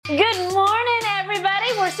Good morning, everybody.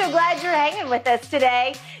 We're so glad you're hanging with us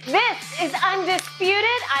today. This is Undisputed.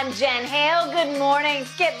 I'm Jen Hale. Good morning,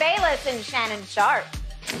 Skip Bayless and Shannon Sharp.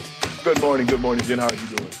 Good morning, Jen. How are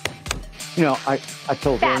you doing? You know, I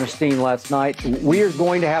told Ernestine last night, we are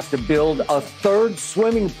going to have to build a third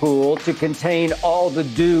swimming pool to contain all the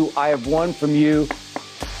dew I have won from you.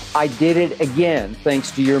 I did it again,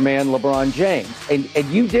 thanks to your man, LeBron James. And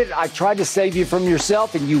you did it. I tried to save you from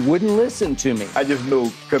yourself, and you wouldn't listen to me. I just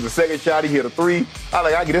knew, because the second shot, he hit a three.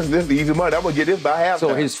 I get this is easy money. I'm going to get this by halftime.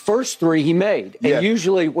 So his first three he made. And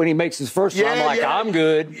usually when he makes his first one, I'm like, I'm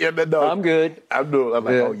good. Yeah, no, I'm good. I'm doing. I'm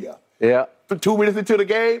like, oh, yeah. Yeah. 2 minutes into the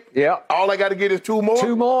game, all I got to get is two more.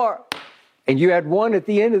 Two more. And you had one at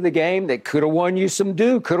the end of the game that could have won you some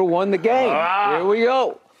dew, could have won the game. Here we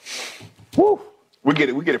go. Woo. We get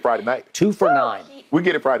it Friday night. 2 for 9. We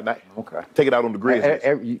get it Friday night. Okay. Take it out on the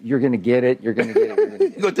Grizzlies. You're going to get it. You're going to get it. You're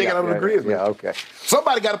going to take it out on the Grizzlies. Yeah, okay.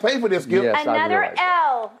 Somebody got to pay for this, Gil. Yes, another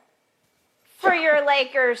L for your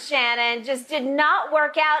Lakers, Shannon. Just did not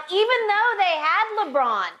work out, even though they had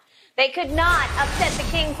LeBron. They could not upset the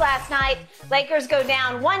Kings last night. Lakers go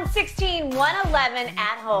down 116-111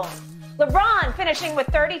 at home. LeBron finishing with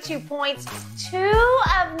 32 points, 2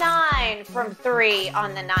 of 9 from 3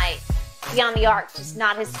 on the night. Beyond the arc, just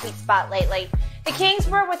not his sweet spot lately. The Kings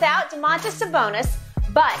were without Domantas Sabonis,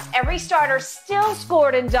 but every starter still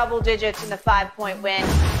scored in double digits in the 5-point win.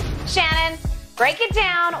 Shannon, break it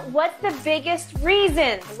down. What's the biggest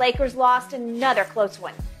reason the Lakers lost another close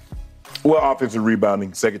one? Well, offensive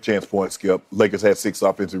rebounding, second chance points, Skip. Lakers had 6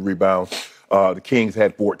 offensive rebounds. The Kings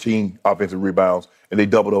had 14 offensive rebounds, and they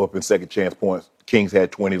doubled up in second chance points. Kings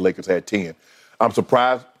had 20, Lakers had 10. I'm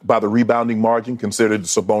surprised by the rebounding margin, considering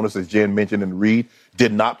Sabonis, as Jen mentioned, and Reed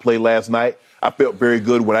did not play last night. I felt very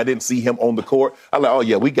good when I didn't see him on the court. I was like, oh,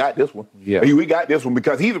 yeah, we got this one. Yeah. We got this one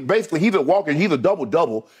because he's a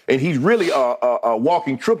double-double, and he's really a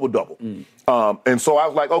walking triple-double. And so I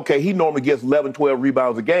was like, okay, he normally gets 11, 12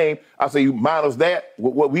 rebounds a game. I say, minus that,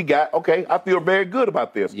 what we got, okay, I feel very good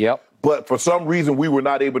about this. Yep. But for some reason, we were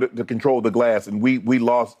not able to control the glass, and we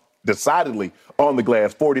lost decidedly on the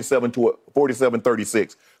glass,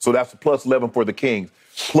 47-36. So that's plus 11 for the Kings,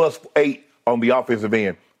 plus 8 on the offensive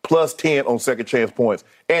end, plus 10 on second chance points,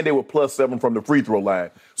 and they were plus 7 from the free throw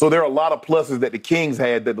line. So there are a lot of pluses that the Kings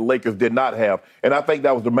had that the Lakers did not have, and I think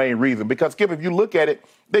that was the main reason. Because, Skip, if you look at it,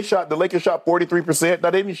 the Lakers shot 43%.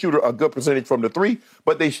 Now, they didn't shoot a good percentage from the three,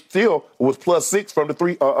 but they still was plus 6 from the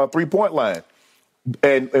three-point line.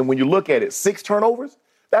 And when you look at it, 6 turnovers,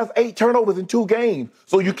 that's 8 turnovers in 2 games.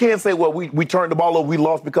 So you can't say, well, we turned the ball over, we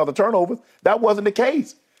lost because of turnovers. That wasn't the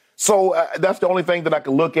case. So that's the only thing that I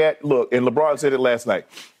can look at. Look, and LeBron said it last night.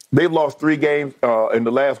 They've lost 3 games in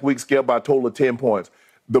the last week, Skip, by a total of 10 points.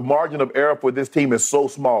 The margin of error for this team is so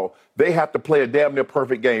small. They have to play a damn near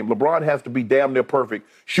perfect game. LeBron has to be damn near perfect,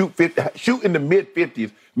 shoot in the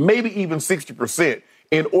mid-50s, maybe even 60%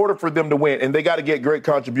 in order for them to win. And they got to get great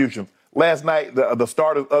contributions. Last night, the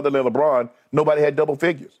starters other than LeBron, nobody had double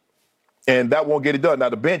figures. And that won't get it done. Now,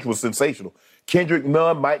 the bench was sensational. Kendrick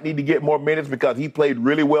Nunn might need to get more minutes because he played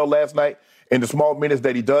really well last night. In the small minutes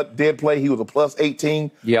that he did play, he was a plus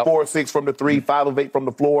 18, 4 of 6 from the 3, 5 of 8 from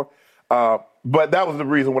the floor. But that was the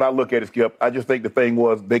reason when I look at it, Skip. I just think the thing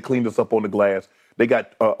was they cleaned us up on the glass. They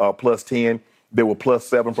got plus 10. They were plus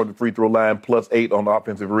 7 from the free throw line, plus 8 on the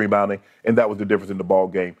offensive rebounding, and that was the difference in the ball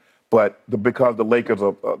game. But because the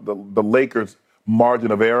Lakers'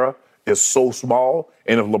 margin of error is so small,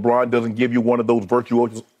 and if LeBron doesn't give you one of those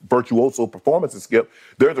virtuoso performances, Skip,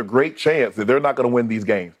 there's a great chance that they're not going to win these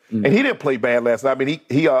games. And he didn't play bad last night. I mean,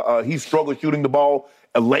 he struggled shooting the ball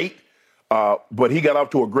late, but he got off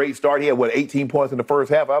to a great start. He had, 18 points in the first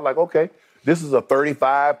half. I was like, okay, this is a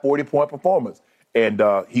 35, 40-point performance. And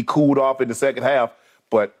he cooled off in the second half,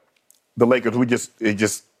 but the Lakers, we just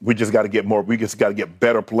got to get more. We just got to get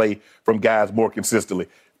better play from guys more consistently.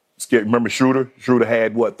 Remember Schroeder? Schroeder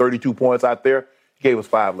had, 32 points out there? He gave us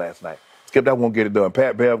 5 last night. Skip, that won't get it done.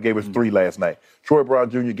 Pat Bev gave us 3 last night. Troy Brown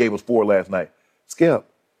Jr. gave us 4 last night. Skip,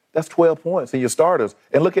 that's 12 points in your starters.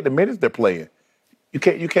 And look at the minutes they're playing. You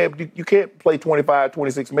can't play 25,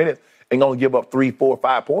 26 minutes and only give up 3, 4,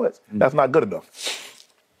 5 points. That's not good enough.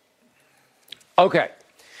 Okay,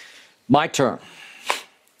 my turn.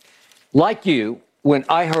 Like you, when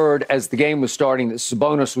I heard as the game was starting that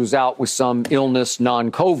Sabonis was out with some illness,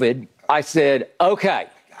 non-COVID, I said, okay,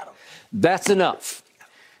 that's enough.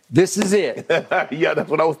 This is it. Yeah, that's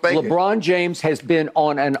what I was thinking. LeBron James has been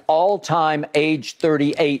on an all-time age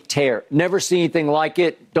 38 tear. Never seen anything like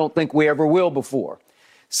it. Don't think we ever will before.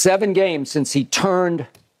 7 games since he turned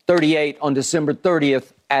 38 on December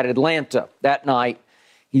 30th at Atlanta that night.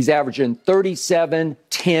 He's averaging 37,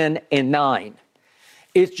 10, and 9.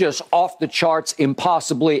 It's just off the charts,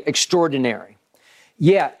 impossibly extraordinary.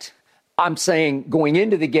 Yet, I'm saying going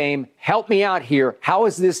into the game, help me out here. How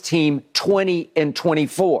is this team 20 and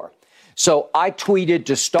 24? So I tweeted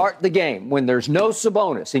to start the game when there's no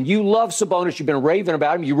Sabonis, and you love Sabonis. You've been raving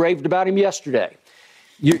about him. You raved about him yesterday.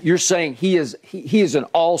 You're saying he is an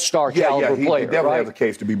all-star caliber player, he definitely right? has a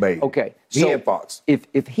case to be made. Okay, he and Fox.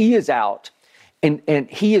 If he is out, and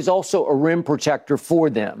he is also a rim protector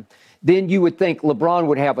for them, then you would think LeBron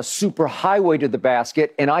would have a super highway to the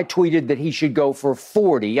basket, and I tweeted that he should go for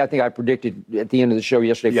 40. I think I predicted at the end of the show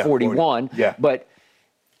yesterday 41. 40. Yeah. But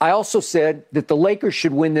I also said that the Lakers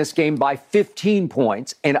should win this game by 15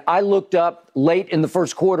 points, and I looked up late in the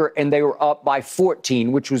first quarter, and they were up by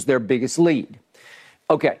 14, which was their biggest lead.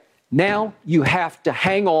 Okay, now you have to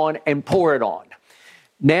hang on and pour it on.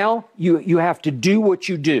 Now you have to do what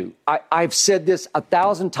you do. I've said this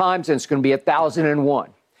 1,000 times, and it's going to be 1,001.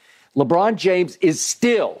 LeBron James is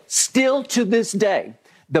still to this day,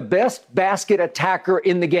 the best basket attacker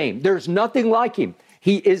in the game. There's nothing like him.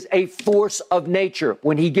 He is a force of nature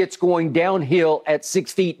when he gets going downhill at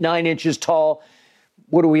 6 feet, 9 inches tall.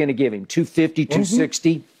 What are we going to give him? 250,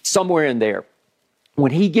 260, somewhere in there.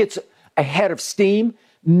 When he gets ahead of steam,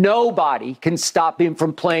 nobody can stop him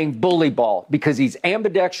from playing bully ball because he's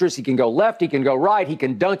ambidextrous. He can go left, he can go right, he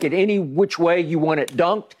can dunk it any which way you want it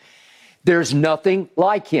dunked. There's nothing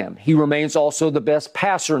like him. He remains also the best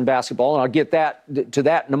passer in basketball, and I'll get to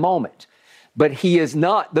that in a moment. But he is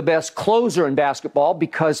not the best closer in basketball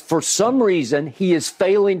because for some reason he is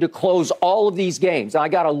failing to close all of these games. I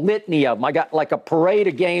got a litany of them. I got like a parade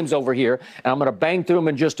of games over here, and I'm going to bang through them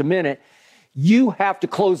in just a minute. You have to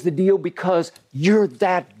close the deal because you're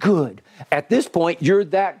that good. At this point, you're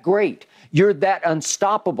that great. You're that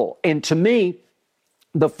unstoppable. And to me,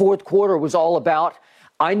 the fourth quarter was all about,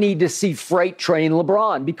 I need to see freight train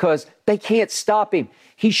LeBron because they can't stop him.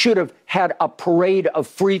 He should have had a parade of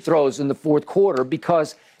free throws in the fourth quarter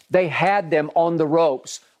because they had them on the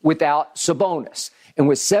ropes without Sabonis. And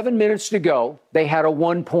with 7 minutes to go, they had a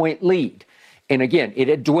 1-point lead. And again, it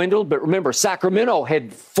had dwindled, but remember, Sacramento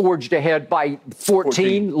had forged ahead by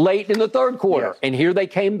 14 late in the third quarter, yes. And here they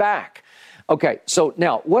came back. Okay, so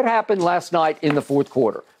now, what happened last night in the fourth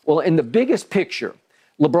quarter? Well, in the biggest picture,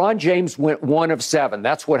 LeBron James went 1 of 7.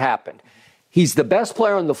 That's what happened. He's the best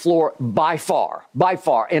player on the floor by far.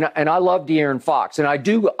 And I love De'Aaron Fox. And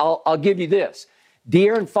I'll give you this.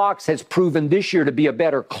 De'Aaron Fox has proven this year to be a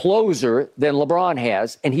better closer than LeBron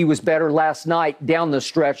has, and he was better last night down the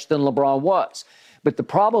stretch than LeBron was. But the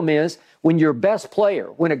problem is when your best player,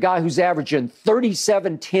 when a guy who's averaging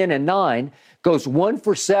 37, 10, and 9 goes 1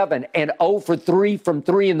 for 7 and 0 for 3 from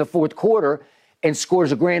 3 in the fourth quarter and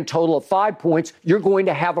scores a grand total of 5 points, you're going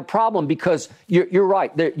to have a problem because you're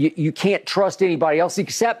right. You can't trust anybody else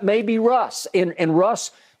except maybe Russ. And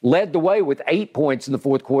Russ led the way with 8 points in the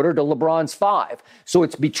fourth quarter to LeBron's 5. So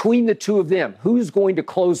it's between the two of them. Who's going to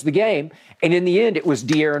close the game? And in the end, it was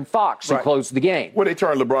De'Aaron Fox who closed the game. Well, they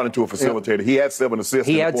turned LeBron into a facilitator. He had 7 assists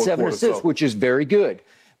in the fourth quarter. He had 7 assists, which is very good.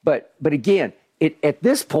 But again, at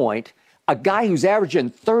this point, a guy who's averaging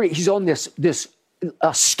 30, he's on this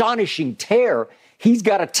astonishing tear. He's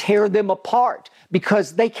got to tear them apart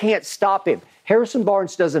because they can't stop him. Harrison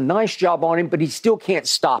Barnes does a nice job on him, but he still can't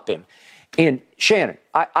stop him. And Shannon,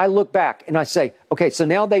 I look back and I say, okay, so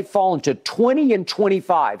now they've fallen to 20 and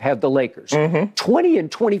 25, have the Lakers. 20 and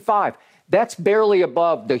 25. That's barely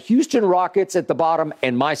above the Houston Rockets at the bottom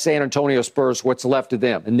and my San Antonio Spurs, what's left of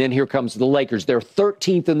them. And then here comes the Lakers. They're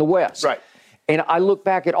 13th in the West. Right. And I look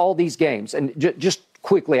back at all these games, and just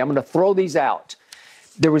quickly, I'm going to throw these out.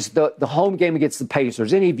 There was the home game against the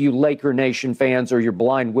Pacers. Any of you Laker Nation fans or your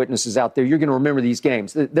blind witnesses out there, you're going to remember these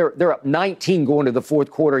games. They're up 19 going to the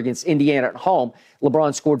fourth quarter against Indiana at home.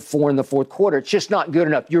 LeBron scored 4 in the fourth quarter. It's just not good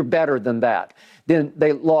enough. You're better than that. Then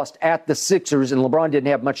they lost at the Sixers, and LeBron didn't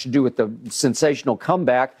have much to do with the sensational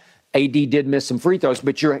comeback. AD did miss some free throws,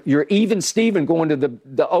 but you're even Steven going to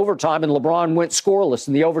the overtime, and LeBron went scoreless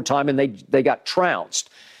in the overtime, and they got trounced.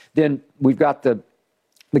 Then we've got the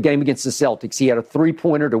game against the Celtics. He had a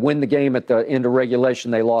three-pointer to win the game at the end of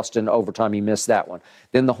regulation. They lost in overtime. He missed that one.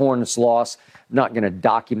 Then the Hornets lost. I'm not going to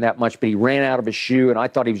dock him that much, but he ran out of his shoe, and I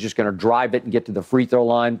thought he was just going to drive it and get to the free throw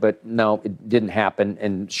line, but no, it didn't happen,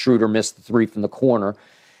 and Schroeder missed the 3 from the corner.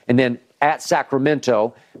 And then at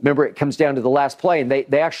Sacramento, remember, it comes down to the last play, and they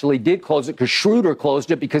actually did close it because Schroeder closed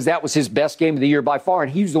it because that was his best game of the year by far,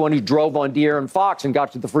 and he was the one who drove on De'Aaron Fox and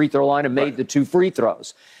got to the free throw line and made the 2 free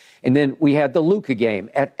throws. And then we had the Luka game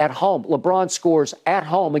at home. LeBron scores at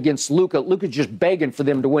home against Luka. Luka's just begging for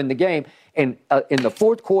them to win the game. And in the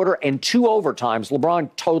fourth quarter and 2 overtimes,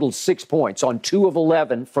 LeBron totaled 6 points on 2 of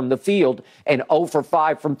 11 from the field and 0 for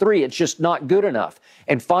 5 from 3. It's just not good enough.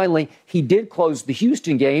 And finally, he did close the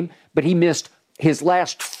Houston game, but he missed his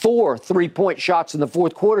last 4 3-point shots in the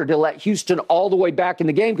fourth quarter to let Houston all the way back in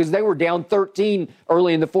the game because they were down 13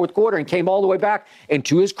 early in the fourth quarter and came all the way back. And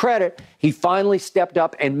to his credit, he finally stepped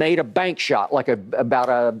up and made a bank shot, like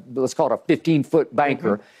let's call it a 15-foot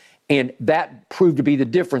banker. Mm-hmm. And that proved to be the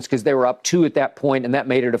difference because they were up 2 at that point, and that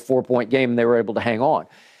made it a 4-point game, and they were able to hang on.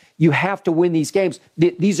 You have to win these games.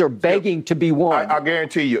 These are begging to be won. I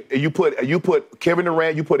guarantee you, you put Kevin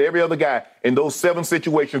Durant, you put every other guy in those 7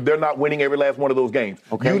 situations, they're not winning every last one of those games.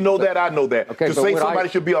 Okay, you know that, I know that. Okay, to say somebody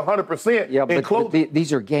should be 100% in close. But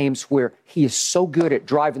these are games where he is so good at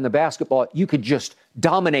driving the basketball, you could just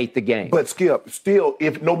dominate the game. But Skip, still,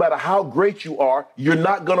 if no matter how great you are, you're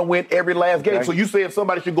not going to win every last game. Okay. So you saying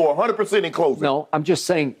somebody should go 100% in closing? No, I'm just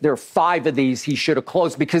saying there are 5 of these he should have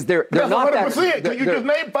closed because they're not 100%. Can you just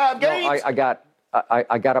name 5 games? No,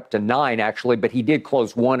 I got up to 9 actually, but he did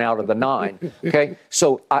close 1 out of the 9. Okay,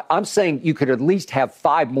 so I'm saying you could at least have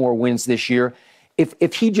 5 more wins this year.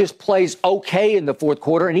 If he just plays okay in the fourth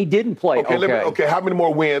quarter, and he didn't play okay. How many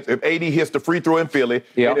more wins if AD hits the free throw in Philly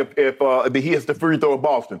and if he hits the free throw in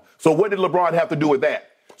Boston? So what did LeBron have to do with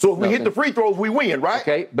that? So if we hit the free throws, we win, right?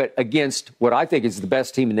 Okay, but against what I think is the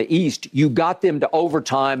best team in the East, you got them to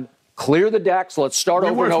overtime. Clear the decks. Let's start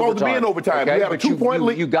over in overtime. We weren't supposed to be in overtime. Okay? We had a 2-point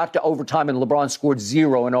lead. You got to overtime, and LeBron scored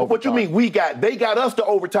 0 in overtime. What you mean? They got us to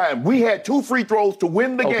overtime. We had 2 free throws to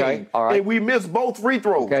win the game, and we missed both free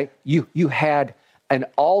throws. Okay, you had an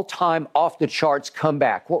all-time off-the-charts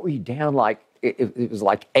comeback. What were you down like? It was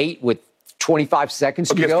like 8 with 25 seconds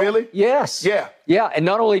to go. Philly? Yes. Yeah. And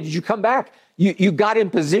not only did you come back, you got in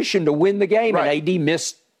position to win the game, right. And AD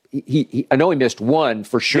missed. I know he missed 1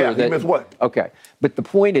 for sure. Yeah, he missed 1. Okay, but the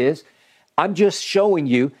point is, I'm just showing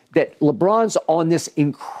you that LeBron's on this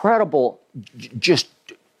incredible, just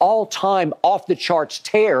all-time off-the-charts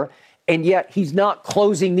tear, and yet he's not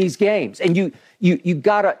closing these games. And you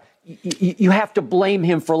have to blame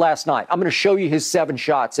him for last night. I'm going to show you his 7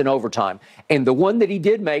 shots in overtime. And the one that he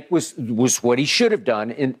did make was what he should have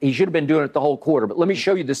done, and he should have been doing it the whole quarter. But let me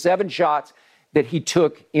show you the 7 shots that he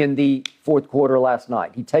took in the fourth quarter last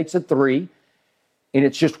night. He takes a 3, and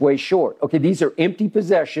it's just way short. Okay, these are empty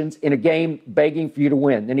possessions in a game begging for you to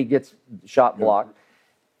win. Then he gets shot blocked.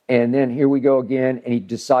 And then here we go again, and he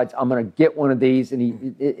decides, I'm going to get one of these.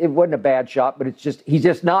 And it wasn't a bad shot, but he's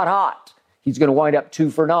just not hot. He's going to wind up 2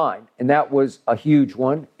 for 9. And that was a huge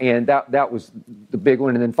one. And that was the big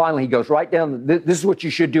one. And then finally he goes right down. This is what you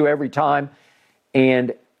should do every time.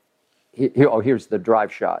 And here's the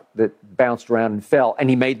drive shot that bounced around and fell. And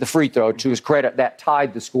he made the free throw. To his credit, that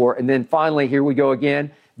tied the score. And then finally, here we go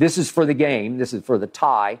again. This is for the game. This is for the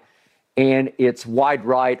tie. And it's wide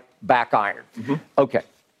right, back iron. Mm-hmm. Okay.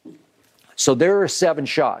 So there are 7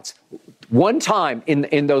 shots. One time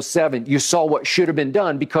in those 7, you saw what should have been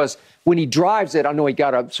done because when he drives it, I know he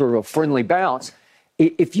got a sort of a friendly bounce.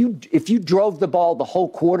 If you drove the ball the whole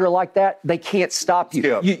quarter like that, they can't stop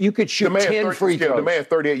you. You could shoot 10 free throws. The man's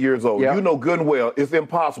 38 years old. Yeah. You know good and well it's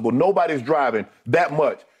impossible. Nobody's driving that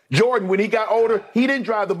much. Jordan, when he got older, he didn't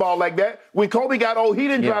drive the ball like that. When Kobe got old, he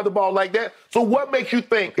didn't drive the ball like that. So what makes you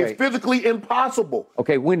think it's physically impossible?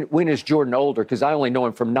 Okay, when is Jordan older? Because I only know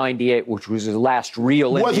him from 98, which was his last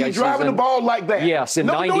real NBA season. Was he driving the ball like that? Yes, in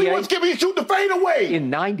 98. No, he wasn't giving. He shoot the fade away. In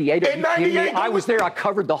 98. In 98. I was there. I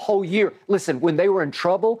covered the whole year. Listen, when they were in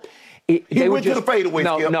trouble, he went to the fadeaway.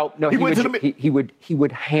 No. He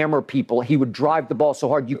would hammer people. He would drive the ball so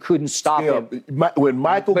hard you couldn't stop him. When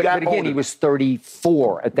Michael got older, but again, he was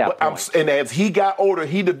 34 at that point. And as he got older,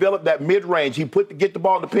 he developed that mid-range. He get the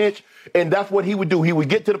ball in the pinch, and that's what he would do. He would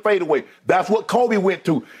get to the fadeaway. That's what Kobe went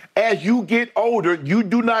to. As you get older, you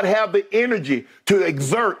do not have the energy to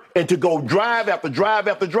exert and to go drive after drive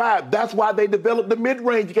after drive. That's why they developed the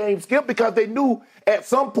mid-range game, Skip, because they knew at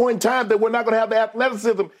some point in time that we're not going to have the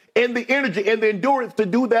athleticism and the energy and the endurance to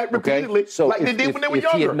do that repeatedly like they did when they were younger.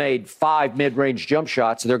 If he had made 5 mid-range jump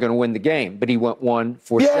shots, they're going to win the game. But he went 1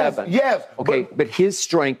 for 7. Yes. Okay, but his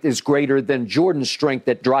strength is greater than Jordan's strength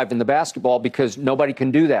at driving the basketball because nobody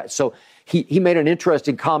can do that. So he made an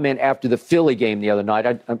interesting comment after the Philly game the other night.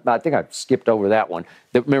 I think I skipped over that one.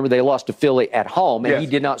 Remember, they lost to Philly at home, and he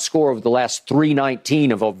did not score over the last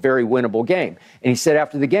 3:19 of a very winnable game. And he said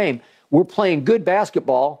after the game, we're playing good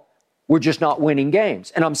basketball, we're just not winning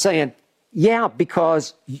games. And I'm saying, yeah,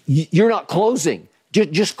 because you're not closing.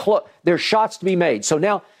 There's shots to be made. So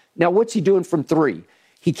now what's he doing from 3?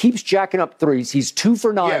 He keeps jacking up threes. He's 2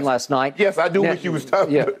 for 9 last night. Yes, I do wish he was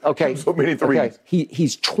tough. Yeah, okay. So many threes. Okay.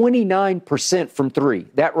 He's 29% from 3.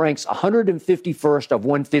 That ranks 151st of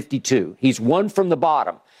 152. He's 1 from the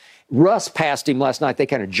bottom. Russ passed him last night. They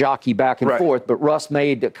kind of jockey back and forth, but Russ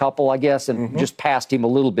made a couple, I guess, and just passed him a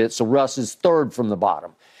little bit. So Russ is 3rd from the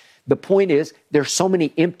bottom. The point is, there's so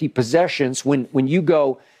many empty possessions. When you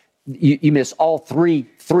go, you miss all 3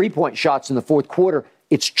 3-point shots in the fourth quarter.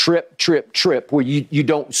 It's trip, trip, trip, where you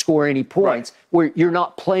don't score any points, where you're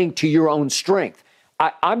not playing to your own strength.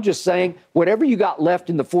 I'm just saying, whatever you got left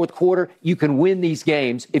in the fourth quarter, you can win these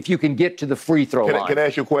games if you can get to the free throw line. Can I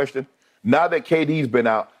ask you a question? Now that KD's been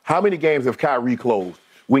out, how many games have Kyrie closed?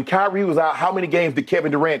 When Kyrie was out, how many games did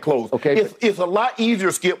Kevin Durant close? Okay. It's a lot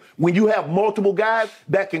easier, Skip, when you have multiple guys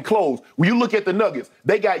that can close. When you look at the Nuggets,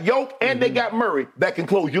 they got Yoke and they got Murray that can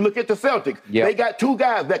close. You look at the Celtics, they got 2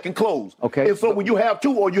 guys that can close. Okay. And so when you have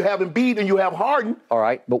 2, or you have Embiid and you have Harden. All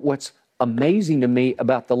right, but what's amazing to me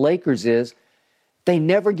about the Lakers is they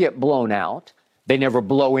never get blown out. They never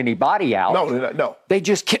blow anybody out. No. They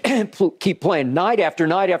just keep playing night after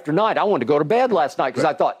night after night. I wanted to go to bed last night because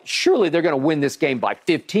I thought, surely they're going to win this game by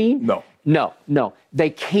 15. No. They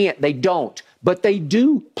can't. They don't. But they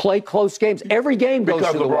do play close games. Every game goes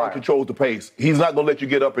to the wire. Because LeBron controls the pace. He's not going to let you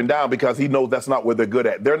get up and down because he knows that's not what they're good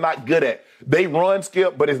at. They're not good at. They run,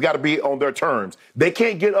 Skip, but it's got to be on their terms. They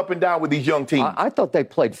can't get up and down with these young teams. I thought they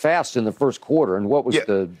played fast in the first quarter. And what was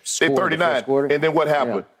the score? They're 39. In the first quarter? And then what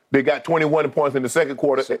happened? Yeah. They got 21 points in the second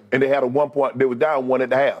quarter, and they had a 1 point. They were down 1 at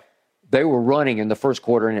the half. They were running in the first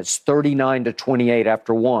quarter, and it's 39-28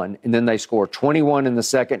 after 1. And then they score 21 in the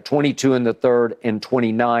second, 22 in the third, and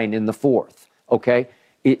 29 in the fourth. Okay?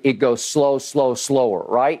 It goes slower,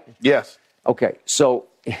 right? Yes. Okay. So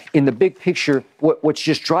in the big picture, what's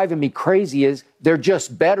just driving me crazy is they're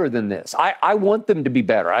just better than this. I want them to be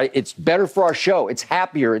better. It's better for our show. It's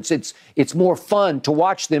happier. It's more fun to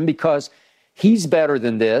watch them because he's better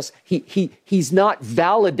than this. He's not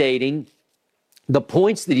validating the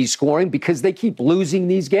points that he's scoring because they keep losing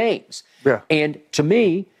these games. Yeah. And to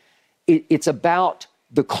me, it's about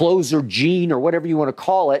the closer gene or whatever you want to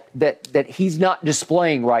call it that he's not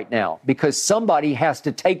displaying right now because somebody has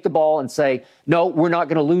to take the ball and say, no, we're not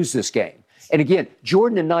going to lose this game. And again,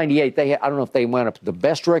 Jordan in 98, I don't know if they went up to the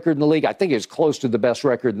best record in the league. I think it was close to the best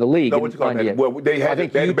record in the league. No, what you call that? Well, they had the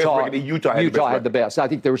best record. Utah had the best. I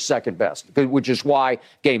think they were second best, which is why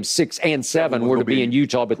games 6 and 7 were to be in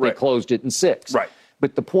Utah, but they closed it in 6. Right.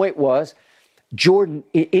 But the point was, Jordan,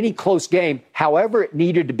 in any close game, however it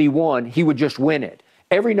needed to be won, he would just win it.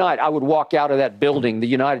 Every night I would walk out of that building, the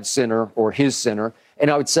United Center or his center,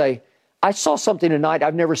 and I would say, I saw something tonight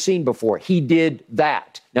I've never seen before. He did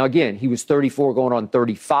that. Now, again, he was 34 going on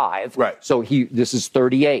 35. Right. So this is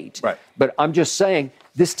 38. Right. But I'm just saying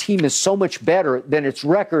this team is so much better than its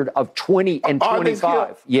record of 20 and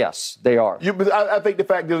 25. Yes, they are. I think the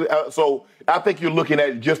fact is, I think you're looking at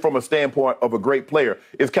it just from a standpoint of a great player.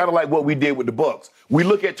 It's kind of like what we did with the Bucks. We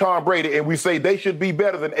look at Tom Brady and we say they should be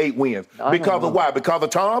better than 8 wins. Because of why? Because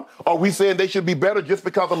of Tom? Are we saying they should be better just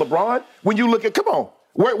because of LeBron? When you look at, come on,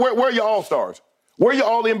 where are your all-stars? Where are your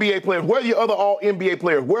all-NBA players? Where are your other all-NBA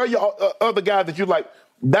players? Where are your other guys that you like?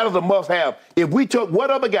 That is a must-have. If we took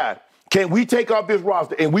what other guy can we take off this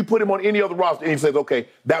roster and we put him on any other roster and he says, okay,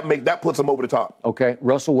 that puts him over the top? Okay,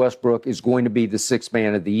 Russell Westbrook is going to be the 6th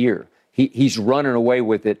man of the year. He's running away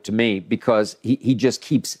with it to me because he just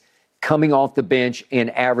keeps coming off the bench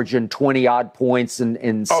and averaging 20-odd points and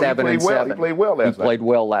 7 and 7. He played well last night. He played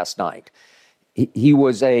well last night. He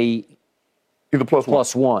was he's a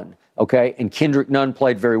plus one. Okay, and Kendrick Nunn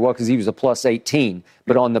played very well because he was a plus 18.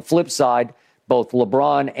 But on the flip side, both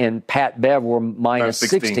LeBron and Pat Bev were minus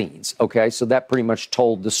 16s. Okay, so that pretty much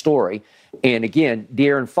told the story. And again,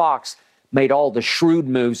 De'Aaron Fox made all the shrewd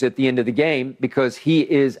moves at the end of the game because he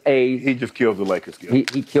just kills the Lakers.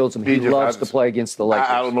 He kills them. He loves to play against the Lakers.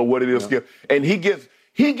 I don't know what it is, Skip. And he gets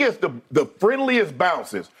the friendliest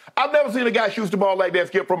bounces. I've never seen a guy shoot the ball like that,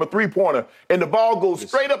 Skip, from a three-pointer, and the ball goes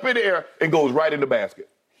straight up in the air and goes right in the basket.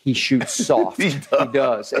 He shoots soft. He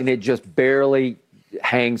does. And it just barely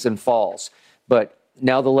hangs and falls. But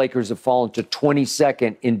now the Lakers have fallen to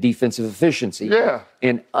 22nd in defensive efficiency. Yeah.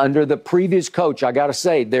 And under the previous coach, I got to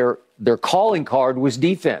say, their calling card was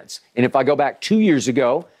defense. And if I go back 2 years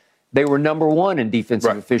ago, they were number 1 in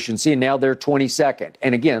defensive efficiency, and now they're 22nd.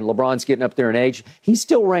 And again, LeBron's getting up there in age. He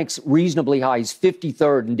still ranks reasonably high. He's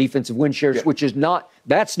 53rd in defensive win shares, which is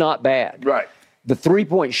that's not bad. Right. The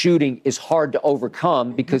three-point shooting is hard to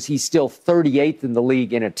overcome because he's still 38th in the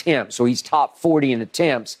league in attempts. So he's top 40 in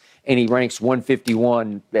attempts, and he ranks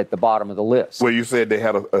 151 at the bottom of the list. Well, you said they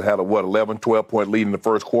had a 11, 12-point lead in the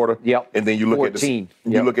first quarter. Yep. And then you look 14.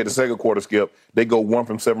 You look at the second quarter, Skip. They go 1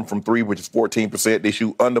 from 7 from 3, which is 14%. They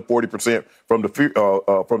shoot under 40% from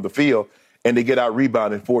the field, and they get out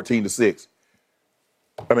rebounded 14-6.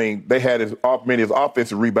 I mean, they had as many as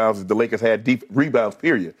offensive rebounds as the Lakers had rebounds,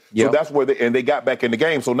 period. Yep. So that's where they got back in the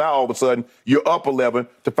game. So now all of a sudden you're up 11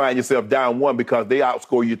 to find yourself down 1 because they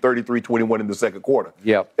outscore you 33-21 in the second quarter.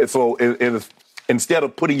 Yep. And so instead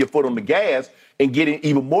of putting your foot on the gas and getting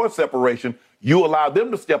even more separation, you allow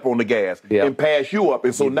them to step on the gas and pass you up.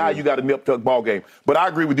 And so now you got a nip-tuck ball game. But I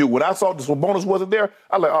agree with you. When I saw the Sabonis wasn't there,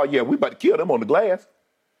 I was like, oh, yeah, we about to kill them on the glass.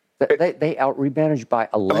 They out-rebounded you by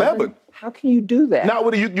 11? How can you do that? Now,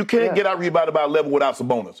 you can't get out-rebounded by 11 without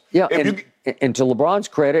Sabonis. Yeah, and to LeBron's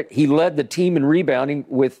credit, he led the team in rebounding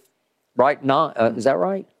with, 9. Is that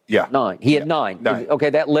right? Yeah. 9. He had 9.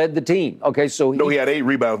 Okay, that led the team. Okay, so he had 8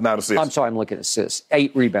 rebounds, 9 assists. I'm sorry, I'm looking at assists.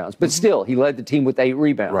 8 rebounds. But still, he led the team with 8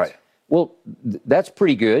 rebounds. Right. Well, that's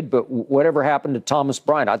pretty good, but whatever happened to Thomas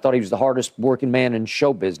Bryant? I thought he was the hardest working man in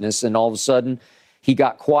show business, and all of a sudden he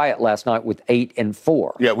got quiet last night with 8 and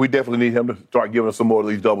 4. Yeah, we definitely need him to start giving us some more of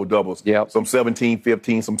these double-doubles. Yeah. Some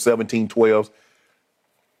 17-15, some 17-12s.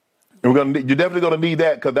 And you're definitely going to need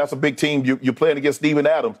that because that's a big team. You're playing against Steven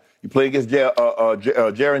Adams. You're playing against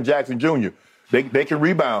Jaren Jackson Jr. They can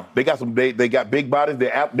rebound. They got big bodies.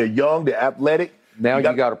 They're young. They're athletic. Now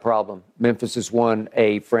you got a problem. Memphis has won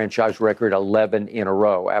a franchise record 11 in a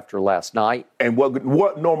row after last night. And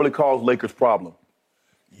what normally causes Lakers problem?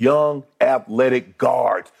 Young, athletic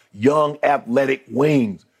guards, young, athletic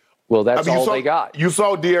wings. Well, that's all they got. You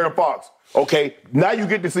saw De'Aaron Fox. Okay, now you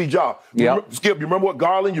get to see Ja. Skip, you remember what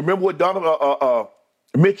Garland, you remember what Donovan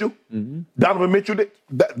Mitchell? Mm-hmm. Donovan Mitchell did?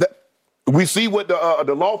 We see what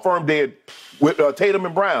the law firm did with Tatum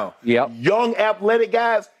and Brown. Yep. Young, athletic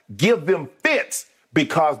guys, give them fits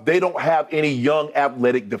because they don't have any young,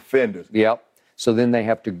 athletic defenders. Yep. So then they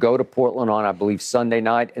have to go to Portland on, I believe, Sunday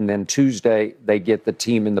night, and then Tuesday they get the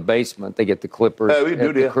team in the basement. They get the Clippers we do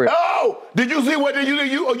at the crib. Oh, did you see what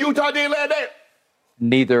Utah did last night?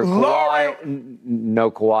 Neither Kawhi, no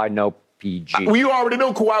Kawhi, no PG. Well, you already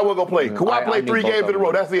knew Kawhi was going to play. Kawhi played 3 games in a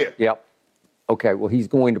row. That's it. Yep. Okay, well, he's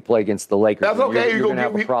going to play against the Lakers. That's okay. You're going to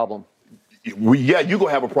have a problem. You're going to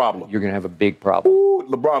have a problem. You're going to have a big problem. Ooh,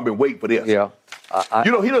 LeBron been waiting for this. Yeah. He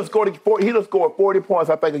done scored 40 points,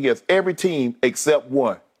 I think, against every team except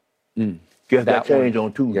one. Guess that change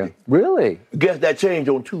on Tuesday. Yeah. Really? Guess that change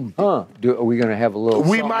on Tuesday. Huh. Are we going to have a little...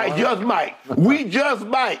 We just might. We just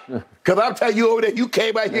might. Because I'm telling you over there, you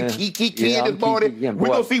came out here key this morning. We're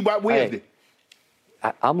going to see by Wednesday.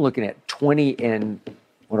 Hey, I'm looking at 20 and...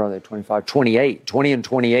 What are they, 25? 28. 20 and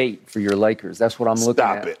 28 for your Lakers. That's what I'm looking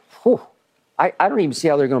at. Stop it. Whew. I don't even see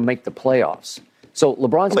how they're going to make the playoffs. So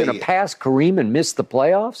LeBron's going to pass Kareem and miss the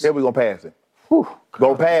playoffs? Yeah, we're going to pass him. Whew.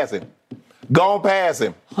 Go pass him. Go pass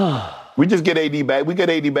him. We just get AD back. We get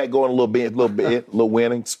AD back going a little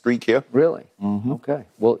winning streak here. Really? Mm-hmm. Okay.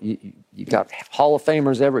 Well, you got Hall of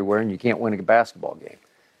Famers everywhere, and you can't win a basketball game.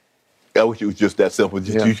 I wish it was just that simple.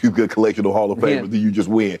 Just you get a collection of Hall of Famers, then you just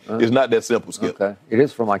win. It's not that simple, Skip. Okay. It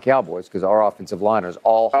is for my Cowboys because our offensive line is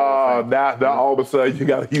all Hall of Famers. Now all of a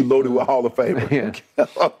sudden you loaded with Hall of Famers.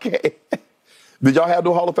 Okay. Did y'all have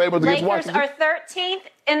no Hall of Famers against Washington? Lakers are 13th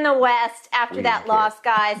in the West after that loss,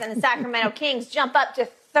 guys, and the Sacramento Kings jump up to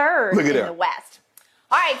 3rd in the West.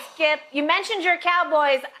 All right, Skip, you mentioned your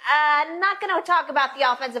Cowboys. Not going to talk about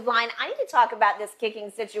the offensive line. I need to talk about this kicking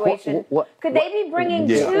situation. Could they be bringing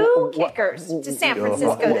 2 kickers to San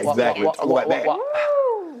Francisco this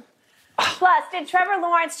weekend? Plus, did Trevor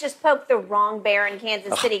Lawrence just poke the wrong bear in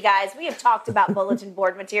Kansas City, guys? We have talked about bulletin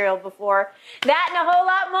board material before. That and a whole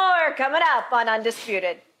lot more coming up on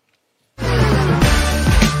Undisputed.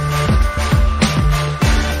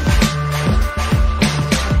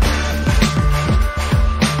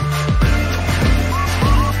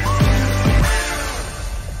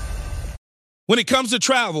 When it comes to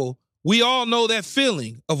travel, we all know that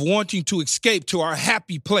feeling of wanting to escape to our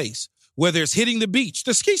happy place, whether it's hitting the beach,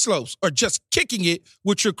 the ski slopes, or just kicking it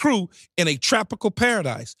with your crew in a tropical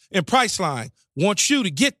paradise. And Priceline wants you to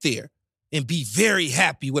get there and be very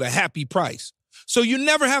happy with a happy price, so you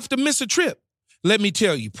never have to miss a trip. Let me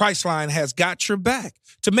tell you, Priceline has got your back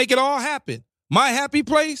to make it all happen. My happy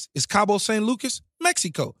place is Cabo San Lucas,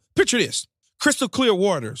 Mexico. Picture this: crystal clear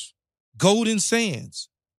waters, golden sands,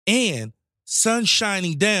 and sun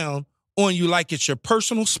shining down on you like it's your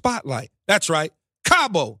personal spotlight. That's right.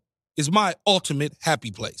 Cabo is my ultimate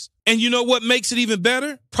happy place. And you know what makes it even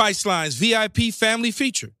better? Priceline's VIP family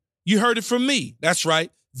feature. You heard it from me. That's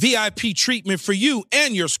right. VIP treatment for you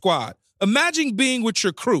and your squad Imagine being with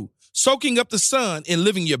your crew, soaking up the sun and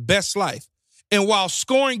living your best life. And while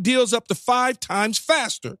scoring deals up to 5 times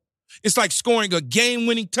faster, it's like scoring a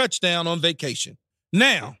game-winning touchdown on vacation.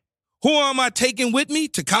 Now, who am I taking with me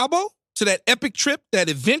to Cabo? To that epic trip, that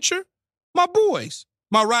adventure? My boys,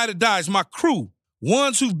 my ride or dies, my crew,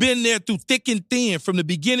 ones who've been there through thick and thin from the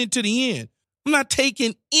beginning to the end. I'm not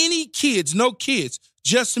taking any kids, no kids,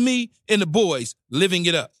 just me and the boys living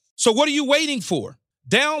it up. So what are you waiting for?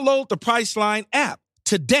 Download the Priceline app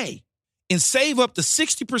today and save up to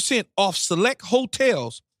 60% off select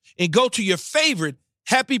hotels and go to your favorite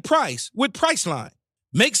happy price with Priceline.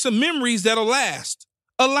 Make some memories that'll last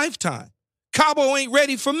a lifetime. Cabo ain't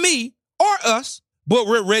ready for me or us, but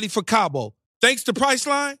we're ready for Cabo. Thanks to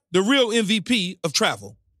Priceline, the real MVP of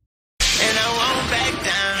travel. And I won't back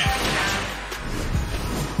down.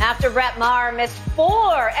 After Brett Maher missed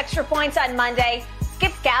 4 extra points on Monday,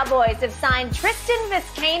 Skip's Cowboys have signed Tristan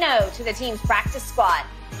Vizcaino to the team's practice squad.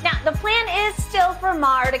 Now, the plan is still for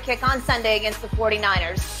Maher to kick on Sunday against the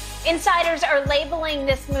 49ers. Insiders are labeling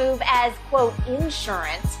this move as, quote,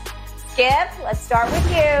 insurance. Skip, let's start with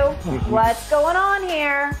you. What's going on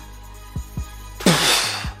here?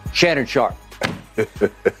 Shannon Sharpe,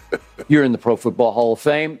 you're in the Pro Football Hall of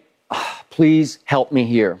Fame. Please help me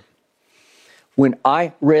here. When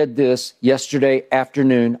I read this yesterday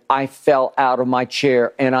afternoon, I fell out of my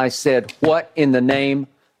chair and I said, what in the name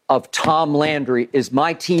of Tom Landry is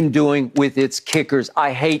my team doing with its kickers?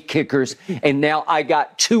 I hate kickers, and now I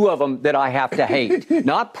got 2 of them that I have to hate.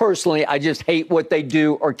 Not personally, I just hate what they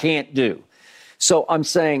do or can't do. So I'm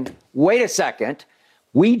saying, wait a second.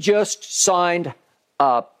 We just signed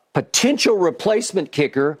a potential replacement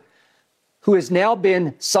kicker who has now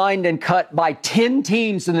been signed and cut by 10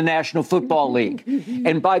 teams in the National Football League.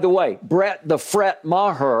 And by the way, Brett the Fret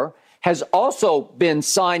Maher has also been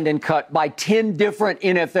signed and cut by 10 different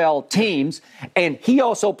NFL teams, and he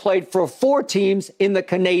also played for 4 teams in the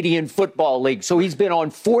Canadian Football League. So he's been on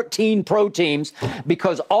 14 pro teams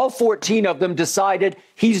because all 14 of them decided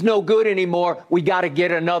he's no good anymore. We got to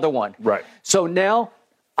get another one. Right. So now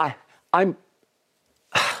I'm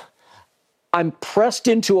pressed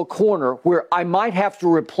into a corner where I might have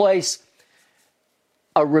to replace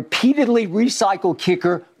a repeatedly recycled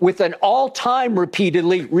kicker with an all-time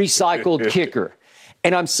repeatedly recycled kicker.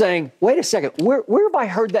 And I'm saying, wait a second, where have I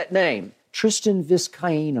heard that name? Tristan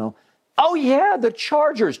Vizcaino. Oh, yeah, the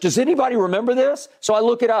Chargers. Does anybody remember this? So I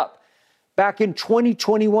look it up. Back in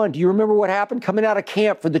 2021, do you remember what happened? Coming out of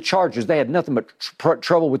camp for the Chargers, they had nothing but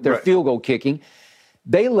trouble with their field goal kicking.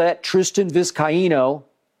 They let Tristan Vizcaino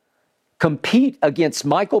compete against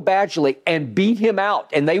Michael Badgley and beat him out.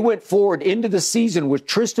 And they went forward into the season with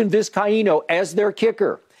Tristan Vizcaino as their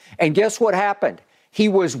kicker. And guess what happened? He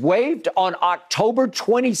was waived on October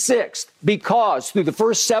 26th because through the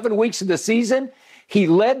first 7 weeks of the season, he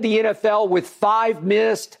led the NFL with 5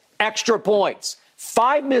 missed extra points.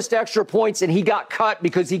 5 missed extra points, and he got cut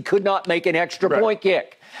because he could not make an extra point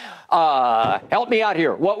kick. Help me out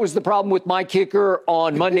here. What was the problem with my kicker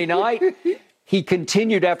on Monday night? He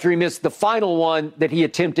continued after he missed the final one that he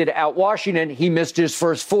attempted at Washington. He missed his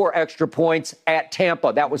first 4 extra points at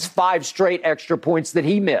Tampa. That was 5 straight extra points that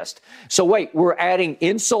he missed. So wait, we're adding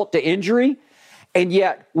insult to injury? And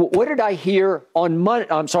yet, what did I hear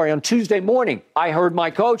on Tuesday morning? I heard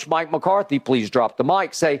my coach, Mike McCarthy, please drop the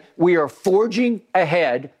mic, say, we are forging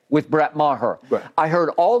ahead with Brett Maher. Right. I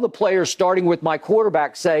heard all the players, starting with my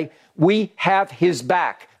quarterback, say, we have his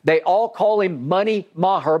back. They all call him Money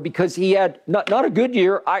Maher because he had not a good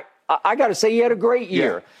year. I got to say he had a great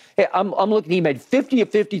year. Yeah. I'm looking. He made 50 of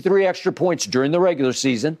 53 extra points during the regular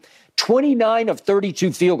season. 29 of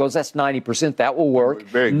 32 field goals. That's 90%. That will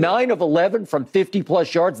work. 9 of 11 from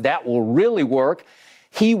 50-plus yards. That will really work.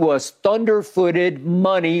 He was thunder-footed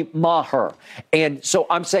Money Maher. And so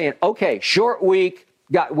I'm saying, okay, short week.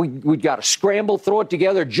 We got to scramble, throw it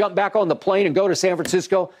together, jump back on the plane and go to San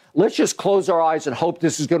Francisco. Let's just close our eyes and hope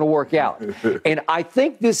this is going to work out. And I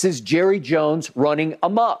think this is Jerry Jones running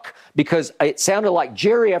amok because it sounded like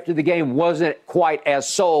Jerry after the game wasn't quite as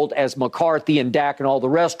sold as McCarthy and Dak and all the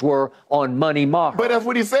rest were on Money Maher. But that's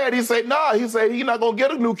what he said. He said, nah, he said he's not going to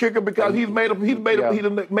get a new kicker because he's made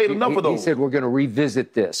enough of those. He said, we're going to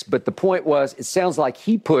revisit this. But the point was, it sounds like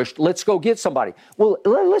he pushed, let's go get somebody. Well,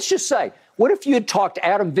 let's just say, what if you had talked to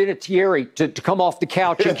Adam Vinatieri to come off the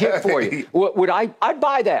couch and kick for you? I'd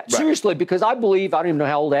buy that. Right. Seriously, because I believe, I don't even know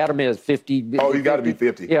how old Adam is, 50. Oh, he's got to be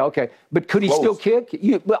 50. Yeah, okay. But could he still kick?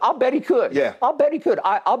 I'll bet he could. Yeah. I'll bet he could.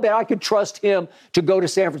 I'll bet I could trust him to go to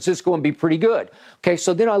San Francisco and be pretty good. Okay,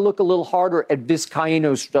 so then I look a little harder at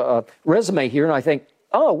Vizcaino's resume here, and I think,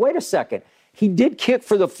 oh, wait a second. He did kick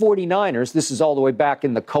for the 49ers. This is all the way back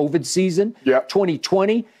in the COVID season,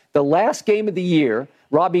 2020. The last game of the year,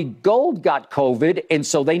 Robbie Gould got COVID, and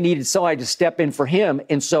so they needed somebody to step in for him.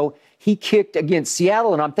 And so he kicked against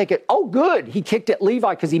Seattle, and I'm thinking, oh, good. He kicked at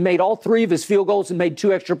Levi because he made all 3 of his field goals and made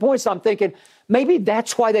 2 extra points. So I'm thinking maybe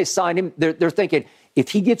that's why they signed him. They're thinking if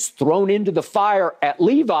he gets thrown into the fire at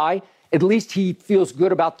Levi, at least he feels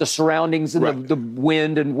good about the surroundings and the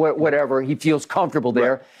wind and whatever. He feels comfortable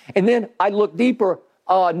there. Right. And then I look deeper.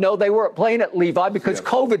 No, they weren't playing at Levi because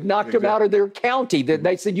COVID knocked them out of their county.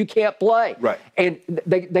 They said you can't play. Right. And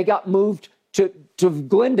they got moved to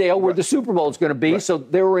Glendale, where the Super Bowl is going to be. So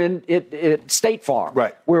they were in State Farm,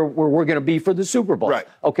 where we're going to be for the Super Bowl. Right.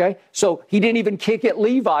 Okay. So he didn't even kick at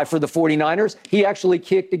Levi for the 49ers. He actually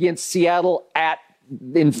kicked against Seattle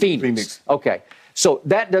in Phoenix. Okay. So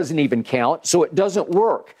that doesn't even count. So it doesn't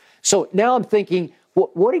work. So now I'm thinking,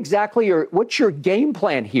 what's your game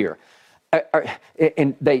plan here?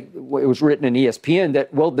 And it was written in ESPN that,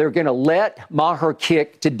 they're going to let Maher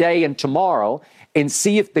kick today and tomorrow and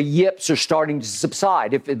see if the yips are starting to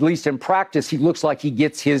subside. If at least in practice, he looks like he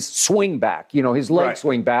gets his swing back, his leg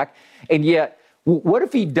swing back. And yet, what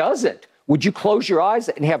if he doesn't? Would you close your eyes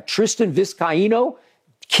and have Tristan Vizcaíno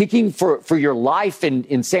kicking for your life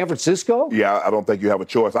in San Francisco? Yeah, I don't think you have a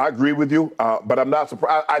choice. I agree with you, but I'm not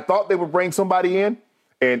surprised. I thought they would bring somebody in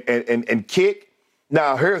and kick.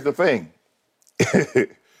 Now, here's the thing.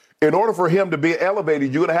 In order for him to be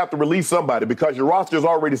elevated, you're going to have to release somebody because your roster is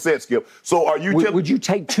already set, Skip. So are you... Would you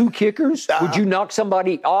take 2 kickers? Would you knock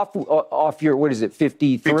somebody off your,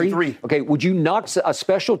 53? 53. Okay, would you knock a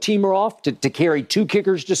special teamer off to carry 2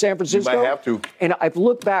 kickers to San Francisco? You might have to. And I've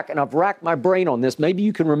looked back and I've racked my brain on this. Maybe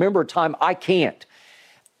you can remember a time I can't.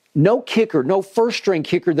 No kicker, no first-string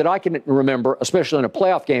kicker that I can remember, especially in a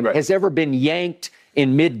playoff game, has ever been yanked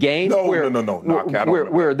in mid-game? No.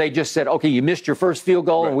 Where they just said, okay, you missed your first field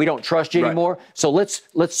goal and we don't trust you anymore, so let's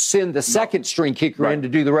send the second-string kicker in to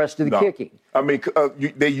do the rest of the kicking. I mean,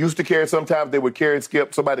 they used to carry, sometimes they would carry and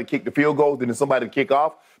Skip somebody to kick the field goals and then somebody to kick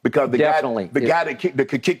off because the guy that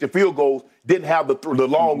could kick the field goals didn't have the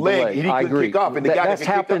long leg and he couldn't kick off. And that's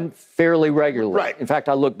happened fairly regularly. Right. In fact,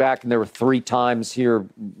 I look back and there were 3 times here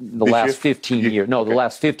the last 15 years. No, the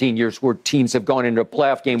last 15 years where teams have gone into a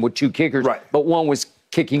playoff game with 2 kickers, but one was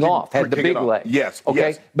kicking off, had the big leg. Yes. Okay.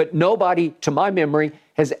 Yes. But nobody, to my memory,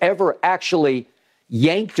 has ever actually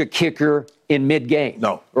yanked a kicker in mid-game.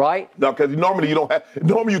 No. Right? No, because normally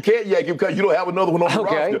you can't yank him because you don't have another one on the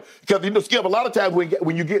roster. Because Skip, a lot of times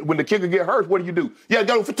when the kicker get hurt, what do? You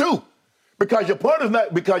go for 2. Because your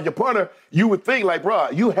punter, you would think like, bro,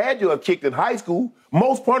 you had your kicked in high school.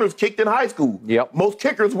 Most punters kicked in high school. Yep. Most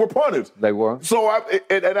kickers were punters. They were. So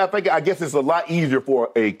I guess it's a lot easier for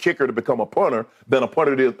a kicker to become a punter than a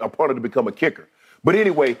punter to become a kicker. But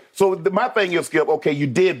anyway, so my thing is, Skip, okay, you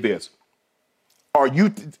did this. Are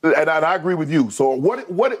you, and I agree with you. So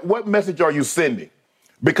what message are you sending?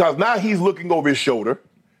 Because now he's looking over his shoulder,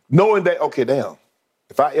 knowing that, okay, damn,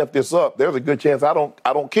 if I F this up, there's a good chance I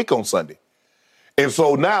don't kick on Sunday. And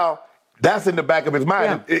so now that's in the back of his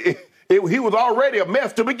mind. Yeah. He was already a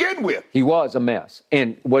mess to begin with. He was a mess.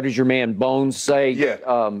 And what does your man Bones say? Yeah.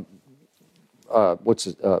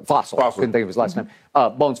 Fossil. I couldn't think of his last name.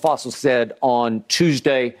 Bones Fossil said on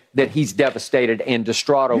Tuesday that he's devastated and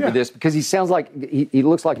distraught over this because he sounds like he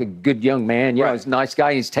looks like a good young man. You know, he's a nice guy.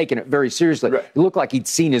 And he's taking it very seriously. Right. He looked like he'd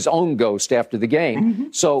seen his own ghost after the game. Mm-hmm.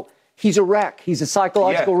 So he's a wreck. He's a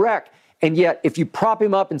psychological wreck. And yet, if you prop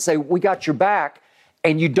him up and say, we got your back,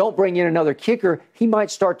 and you don't bring in another kicker, he might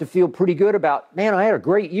start to feel pretty good about, man, I had a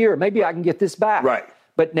great year. Maybe I can get this back. Right.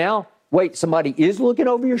 But now, wait, somebody is looking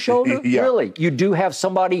over your shoulder? Really? You do have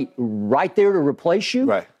somebody right there to replace you?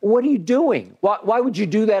 Right. What are you doing? Why would you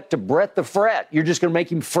do that to Brett the Fret? You're just going to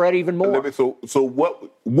make him fret even more. So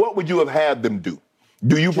what would you have had them do?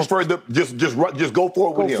 Do you prefer to just go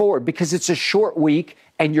forward with him? Go forward because it's a short week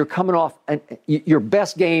and you're coming off your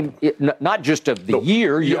best game, not just of the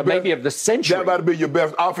year, maybe of the century. That might have been your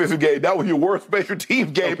best offensive game. That was your worst special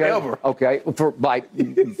teams game ever. Okay,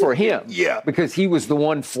 for him. Yeah. Because he was the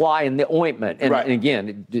one fly in the ointment. And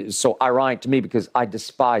again, it's so ironic to me because I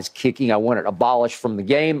despise kicking. I want it abolished from the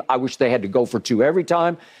game. I wish they had to go for 2 every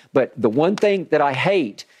time. But the one thing that I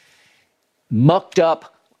hate, mucked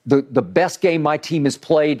up the best game my team has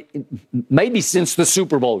played maybe since the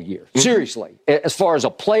Super Bowl year. Mm-hmm. Seriously. As far as a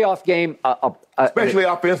playoff game. Especially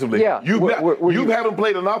offensively. Yeah. You haven't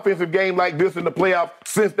played an offensive game like this in the playoff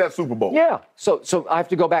since that Super Bowl. Yeah. So I have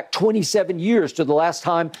to go back 27 years to the last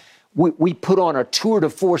time we put on a tour de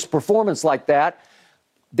force performance like that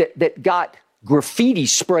got graffiti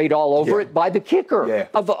sprayed all over it by the kicker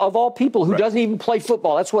of all people who doesn't even play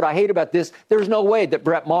football. That's what I hate about this. There's no way that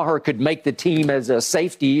Brett Maher could make the team as a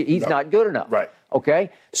safety. He's not good enough. Right. Okay?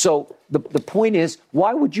 So the point is,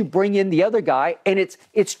 why would you bring in the other guy? And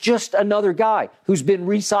it's just another guy who's been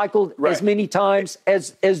recycled as many times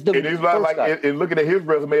as the and it's not like, guy. And looking at his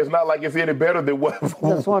resume, it's not like it's any better than what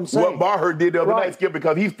Maher did the other night, Skip,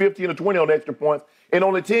 because he's 15 or 20 on extra points in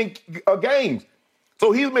only 10 games.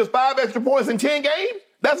 So he's missed 5 extra points in 10 games?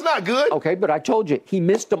 That's not good. Okay, but I told you, he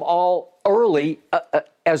missed them all early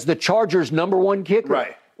as the Chargers' #1 kicker.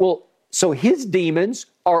 Right. Well, so his demons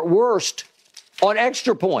are worst on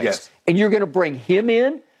extra points. Yes. And you're going to bring him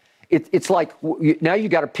in? It's like now you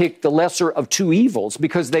got to pick the lesser of two evils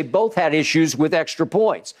because they both had issues with extra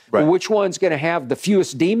points. Right. Well, which one's going to have the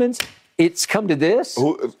fewest demons? It's come to this.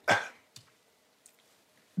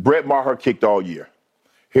 Brett Maher kicked all year.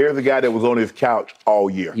 Here's a guy that was on his couch all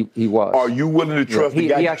year. He was. Are you willing to trust the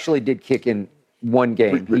guy? He actually did kick in one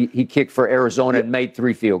game. He kicked for Arizona and made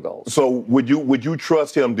 3 field goals. So would you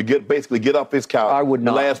trust him to get off his couch? I would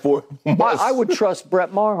not. The last 4 months? I would trust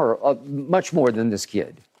Brett Maher much more than this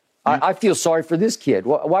kid. I feel sorry for this kid.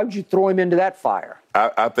 Why would you throw him into that fire?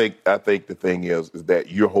 I think the thing is that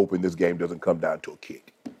you're hoping this game doesn't come down to a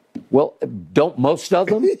kick. Well, don't most of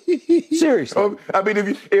them? Seriously. I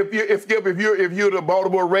mean, if you're the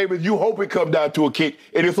Baltimore Ravens, you hope it comes down to a kick,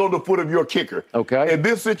 and it's on the foot of your kicker. Okay. In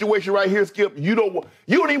this situation right here, Skip, you don't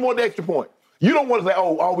even want the extra point. You don't want to say,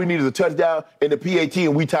 oh, all we need is a touchdown and the PAT,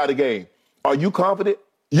 and we tie the game. Are you confident?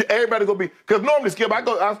 Everybody gonna be, because normally, Skip,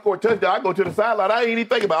 I score a touchdown, I go to the sideline, I ain't even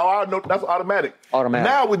think about it. Oh, I know that's automatic.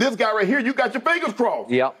 Now with this guy right here, you got your fingers crossed.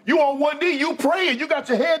 Yep. You on one knee, you praying, you got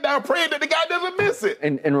your head down praying that the guy doesn't miss it.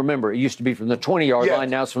 And remember, it used to be from the 20-yard line,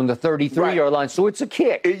 now it's from the 33-yard line, so it's a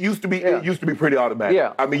kick. It used to be pretty automatic.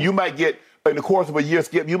 Yeah. I mean, you might get, in the course of a year,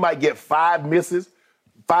 Skip, you might get 5 misses,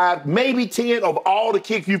 5, maybe 10 of all the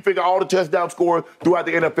kicks you figure, all the touchdown scores throughout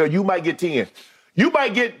the NFL. You might get 10. You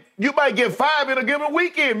might get 5 in a given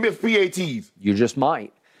weekend, miss PATs. You just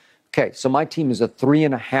might. Okay, so my team is a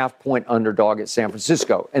 3.5-point underdog at San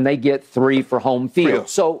Francisco, and they get 3 for home field.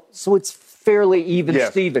 So it's fairly even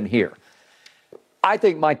Steven here. I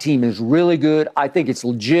think my team is really good. I think it's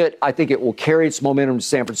legit. I think it will carry its momentum to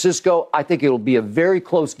San Francisco. I think it will be a very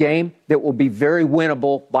close game that will be very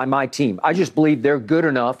winnable by my team. I just believe they're good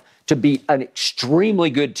enough to be an extremely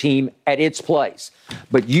good team at its place.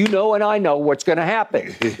 But you know and I know what's going to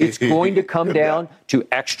happen. It's going to come down to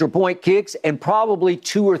extra point kicks and probably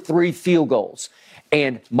 2 or 3 field goals.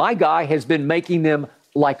 And my guy has been making them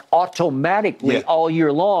like automatically all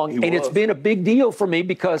year long. It's been a big deal for me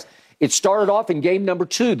because it started off in game number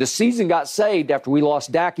 2. The season got saved after we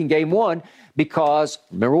lost Dak in game 1 because,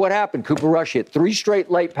 remember what happened? Cooper Rush hit 3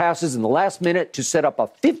 straight late passes in the last minute to set up a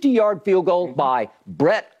 50-yard field goal by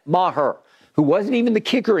Brett Maher, who wasn't even the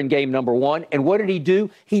kicker in game number 1. And what did he do?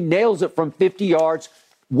 He nails it from 50 yards,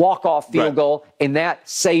 walk-off field goal, and that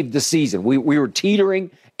saved the season. We were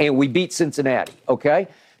teetering, and we beat Cincinnati, okay?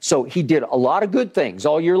 So he did a lot of good things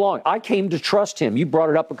all year long. I came to trust him. You brought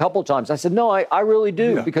it up a couple of times. I said, no, I really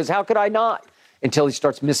do, because how could I not? Until he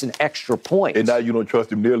starts missing extra points. And now you don't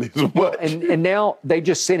trust him nearly as much. And now they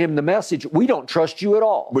just sent him the message, we don't trust you at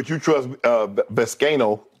all. But you trust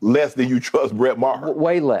Vescano less than you trust Brett Maher.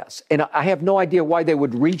 Way less. And I have no idea why they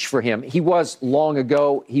would reach for him. He was long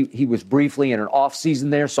ago. He was briefly in an off season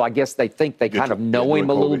there, so I guess they think they kind of know him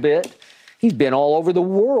a little bit. He's been all over the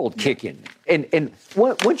world kicking. And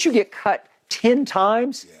once you get cut 10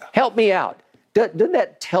 times, help me out. Doesn't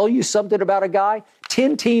that tell you something about a guy?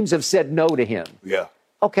 10 teams have said no to him. Yeah.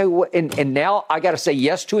 Okay, and now I got to say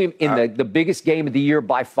yes to him in the biggest game of the year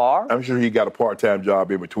by far. I'm sure he got a part-time job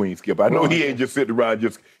in between, Skip. I know he ain't just sitting around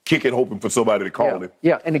just kicking, hoping for somebody to call him.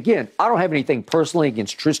 Yeah, and again, I don't have anything personally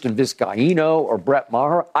against Tristan Vizcaino or Brett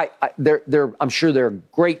Maher. I'm sure they're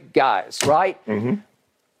great guys, right? Mm-hmm.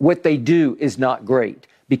 What they do is not great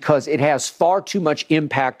because it has far too much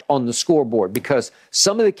impact on the scoreboard because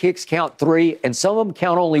some of the kicks count 3 and some of them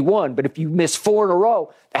count only 1. But if you miss 4 in a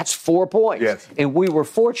row, that's 4 points. Yes. And we were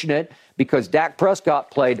fortunate because Dak Prescott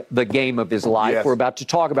played the game of his life. Yes. We're about to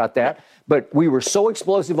talk about that. But we were so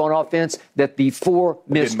explosive on offense that the 4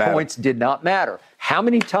 missed points did not matter. How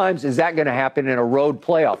many times is that going to happen in a road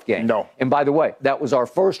playoff game? No. And by the way, that was our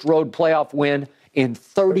first road playoff win in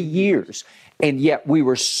 30 years. And yet we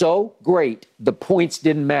were so great, the points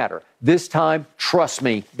didn't matter. This time, trust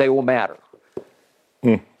me, they will matter.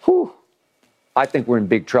 Whew. I think we're in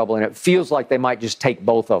big trouble, and it feels like they might just take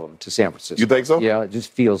both of them to San Francisco. You think so? Yeah, it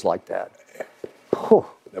just feels like that. Whew.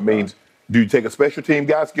 That means Do you take a special team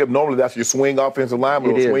guy, Skip? Normally that's your swing offensive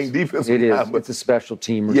lineman or swing defensive lineman. It is. It's a special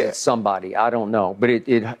team or it's somebody. I don't know. But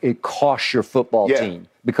it costs your football team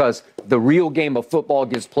because the real game of football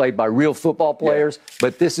gets played by real football players,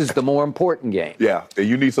 but this is the more important game. Yeah, and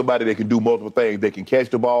you need somebody that can do multiple things. They can catch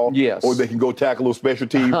the ball, or they can go tackle a special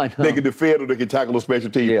team. They can defend or they can tackle a special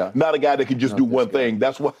team. Yeah. Not a guy that can just do one thing.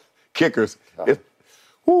 That's what kickers. Good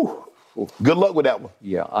luck with that one.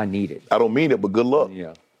 Yeah, I need it. I don't mean it, but good luck.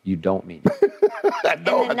 Yeah, you don't mean it. And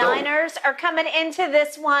the Niners are coming into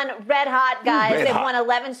this one red hot, guys. They've won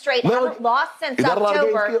 11 straight. Haven't lost since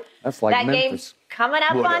October. That's like that Memphis. game's coming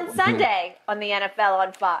up on Sunday on the NFL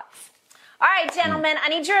on Fox. All right, gentlemen, I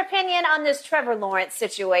need your opinion on this Trevor Lawrence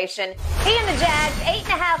situation. He and the Jags,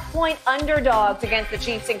 8.5-point underdogs against the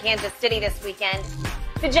Chiefs in Kansas City this weekend.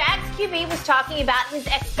 The Jags QB was talking about his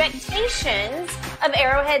expectations of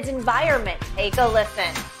Arrowhead's environment. Take a listen.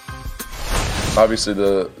 Obviously,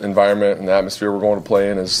 the environment and the atmosphere we're going to play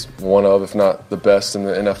in is one of, if not the best in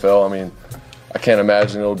the NFL. I mean, I can't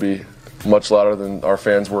imagine it'll be much louder than our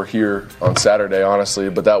fans were here on Saturday, honestly,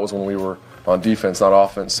 but that was when we were on defense, not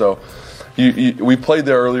offense. So we played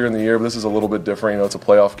there earlier in the year, but this is a little bit different. You know, it's a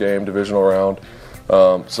playoff game, divisional round,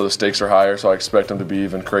 so the stakes are higher, so I expect them to be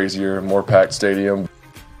even crazier, more packed stadium.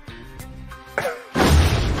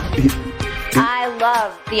 I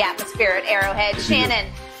love the atmosphere at Arrowhead.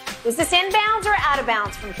 Shannon, was this inbounds or out of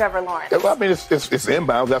bounds from Trevor Lawrence? Well, I mean, it's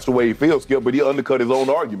inbounds. That's the way he feels, Skip, but he undercut his own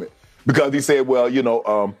argument because he said, well, you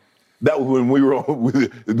know, that was when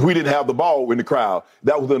we didn't have the ball in the crowd.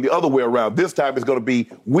 That was then the other way around. This time it's going to be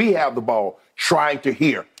we have the ball trying to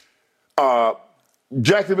hear.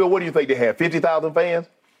 Jacksonville, what do you think they have, 50,000 fans?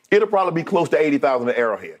 It'll probably be close to 80,000 at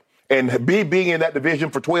Arrowhead. And being in that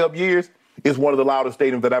division for 12 years, it's one of the loudest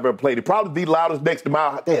stadiums that I've ever played. It probably the loudest next to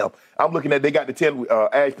Mile High. Damn, I'm looking at, they got the 10,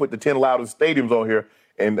 Ash put the 10 loudest stadiums on here,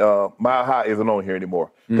 and Mile High isn't on here anymore.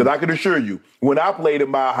 Because I can assure you, when I played in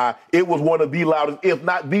Mile High, it was one of the loudest, if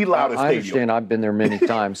not the loudest stadium. I understand. I've been there many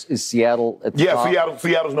times. Is Seattle at the top? Yeah,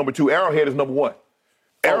 Seattle's number 2. Arrowhead is number 1.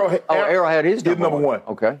 Arrowhead is number one.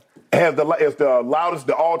 Okay. It's the loudest,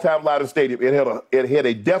 the all-time loudest stadium. It had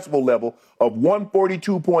a decibel level of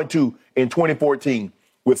 142.2 in 2014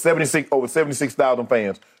 with over 76,000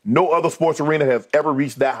 fans. No other sports arena has ever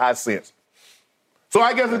reached that high since. So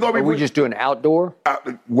I guess it's going to be. Are we just doing outdoor?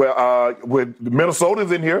 With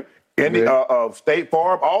Minnesota's in here, State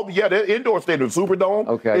Farm, the indoor stadium, Superdome.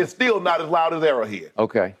 Okay. It's still not as loud as Arrowhead.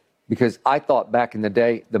 Okay. Because I thought back in the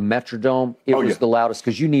day, the Metrodome, it was the loudest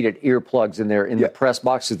because you needed earplugs in there in the press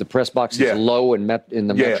box. The press box is low in the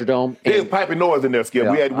Metrodome. There's piping noise in there, Skip.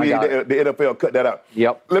 We had the NFL cut that out.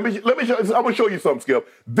 Yep. Let me show. I'm gonna show you something, Skip.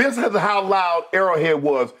 This is how loud Arrowhead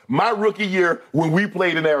was my rookie year when we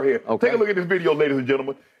played in Arrowhead. Okay. Take a look at this video, ladies and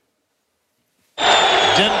gentlemen.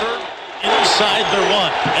 Denver inside their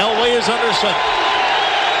one. Elway is under center.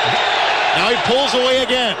 Now he pulls away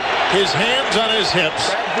again. His hands on his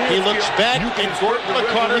hips. He looks back, and Gordon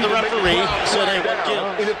McCarter, the referee, said, "Hey, what give?"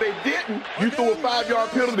 And if they didn't, you threw a 5-yard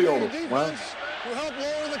penalty on them. Well, to help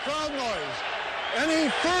lower the crowd noise. Any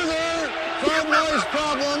further crowd noise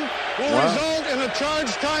problem will result in a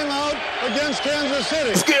charged timeout against Kansas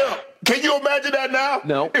City. Skip, can you imagine that now?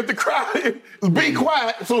 No. If the crowd be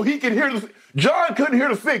quiet so he can hear John couldn't hear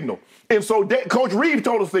the signal. And so Coach Reeves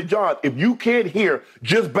told us that, John, if you can't hear,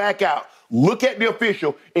 just back out. Look at the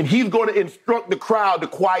official, and he's going to instruct the crowd to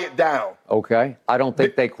quiet down. Okay. I don't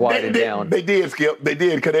think they quieted down. They did, Skip. They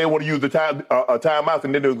did because they didn't want to use the timeouts,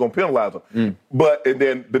 and then they were going to penalize them. And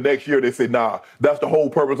then the next year they said, nah, that's the whole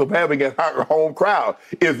purpose of having a home crowd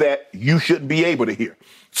is that you shouldn't be able to hear.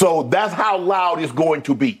 So that's how loud it's going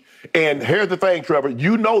to be. And here's the thing, Trevor.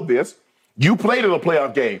 You know this. You played in a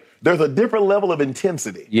playoff game. There's a different level of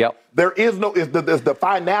intensity. Yep. There is it's the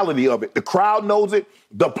finality of it. The crowd knows it.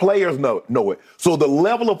 The players know it. So the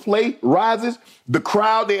level of play rises. The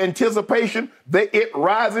crowd, the anticipation, it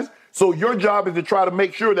rises. So your job is to try to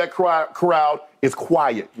make sure that crowd is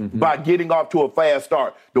quiet by getting off to a fast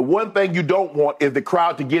start. The one thing you don't want is the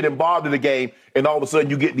crowd to get involved in the game, and all of a sudden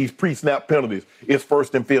you get these pre-snap penalties. It's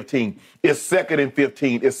 1st and 15. It's 2nd and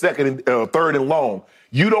 15. It's 3rd and long.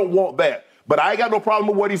 You don't want that. But I ain't got no problem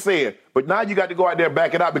with what he said. But now you got to go out there and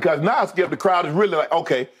back it up because now, Skip, the crowd is really like,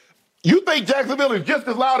 okay, you think Jacksonville is just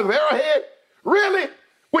as loud as Arrowhead? Really?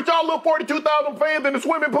 With y'all little 42,000 fans in the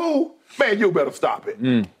swimming pool? Man, you better stop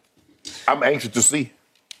it. I'm anxious to see.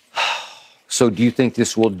 So do you think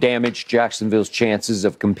this will damage Jacksonville's chances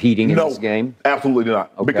of competing in this game? Absolutely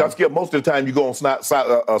not. Okay. Because, Skip, most of the time you go on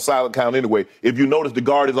silent count anyway. If you notice, the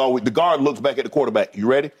guard looks back at the quarterback. You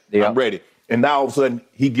ready? Yeah. I'm ready. And now all of a sudden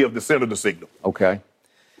he gives the center the signal. Okay.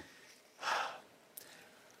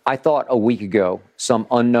 I thought a week ago, some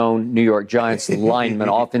unknown New York Giants lineman,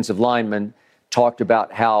 offensive lineman, talked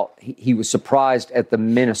about how he was surprised at the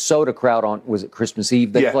Minnesota crowd on, was it Christmas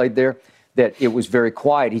Eve they played there, that it was very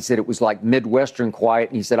quiet. He said it was like Midwestern quiet,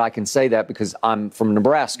 and he said, I can say that because I'm from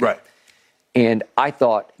Nebraska. Right. And I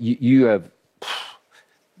thought, you have...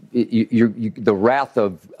 the wrath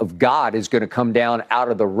of God is going to come down out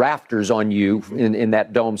of the rafters on you in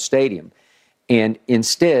that dome stadium. And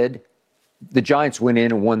instead, the Giants went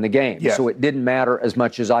in and won the game. Yes. So it didn't matter as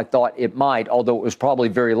much as I thought it might, although it was probably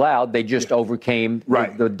very loud. They just overcame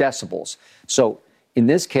the decibels. So in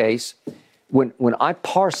this case, when I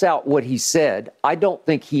parse out what he said, I don't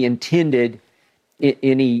think he intended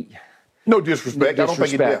any... No disrespect. I don't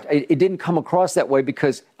think it didn't come across that way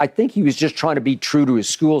because I think he was just trying to be true to his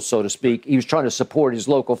school, so to speak. He was trying to support his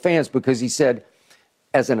local fans because he said,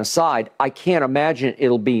 as an aside, I can't imagine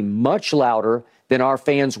it'll be much louder than our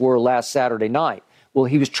fans were last Saturday night. Well,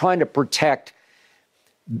 he was trying to protect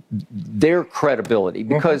their credibility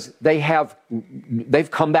because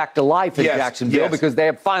they've come back to life in Jacksonville because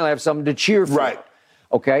they finally have something to cheer for. Right.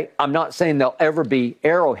 Okay? I'm not saying they'll ever be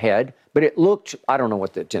Arrowhead, but it looked, I don't know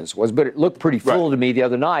what the attendance was, but it looked pretty full to me the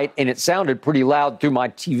other night, and it sounded pretty loud through my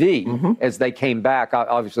TV as they came back.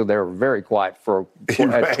 Obviously, they were very quiet for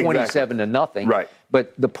 27 to nothing. Right.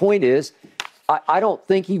 But the point is, I don't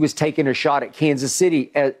think he was taking a shot at Kansas City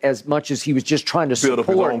as much as he was just trying to build up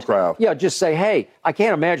his own crowd. Yeah, just say, hey, I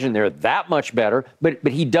can't imagine they're that much better, but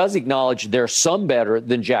he does acknowledge they're some better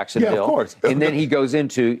than Jacksonville. Yeah, of course. And then he goes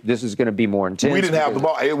into, this is going to be more intense. We didn't have the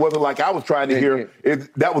ball. It wasn't like I was trying to hear.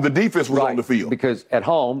 That was the defense was on the field. Because at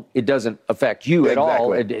home, it doesn't affect you at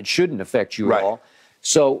all. It shouldn't affect you at all.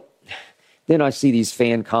 So then I see these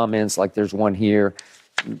fan comments, like there's one here.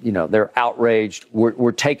 You know, they're outraged.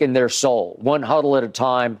 We're taking their soul. One huddle at a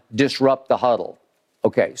time, disrupt the huddle.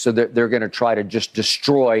 Okay, so they're going to try to just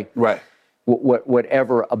destroy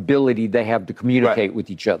whatever ability they have to communicate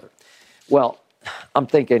with each other. Well, I'm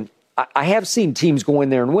thinking, I have seen teams go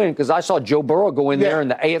in there and win because I saw Joe Burrow go in there in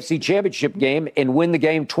the AFC Championship game and win the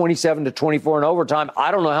game 27-24 in overtime.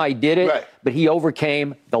 I don't know how he did it, but he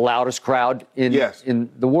overcame the loudest crowd in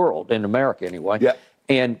the world, in America anyway. Yeah.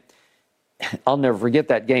 And I'll never forget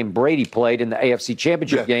that game Brady played in the AFC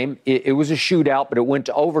Championship game. It was a shootout, but it went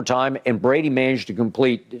to overtime, and Brady managed to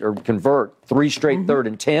convert 3 straight 3rd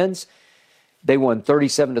and 10s. They won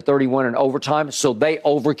 37-31 in overtime, so they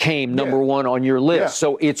overcame number one on your list. Yeah.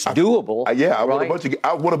 So it's doable. I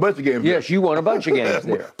won a bunch of games. Yes, you won a bunch of games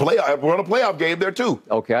there. I won a playoff game there too.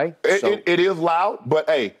 Okay, it is loud, but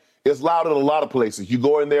hey, it's loud in a lot of places. You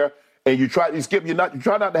go in there and you try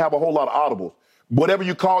not to have a whole lot of audibles. Whatever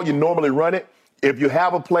you call, you normally run it. If you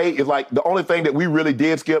have a play, it's like the only thing that we really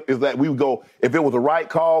did, Skip, is that we would go, if it was a right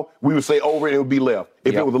call, we would say over and it would be left.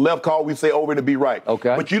 If it was a left call, we'd say over and it'd be right.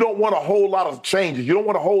 Okay. But you don't want a whole lot of changes. You don't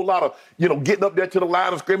want a whole lot of, getting up there to the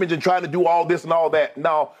line of scrimmage and trying to do all this and all that.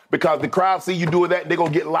 No, because the crowd see you doing that, and they're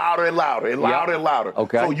going to get louder and louder and louder and louder.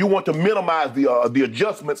 Okay. So you want to minimize the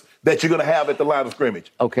adjustments that you're going to have at the line of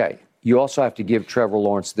scrimmage. Okay. You also have to give Trevor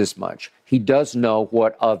Lawrence this much. He does know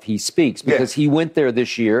what of he speaks because he went there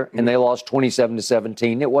this year and they lost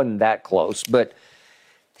 27-17. It wasn't that close, but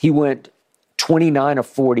he went 29 of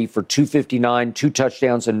 40 for 259, 2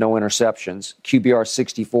 touchdowns and no interceptions. QBR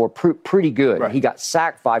 64, pretty good. Right. He got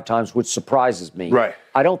sacked 5 times, which surprises me. Right.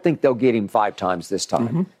 I don't think they'll get him 5 times this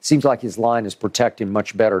time. Seems like his line is protecting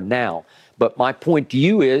much better now. But my point to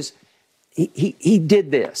you is, he did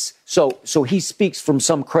this. So he speaks from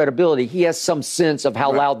some credibility. He has some sense of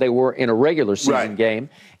how loud they were in a regular season game.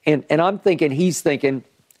 And I'm thinking he's thinking,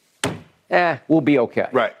 we'll be okay.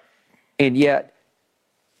 Right. And yet,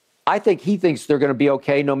 I think he thinks they're going to be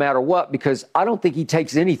okay no matter what because I don't think he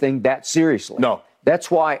takes anything that seriously. No. That's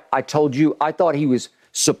why I told you I thought he was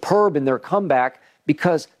superb in their comeback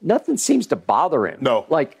because nothing seems to bother him. No.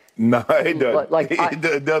 No, it doesn't.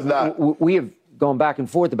 It does not. We have gone back and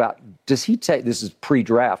forth about, does he take, this is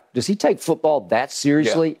pre-draft, does he take football that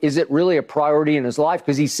seriously? Yeah. Is it really a priority in his life?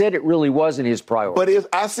 Because he said it really wasn't his priority. But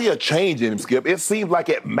I see a change in him, Skip. It seems like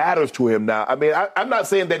it matters to him now. I mean, I'm not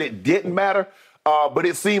saying that it didn't matter, but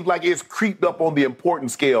it seems like it's creeped up on the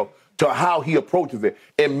importance scale to how he approaches it.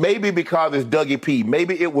 And maybe because it's Dougie P.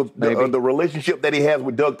 Maybe it was the relationship that he has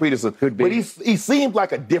with Doug Peterson. Could be. But he seems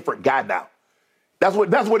like a different guy now. That's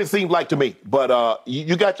what it seemed like to me. But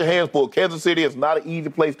you got your hands full. Kansas City is not an easy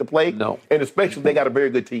place to play. No. And especially they got a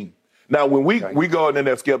very good team. Now, when we go in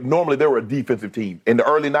there, Skip, normally they were a defensive team. In the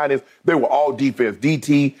early 90s, they were all defense.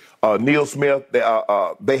 DT, Neil Smith,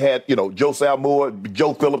 they had, Joe Salmour,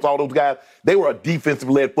 Joe Phillips, all those guys. They were a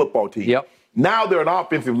defensive-led football team. Yep. Now they're an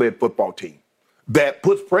offensive-led football team. that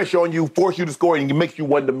puts pressure on you, force you to score, and makes you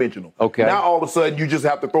one-dimensional. Okay. Now, all of a sudden, you just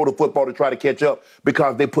have to throw the football to try to catch up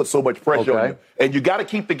because they put so much pressure on you. And you got to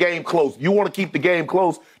keep the game close. You want to keep the game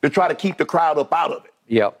close to try to keep the crowd up out of it.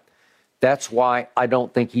 Yep. That's why I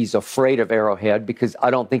don't think he's afraid of Arrowhead, because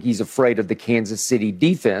I don't think he's afraid of the Kansas City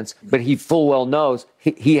defense. But he full well knows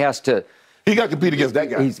he has to. He got to compete against that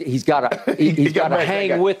guy. He's got to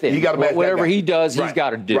hang with him. He got to match whatever that guy. he does, Right. he's got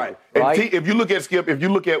to do. Right. Right? And if you look at Skip, if you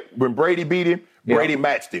look at when Brady beat him, Brady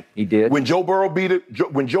matched him. He did. When Joe Burrow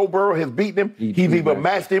when Joe Burrow has beaten him, he's either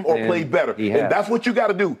matched him or played better. And that's what you got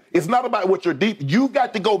to do. It's not about what you're deep. You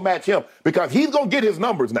got to go match him because he's going to get his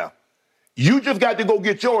numbers now. You just got to go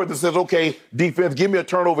get yours that says, okay, defense, give me a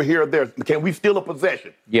turnover here or there. Can we steal a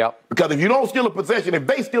possession? Yeah. Because if you don't steal a possession, if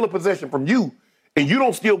they steal a possession from you and you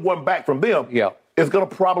don't steal one back from them, it's going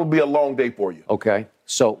to probably be a long day for you. Okay.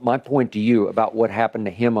 So my point to you about what happened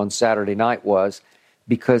to him on Saturday night was,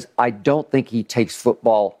 because I don't think he takes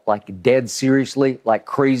football like dead seriously, like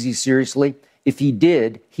crazy seriously. If he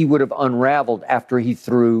did, he would have unraveled after he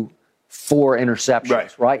threw 4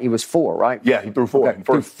 interceptions, right? He was 4, right? Yeah, he threw 4. Okay.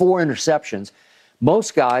 Threw 4 interceptions.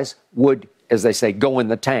 Most guys would, as they say, go in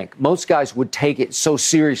the tank. Most guys would take it so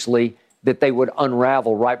seriously that they would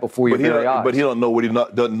unravel right before your very eyes. But he don't know what he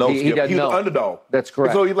doesn't know. He doesn't he's know. the underdog. That's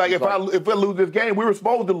correct. So he's like, if I lose this game, we were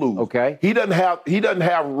supposed to lose. Okay. He doesn't have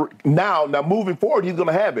now moving forward, he's going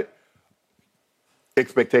to have it.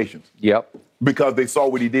 Expectations. Yep. Because they saw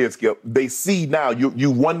what he did, Skip. They see now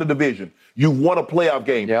you won the division. You won a playoff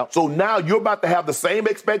game. Yep. So now you're about to have the same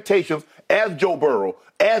expectations as Joe Burrow,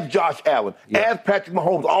 as Josh Allen, as Patrick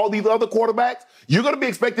Mahomes, all these other quarterbacks. You're going to be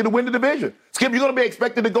expected to win the division. Skip, you're going to be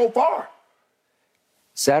expected to go far.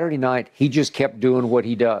 Saturday night, he just kept doing what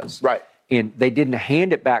he does. Right. And they didn't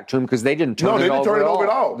hand it back to him because they didn't turn it over at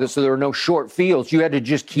all. So there were no short fields. You had to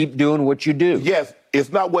just keep doing what you do. Yes,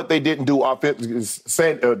 it's not what they didn't do offensively.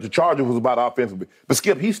 The Chargers was about offensively. But,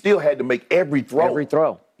 Skip, he still had to make every throw. Every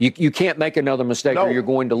throw. You can't make another mistake or you're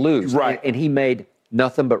going to lose. Right. And he made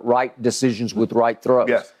nothing but right decisions with right throws.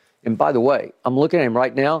 Yes. And by the way, I'm looking at him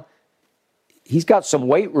right now. He's got some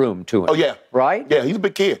weight room to him. Oh, yeah. Right? Yeah, he's a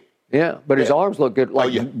big kid. Yeah, but his arms look good.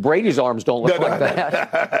 Like Brady's arms don't look like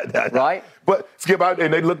that. Right? But, Skip,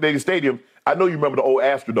 and they looked at the stadium. I know you remember the old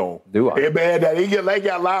Astrodome. Do I? Yeah, man, they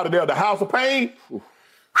got louder there. The House of Pain.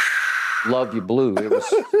 Love You Blue.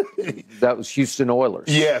 That was Houston Oilers.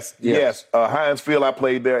 Yes. Heinz Field, I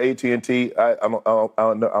played there. AT&T.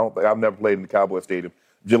 I've never played in the Cowboy Stadium.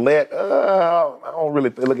 Gillette. I don't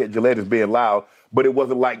really look at Gillette as being loud, but it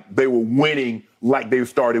wasn't like they were winning like they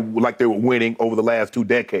were winning over the last 2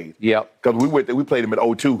 decades. Yeah. Because we played them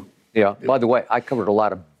in 02. Yeah. By the way, I covered a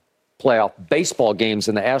lot of playoff baseball games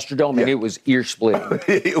in the Astrodome, and it was ear-splitting.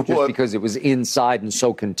 Because it was inside and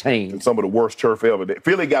so contained. Some of the worst turf ever.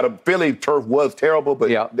 Philly turf was terrible, but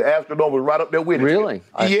the Astrodome was right up there with it. Really?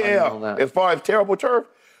 I didn't know that. As far as terrible turf.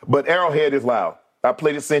 But Arrowhead is loud. I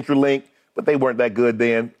played at CenturyLink, but they weren't that good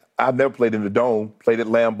then. I've never played in the Dome, played at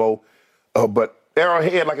Lambeau. But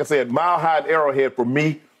Arrowhead, like I said, Mile High and Arrowhead, for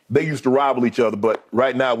me, they used to rival each other. But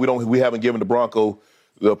right now, we haven't given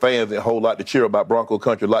the fans a whole lot to cheer about, Bronco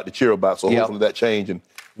country, a lot to cheer about. So hopefully that change and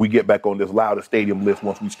we get back on this louder stadium list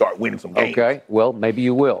once we start winning some games. Okay, well, maybe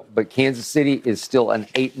you will. But Kansas City is still an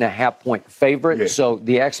 8.5-point favorite, so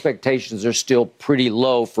the expectations are still pretty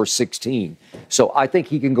low for 16. So I think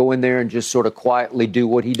he can go in there and just sort of quietly do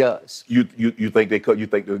what he does. You think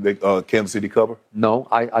Kansas City cover? No,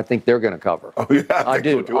 I think they're going to cover. Oh, yeah, I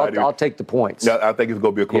do. So I'll take the points. Yeah, I think it's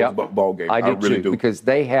going to be a close ball game. I do really too, do. because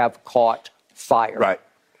they have caught fire. Right.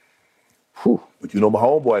 Whew. But you know my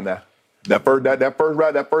homeboy now. That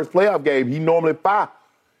first playoff game, he normally 5.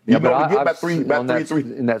 He normally get about 3.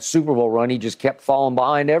 In that Super Bowl run, he just kept falling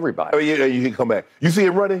behind everybody. Oh, yeah, you can come back. You see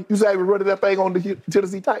him running? You see how he was running that thing on the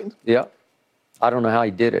Tennessee Titans? Yeah. I don't know how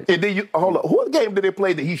he did it. And then hold on. What game did they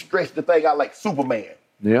play that he stretched the thing out like Superman?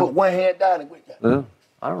 Yeah. Put one hand down and went down.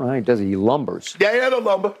 I don't know how he does it. He lumbers. Yeah, he had a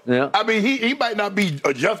lumber. Yeah. I mean, he might not be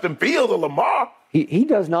Justin Fields or Lamar. He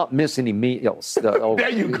does not miss any meals. There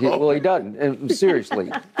you go. Well, he doesn't. And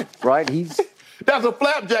seriously, right? That's a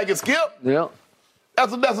flap jacket, Skip. Yeah.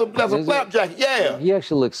 That's a flap jacket. Yeah. He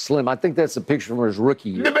actually looks slim. I think that's a picture from his rookie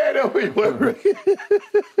year. The man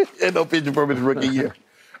ain't no picture from his rookie year.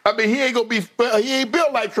 I mean, he ain't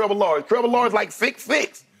built like Trevor Lawrence. Trevor Lawrence like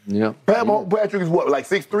 6'6". Yeah. Patrick is what, like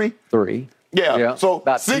 6'3"? 3. Yeah. So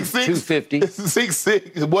about 6'6", 250.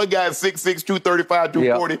 6'6". One guy is 6'6", 235,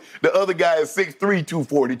 240. Yeah. The other guy is 6'3",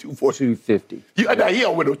 240, 250. 250. He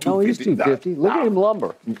don't win no 250. No, he's 250. Look at him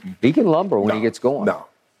lumber. He can lumber when he gets going. No.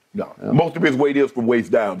 Most of his weight is from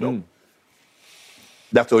waist down, though.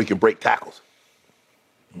 That's so he can break tackles.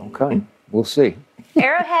 Okay. We'll see.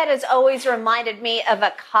 Arrowhead has always reminded me of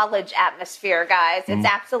a college atmosphere, guys. It's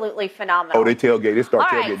absolutely phenomenal. Oh, they tailgate. They start All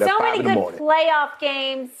tailgate. right, That's so 5 many in the good morning. playoff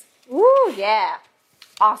games. Woo, yeah.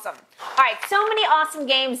 Awesome. All right, so many awesome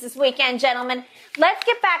games this weekend, gentlemen. Let's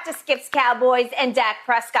get back to Skip's Cowboys and Dak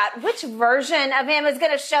Prescott. Which version of him is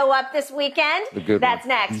going to show up this weekend? The good That's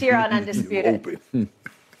one. next here on Undisputed. Open.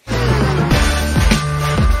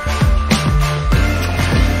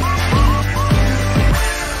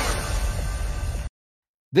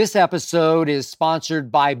 This episode is sponsored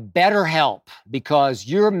by BetterHelp because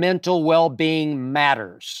your mental well-being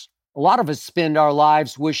matters. A lot of us spend our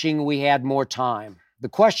lives wishing we had more time. The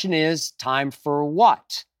question is, time for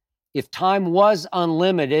what? If time was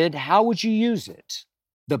unlimited, how would you use it?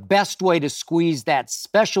 The best way to squeeze that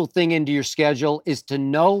special thing into your schedule is to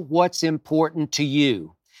know what's important to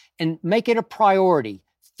you and make it a priority.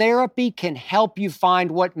 Therapy can help you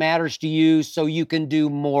find what matters to you so you can do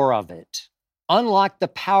more of it. Unlock the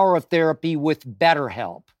power of therapy with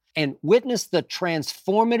BetterHelp and witness the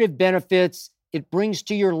transformative benefits it brings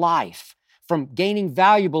to your life, from gaining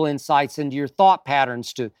valuable insights into your thought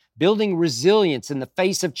patterns to building resilience in the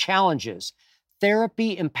face of challenges.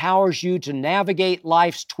 Therapy empowers you to navigate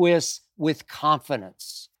life's twists with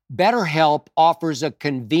confidence. BetterHelp offers a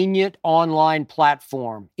convenient online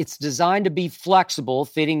platform. It's designed to be flexible,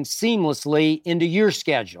 fitting seamlessly into your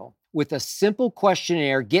schedule. With a simple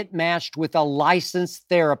questionnaire, get matched with a licensed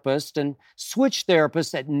therapist and switch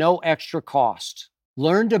therapists at no extra cost.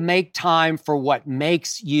 Learn to make time for what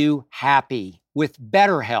makes you happy with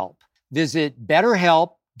BetterHelp. Visit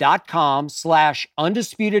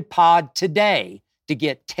BetterHelp.com/UndisputedPod today to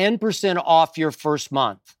get 10% off your first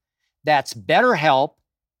month. That's BetterHelp,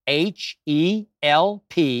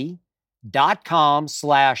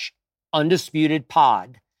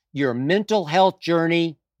 HELP.com/UndisputedPod. Your mental health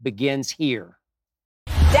journey begins here.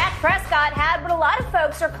 Dak Prescott had what a lot of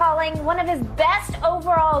folks are calling one of his best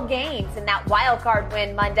overall games in that wild card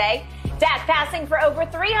win Monday. Dak passing for over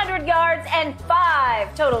 300 yards and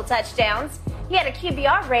 5 total touchdowns. He had a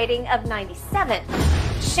QBR rating of 97.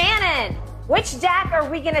 Shannon, which Dak are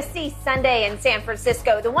we going to see Sunday in San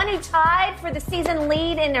Francisco? The one who tied for the season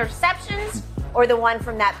lead in interceptions, or the one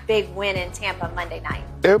from that big win in Tampa Monday night?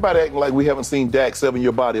 Everybody acting like we haven't seen Dak's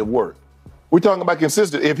 7-year body of work. We're talking about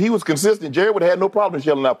consistent. If he was consistent, Jared would have had no problem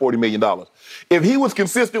shelling out $40 million. If he was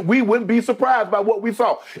consistent, we wouldn't be surprised by what we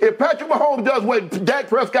saw. If Patrick Mahomes does what Dak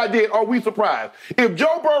Prescott did, are we surprised? If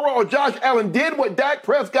Joe Burrow or Josh Allen did what Dak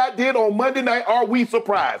Prescott did on Monday night, are we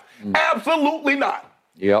surprised? Absolutely not.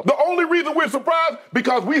 Yep. The only reason we're surprised,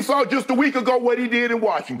 because we saw just a week ago what he did in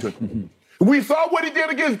Washington. We saw what he did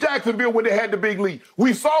against Jacksonville when they had the big lead.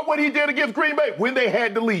 We saw what he did against Green Bay when they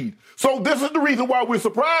had the lead. So this is the reason why we're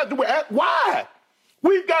surprised. Why?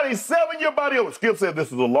 We've got a 7-year body of. Skip said this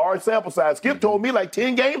is a large sample size. Skip told me like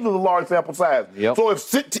 10 games is a large sample size. Yep. So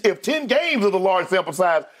if 10 games is a large sample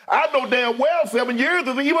size, I know damn well 7 years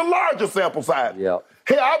is an even larger sample size. Yep.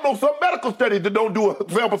 Hey, I know some medical studies that don't do a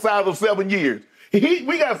sample size of 7 years.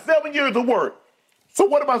 We got 7 years of work. So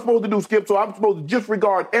what am I supposed to do, Skip? So I'm supposed to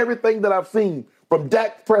disregard everything that I've seen from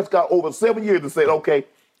Dak Prescott over 7 years and say, okay,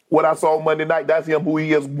 what I saw Monday night, that's him, who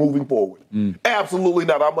he is moving forward. Absolutely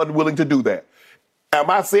not. I'm unwilling to do that. Am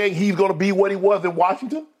I saying he's going to be what he was in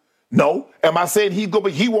Washington? No. Am I saying he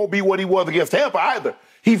won't be what he was against Tampa either?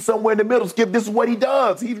 He's somewhere in the middle, Skip. This is what he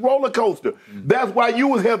does. He's roller coaster. That's why you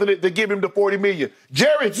was hesitant to give him the $40 million.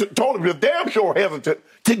 Jerry told him he was damn sure hesitant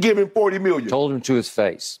to give him $40 million. Told him to his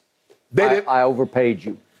face. I overpaid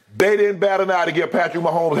you. They didn't bat an eye to give Patrick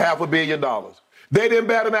Mahomes $500 million. They didn't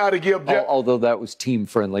bat an eye to give. Although that was team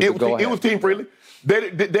friendly. It was team friendly. They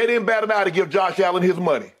didn't bat an eye to give Josh Allen his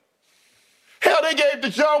money. Hell, they gave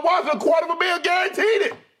Deshaun Watson $250,000 guaranteed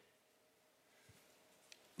it.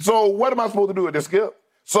 So what am I supposed to do with this, Skip?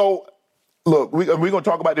 So look, we're going to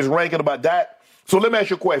talk about this ranking about Dak. So let me ask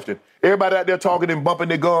you a question. Everybody out there talking and bumping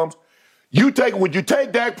their gums. Would you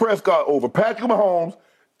take Dak Prescott over Patrick Mahomes,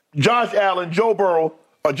 Josh Allen, Joe Burrow,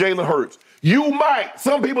 or Jalen Hurts? You might.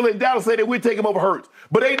 Some people in Dallas say that we'd take him over Hurts.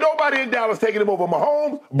 But ain't nobody in Dallas taking him over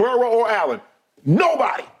Mahomes, Burrow, or Allen.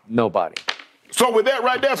 Nobody. So with that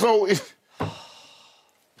right there,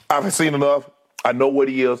 I've seen enough. I know what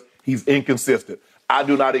he is. He's inconsistent. I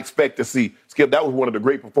do not expect to see. Skip, that was one of the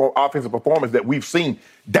great offensive performances that we've seen.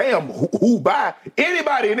 Damn, who by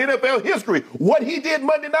anybody in NFL history, what he did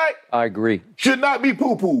Monday night. I agree. Should not be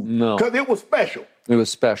poo-poo. No. Because it was special. It was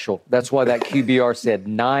special. That's why that QBR said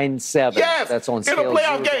 9-7. Yes, that's on in a scale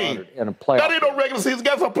playoff game. In a playoff That ain't no regular season.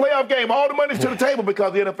 That's a playoff game. All the money's to the table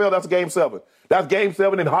because the NFL, that's Game 7. That's Game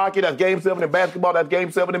 7 in hockey. That's Game 7 in basketball. That's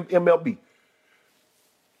Game 7 in MLB.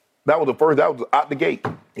 That was out the gate.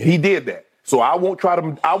 He did that. So I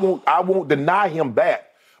won't deny him that.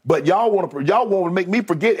 But y'all want to make me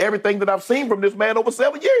forget everything that I've seen from this man over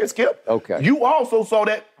 7 years, Kip. Okay. You also saw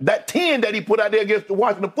that 10 that he put out there against the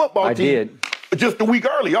Washington football team. I did. Just a week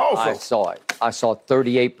early also. I saw it. I saw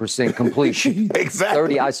 38% completion.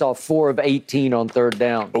 Exactly. I saw 4 of 18 on third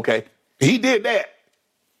down. Okay. He did that.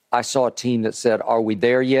 I saw a team that said, are we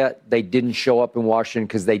there yet? They didn't show up in Washington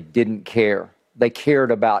because they didn't care. They cared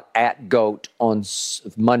about at GOAT on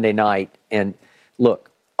Monday night. And look,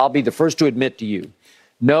 I'll be the first to admit to you,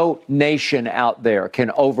 no nation out there can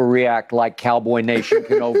overreact like Cowboy Nation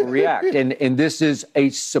can overreact. And this is a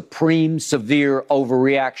supreme, severe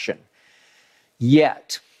overreaction.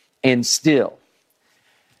 Yet, and still,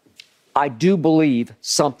 I do believe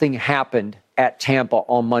something happened at Tampa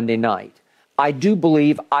on Monday night. I do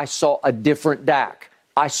believe I saw a different Dak.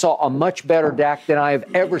 I saw a much better Dak than I have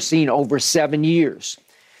ever seen over 7 years.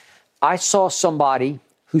 I saw somebody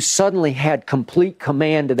who suddenly had complete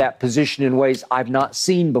command of that position in ways I've not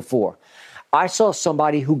seen before. I saw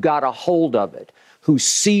somebody who got a hold of it, who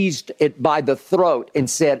seized it by the throat and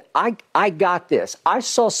said, I got this. I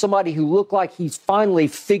saw somebody who looked like he's finally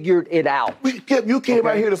figured it out. You came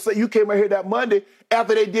out here that Monday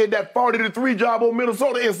after they did that 40-3 job on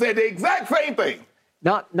Minnesota and said the exact same thing.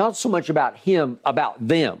 Not so much about him, about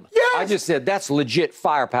them. Yes. I just said that's legit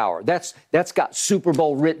firepower. That's got Super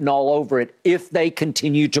Bowl written all over it if they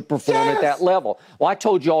continue to perform at that level. Well, I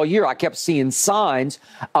told you all year I kept seeing signs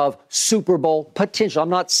of Super Bowl potential. I'm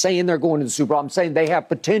not saying they're going to the Super Bowl. I'm saying they have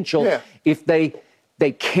potential if they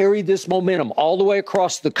carry this momentum all the way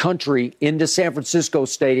across the country into San Francisco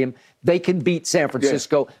Stadium. They can beat San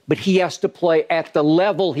Francisco, but he has to play at the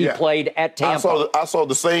level he played at Tampa. I saw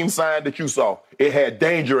the same sign that you saw. It had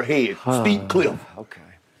danger ahead, steep cliff. Okay.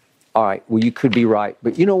 All right. Well, you could be right.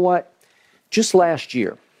 But you know what? Just last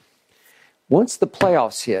year, once the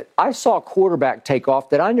playoffs hit, I saw a quarterback take off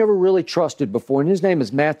that I never really trusted before, and his name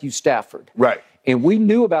is Matthew Stafford. Right. And we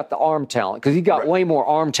knew about the arm talent because he got way more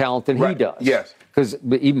arm talent than he does. Yes. Because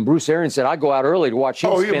even Bruce Arians said, I go out early to watch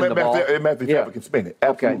him spin the ball. Matthew Stafford can spin it.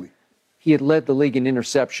 Absolutely. Okay. He had led the league in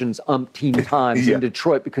interceptions umpteen times in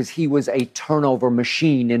Detroit because he was a turnover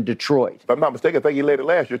machine in Detroit. If I'm not mistaken, I think he led it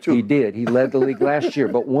last year, too. He did. He led the league last year.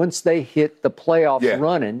 But once they hit the playoffs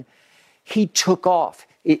running, he took off.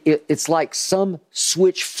 It's like some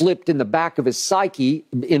switch flipped in the back of his psyche,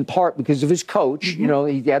 in part because of his coach. Mm-hmm. You know,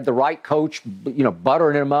 he had the right coach, you know,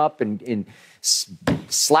 buttering him up and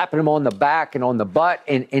slapping him on the back and on the butt,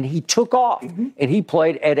 and he took off. Mm-hmm. And he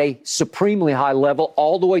played at a supremely high level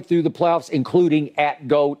all the way through the playoffs, including at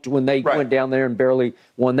GOAT when they went down there and barely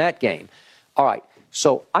won that game. All right,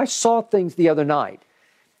 so I saw things the other night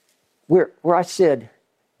where I said,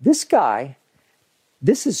 this guy,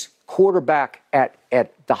 this is quarterback at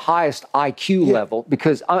the highest IQ level,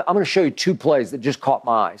 because I'm going to show you two plays that just caught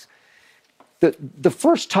my eyes. The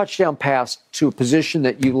first touchdown pass to a position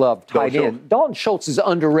that you love, tight end. Dalton Schultz is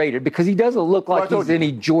underrated because he doesn't look like he's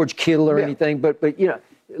any George Kittle or anything. But you know,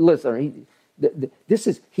 listen,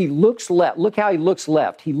 he looks left. Look how he looks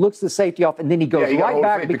left. He looks the safety off, and then he goes right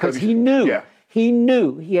back because he knew. Yeah. He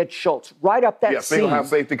knew he had Schultz right up that seam. Yeah,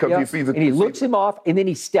 safety because he sees it. And he looks him off, and then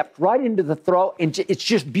he stepped right into the throw, and it's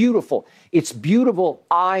just beautiful. It's beautiful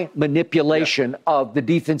eye manipulation of the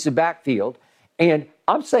defensive backfield. And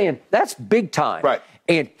I'm saying that's big time. Right.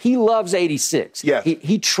 And he loves 86. Yes.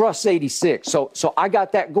 He trusts 86. So I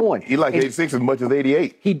got that going. He likes 86 as much as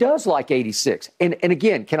 88. He does like 86. And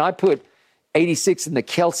again, can I put 86 in the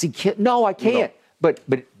Kelsey kit? No, I can't. No.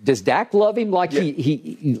 But does Dak love him like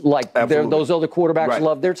he like those other quarterbacks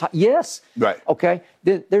love their time? Yes. Right. Okay.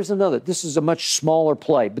 Then there's another. This is a much smaller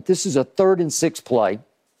play, but this is a 3rd and 6 play.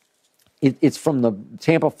 It's from the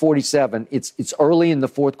Tampa 47. It's early in the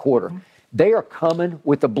fourth quarter. Mm-hmm. They are coming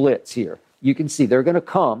with a blitz here. You can see they're going to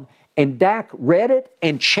come. And Dak read it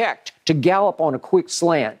and checked to gallop on a quick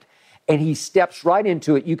slant. And he steps right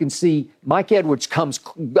into it. You can see Mike Edwards comes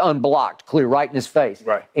unblocked, clear right in his face.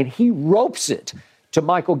 Right. And he ropes it to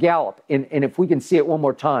Michael Gallup. And if we can see it one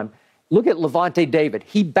more time, look at Levante David.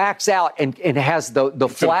 He backs out and has the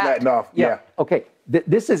flat. Flatten off. Yeah. Okay.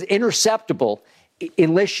 This is interceptable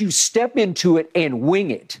unless you step into it and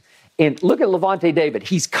wing it. And look at Levante David.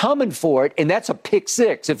 He's coming for it, and that's a pick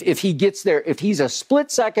six. If he gets there, if he's a split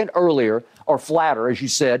second earlier or flatter, as you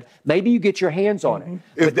said, maybe you get your hands on it.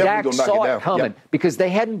 But Dak saw it coming because they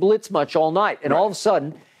hadn't blitzed much all night. And all of a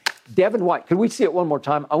sudden, Devin White, could we see it one more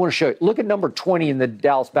time? I want to show you. Look at number 20 in the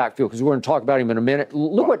Dallas backfield because we're going to talk about him in a minute.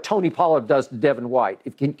 Look what Tony Pollard does to Devin White.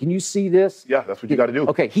 Can you see this? Yeah, that's what you got to do.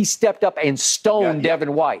 Okay, he stepped up and stoned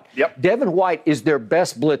Devin White. Yep. Devin White is their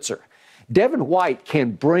best blitzer. Devin White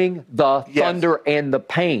can bring the thunder and the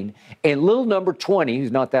pain. And little number 20,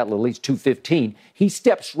 who's not that little, he's 215, he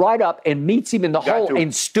steps right up and meets him in the hole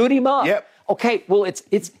and stood him up. Yep. Okay, well,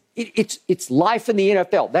 it's life in the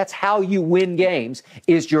NFL. That's how you win games,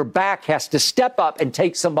 is your back has to step up and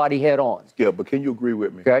take somebody head on. Yeah, but can you agree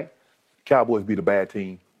with me? Okay. Cowboys beat a bad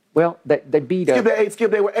team. Well, they beat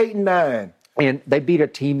Skip, they were 8-9. And they beat a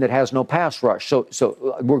team that has no pass rush.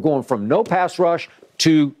 So we're going from no pass rush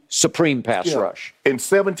to supreme pass rush. In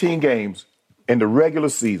 17 games in the regular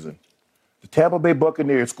season, the Tampa Bay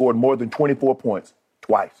Buccaneers scored more than 24 points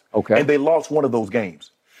twice. Okay. And they lost one of those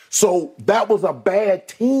games. So that was a bad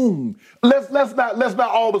team. Let's not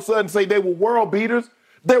all of a sudden say they were world beaters.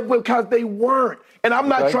 Because they weren't. And I'm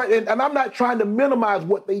not trying to minimize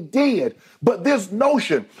what they did. But this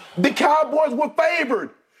notion, the Cowboys were favored.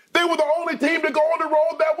 They were the only team to go on the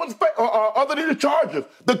road that was, other than the Chargers,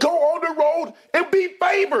 to go on the road and be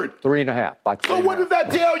favored. 3.5 by 3. So what does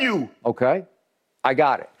that tell you? Okay, I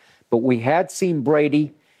got it. But we had seen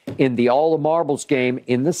Brady in the All the Marbles game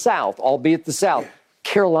in the South, albeit the South.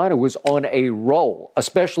 Carolina was on a roll,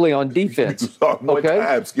 especially on defense. You saw it one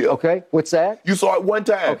time, Skip. Okay, what's that? You saw it one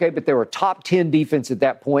time. Okay, but they were top 10 defense at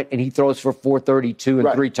that point, and he throws for 432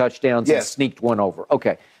 and 3 touchdowns and sneaked one over.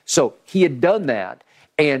 Okay, so he had done that.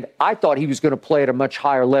 And I thought he was going to play at a much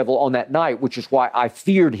higher level on that night, which is why I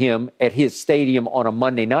feared him at his stadium on a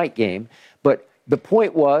Monday night game. But the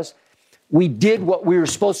point was, we did what we were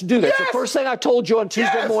supposed to do. That's the first thing I told you on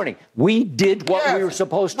Tuesday morning. We did what we were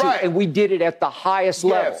supposed to, and we did it at the highest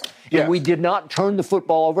level. And we did not turn the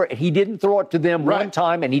football over, and he didn't throw it to them one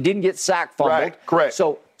time, and he didn't get sack fumbled. Correct.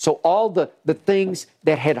 So all the things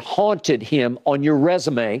that had haunted him on your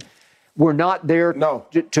resume were not there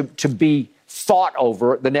to be thought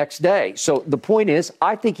over the next day. So the point is,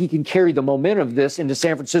 I think he can carry the momentum of this into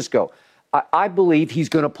San Francisco. I believe he's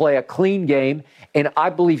going to play a clean game, and I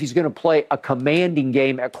believe he's going to play a commanding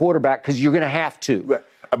game at quarterback because you're going to have to.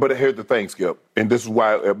 But here's the thing, Skip, and this is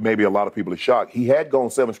why maybe a lot of people are shocked. He had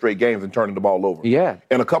gone 7 straight games and turning the ball over. Yeah.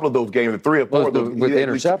 And a couple of those games, 3 or 4 of those. With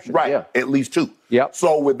interceptions. At least 2. Yep.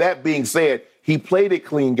 So with that being said, he played a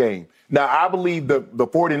clean game. Now, I believe the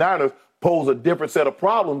 49ers pose a different set of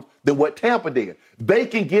problems than what Tampa did. They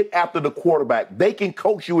can get after the quarterback. They can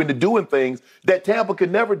coach you into doing things that Tampa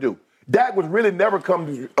could never do. Dak was really never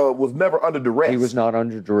under duress. He was not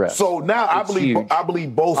under duress. So now I believe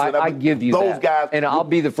Bosa. I give you those that. guys, and I'll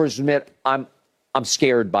be the first to admit I'm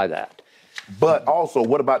scared by that. But also,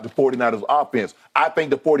 what about the 49ers offense? I think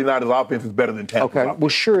the 49ers offense is better than Tampa's offense. Well,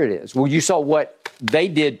 sure it is. Well, you saw what they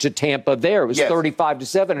did to Tampa there. It was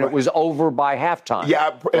 35-7, and it was over by halftime. Yeah,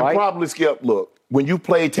 and probably, Skip, look, when you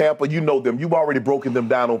play Tampa, you know them. You've already broken them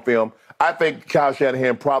down on film. I think Kyle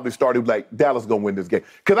Shanahan probably started like, Dallas going to win this game.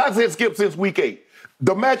 Because I said, Skip, since week 8,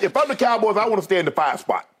 the match, if I'm the Cowboys, I want to stay in the 5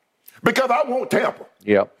 spot. Because I want Tampa.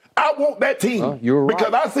 Yep. I want that team. You're right.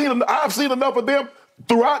 Because I've seen enough of them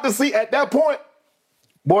throughout the season. At that point,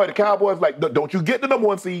 boy, the Cowboys don't you get the number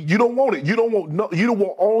 1 seed? You don't want it. You don't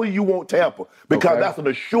want Tampa because that's an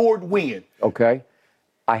assured win. Okay.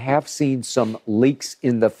 I have seen some leaks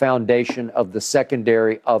in the foundation of the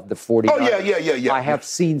secondary of the 49ers. Oh, yeah. I have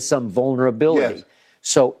seen some vulnerability. Yes.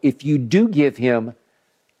 So if you do give him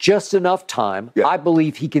just enough time, I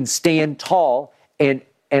believe he can stand tall. And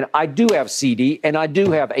I do have CD, and I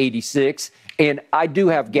do have 86, and I do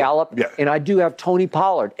have Gallup, and I do have Tony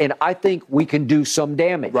Pollard. And I think we can do some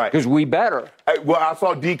damage. Right. Because we better. Well, I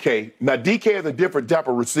saw DK. Now, DK is a different type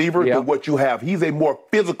of receiver than what you have. He's a more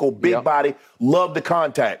physical, big body, love the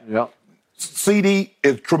contact. CD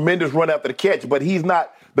is tremendous run after the catch, but he's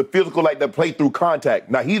not the physical like that play through contact.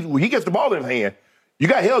 Now, he gets the ball in his hand. You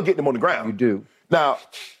got hell getting him on the ground. You do. Now,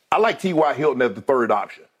 I like T.Y. Hilton as the third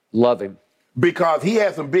option. Love him. Because he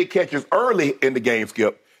had some big catches early in the game,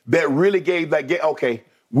 Skip, that really gave that game, okay,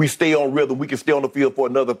 we stay on rhythm. We can stay on the field for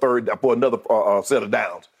another set of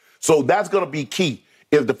downs. So that's going to be key,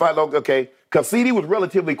 is the fact, okay, because CD was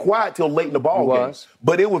relatively quiet till late in the ball game.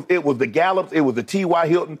 But it was the Gallups, it was the T.Y.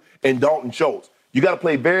 Hilton, and Dalton Schultz. You got to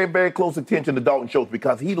pay very, very close attention to Dalton Schultz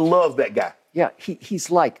because he loves that guy. Yeah,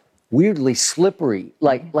 he's like weirdly slippery.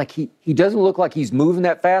 Like he doesn't look like he's moving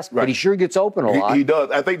that fast, but he sure gets open a lot. He does.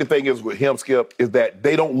 I think the thing is with him, Skip, is that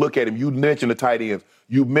they don't look at him. You mentioned the tight ends.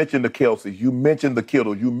 You mentioned the Kelce's. You mentioned the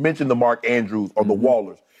Kittles. You mentioned the Mark Andrews or the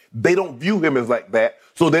Wallers. They don't view him as like that,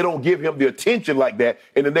 so they don't give him the attention like that.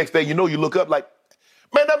 And the next thing you know, you look up like,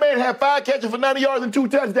 man, that man had 5 catches for 90 yards and 2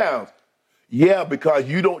 touchdowns. Yeah, because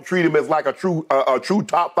you don't treat him as like a true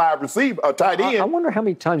top 5 receiver, a tight end. I wonder how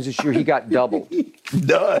many times this year he got doubled.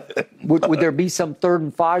 Done. Would there be some 3rd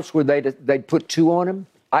and 5s where they'd put 2 on him?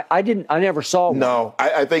 I never saw one. No,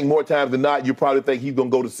 I think more times than not, you probably think he's going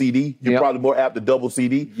to go to CD. You're probably more apt to double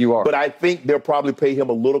CD. You are. But I think they'll probably pay him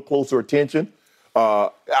a little closer attention.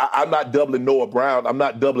 I'm not doubling Noah Brown. I'm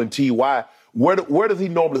not doubling T.Y. Where does he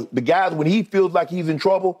normally – the guys, when he feels like he's in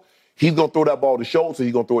trouble, he's going to throw that ball to Schultz or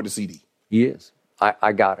he's going to throw it to CD. He is.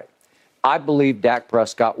 I got it. I believe Dak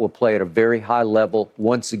Prescott will play at a very high level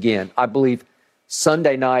once again. I believe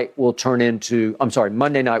Monday night will turn into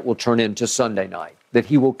Sunday night. That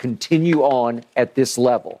he will continue on at this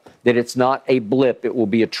level, that it's not a blip, it will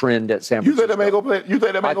be a trend at San Francisco. You think that man going to play? You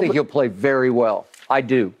think that man I think he'll play very well. I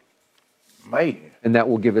do. Man. And that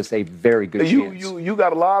will give us a very good chance. You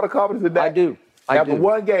got a lot of confidence in that. I do. After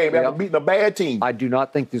one game, after beating a bad team. I do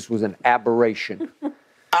not think this was an aberration.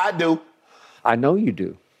 I do. I know you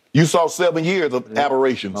do. You saw 7 years of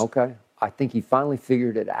aberrations. Okay. I think he finally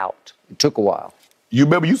figured it out. It took a while. You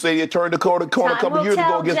remember you said he had turned the corner a couple of years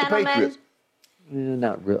ago against the Patriots.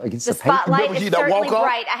 Not really. Against the the Patriots. spotlight is certainly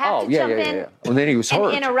bright. I have to jump in And then he was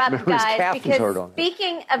hurt. and interrupt, guys, because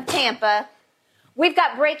speaking of Tampa, we've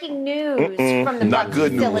got breaking news from the Bucs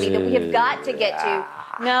facility that we have got to get to.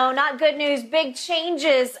 No, not good news. Big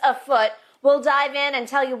changes afoot. We'll dive in and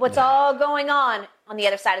tell you what's all going on the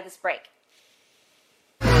other side of this break.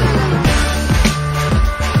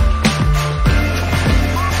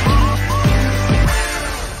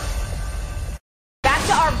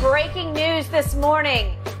 Breaking news this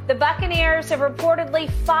morning. The Buccaneers have reportedly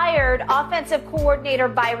fired offensive coordinator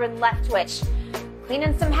Byron Leftwich.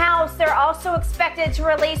 Cleaning some house, they're also expected to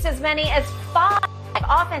release as many as 5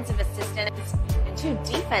 offensive assistants and 2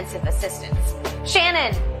 defensive assistants.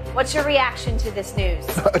 Shannon, what's your reaction to this news?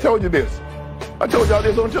 I told you this. I told y'all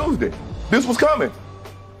this on Tuesday. This was coming.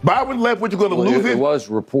 Byron Leftwich was going to lose it. It was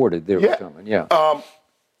reported it was coming,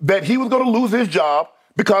 that he was going to lose his job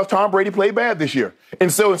because Tom Brady played bad this year.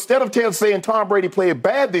 And so instead of saying Tom Brady played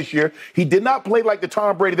bad this year, he did not play like the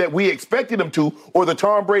Tom Brady that we expected him to or the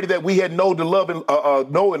Tom Brady that we had know and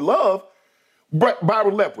love,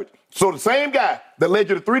 Byron Leftwich. So the same guy that led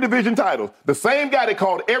you to 3 division titles, the same guy that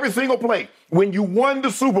called every single play when you won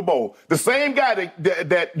the Super Bowl, the same guy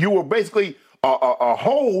that you were basically a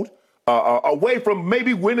hold away from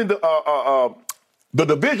maybe winning the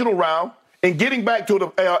divisional round and getting back to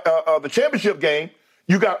the championship game.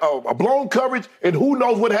 You got a blown coverage, and who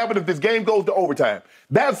knows what happened if this game goes to overtime.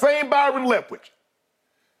 That same Byron Leftwich,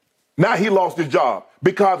 now he lost his job.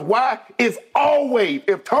 Because why? It's always,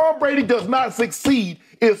 if Tom Brady does not succeed,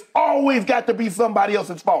 it's always got to be somebody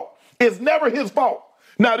else's fault. It's never his fault.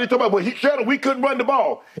 Now, they're talking about, Shannon, we couldn't run the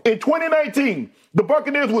ball. In 2019, the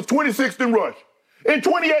Buccaneers was 26th in rush. In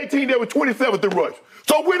 2018, they were 27th in rush.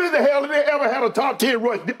 So when in the hell did they ever have a top 10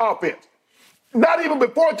 rush offense? Not even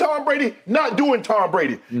before Tom Brady, not doing Tom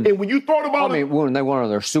Brady. And when you throw the ball... when they went on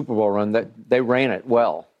their Super Bowl run, they ran it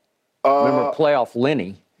well. Remember playoff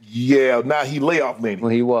Lenny? Yeah, now he lay off Lenny. Well,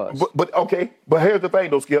 he was. But here's the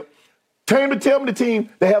thing, though, Skip. Tell me the team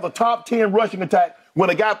that has a top 10 rushing attack when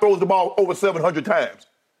a guy throws the ball over 700 times.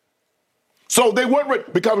 So they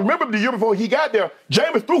weren't... Because remember the year before he got there,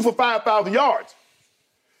 Jameis threw for 5,000 yards.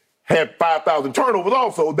 Had 5,000 turnovers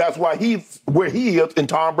also. That's why he's where he is, and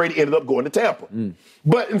Tom Brady ended up going to Tampa.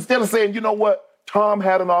 But instead of saying, you know what, Tom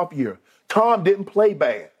had an off year. Tom didn't play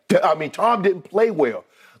bad. Tom didn't play well.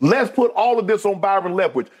 Let's put all of this on Byron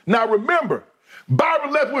Leftwich. Now remember,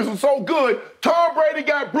 Byron Leftwich was so good, Tom Brady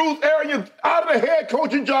got Bruce Arians out of the head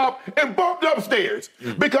coaching job and bumped upstairs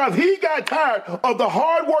because he got tired of the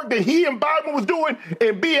hard work that he and Byron was doing,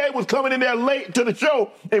 and B.A. was coming in there late to the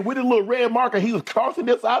show, and with a little red marker, he was crossing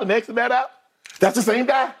this out and Xing that out. That's the same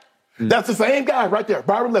guy. That's the same guy right there.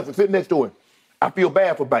 Byron Leftwich sitting next to him. I feel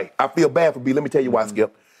bad for B. I feel bad for B. Let me tell you why,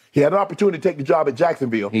 Skip. He had an opportunity to take the job at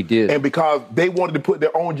Jacksonville. He did. And because they wanted to put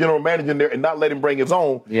their own general manager in there and not let him bring his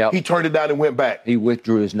own, he turned it down and went back. He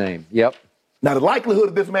withdrew his name. Yep. Now, the likelihood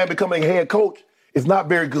of this man becoming a head coach is not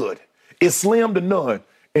very good. It's slim to none.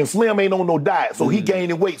 And Slim ain't on no diet, so he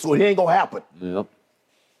gaining weight, so it ain't going to happen. Yep.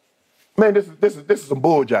 Man, this is some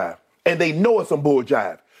bull jive. And they know it's some bull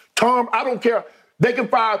jive. Tom, I don't care. They can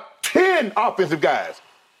fire 10 offensive guys.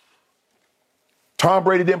 Tom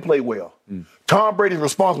Brady didn't play well. Tom Brady's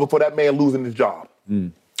responsible for that man losing his job.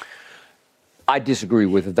 I disagree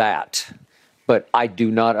with that, but I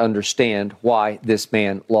do not understand why this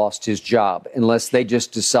man lost his job unless they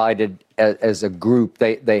just decided as a group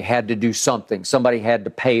they had to do something. Somebody had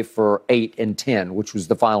to pay for 8 and 10, which was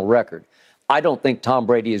the final record. I don't think Tom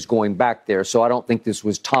Brady is going back there, so I don't think this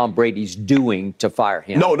was Tom Brady's doing to fire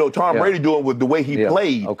him. No, Tom Brady doing with the way he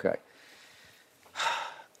played. Okay.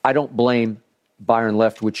 I don't blame Byron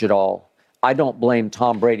Leftwich at all. I don't blame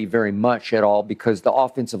Tom Brady very much at all because the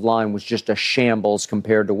offensive line was just a shambles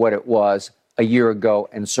compared to what it was a year ago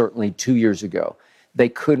and certainly 2 years ago. They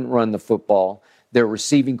couldn't run the football. Their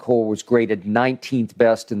receiving core was graded 19th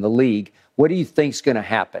best in the league. What do you think's going to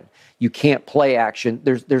happen? You can't play action.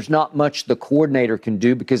 There's not much the coordinator can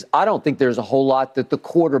do because I don't think there's a whole lot that the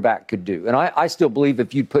quarterback could do. And I still believe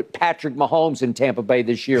if you'd put Patrick Mahomes in Tampa Bay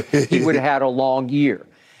this year, he would have had a long year.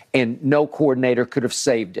 And no coordinator could have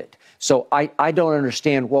saved it. So I don't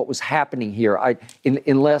understand what was happening here.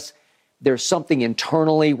 Unless there's something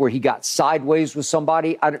internally where he got sideways with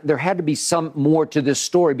somebody. There had to be some more to this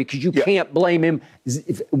story because you can't blame him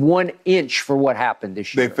 1 inch for what happened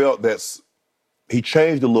this year. They felt that he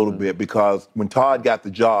changed a little bit because when Todd got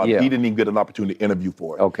the job, he didn't even get an opportunity to interview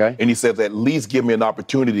for it. Okay. And he says, at least give me an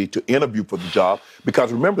opportunity to interview for the job.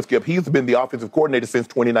 Because remember, Skip, he's been the offensive coordinator since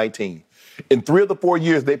 2019. In 3 of the 4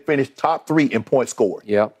 years, they finished top 3 in points scored.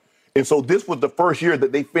 Yeah. And so this was the first year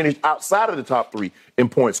that they finished outside of the top 3 in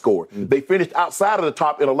points scored. They finished outside of the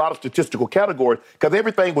top in a lot of statistical categories because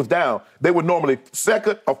everything was down. They were normally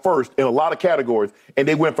second or first in a lot of categories, and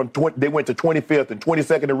they went to 25th and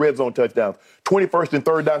 22nd in red zone touchdowns, 21st in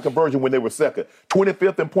third down conversion when they were second,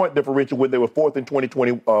 25th in point differential when they were fourth in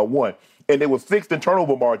 2021. And they were 6th in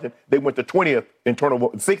turnover margin. They went to 20th in turnover,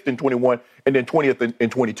 6th in 21, and then 20th in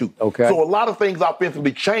 22. Okay. So a lot of things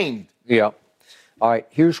offensively changed. Yeah. All right,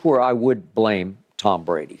 here's where I would blame Tom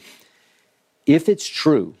Brady. If it's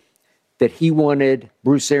true that he wanted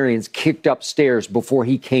Bruce Arians kicked upstairs before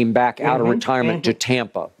he came back out of retirement to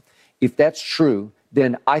Tampa, if that's true,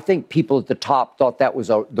 then I think people at the top thought that was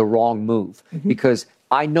the wrong move because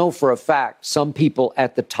I know for a fact some people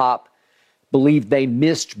at the top believe they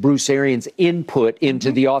missed Bruce Arians' input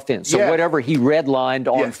into the offense. So whatever he redlined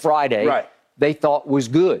on Friday, they thought was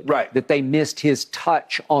good. Right. That they missed his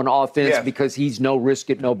touch on offense because he's no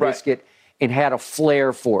risk it, no biscuit, and had a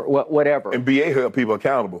flair for it, whatever. And B.A. held people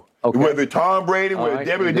accountable. Okay. Whether Tom Brady, All whether right.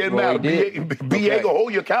 Debbie, it didn't matter. B.A. gonna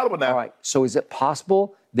hold you accountable now. All right. So is it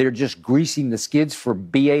possible they're just greasing the skids for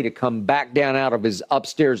B.A. to come back down out of his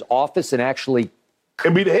upstairs office and actually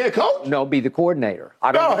and be the head coach? No, be the coordinator.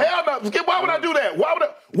 Hell no. Why would I do that? Why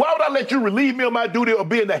would I let you relieve me of my duty of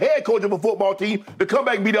being the head coach of a football team to come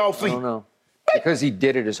back and be the offseason? I don't know. Because he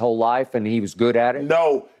did it his whole life and he was good at it?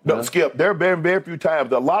 No, Skip. There have been very few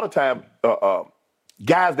times, a lot of times,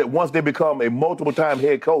 guys that once they become a multiple-time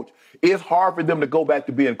head coach, it's hard for them to go back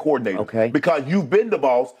to being coordinator. Okay. Because you've been the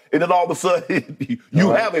boss, and then all of a sudden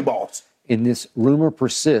you have a boss. And this rumor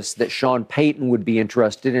persists that Sean Payton would be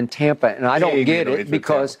interested in Tampa. And I don't get it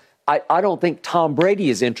because I don't think Tom Brady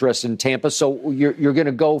is interested in Tampa. So you're going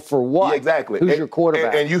to go for what? Yeah, exactly. Who's your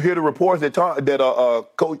quarterback? And you hear the reports that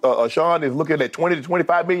Coach Sean is looking at $20 to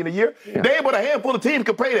 $25 million a year. Yeah. They but a handful of teams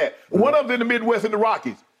can pay that. One of them in the Midwest and the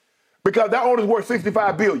Rockies. Because that owner's worth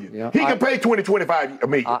 $65 billion. Yeah. He can pay $20, $25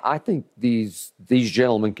 million. I think these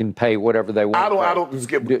gentlemen can pay whatever they want. I don't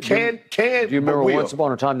skip. Do you remember once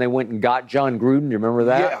upon a time they went and got John Gruden? Do you remember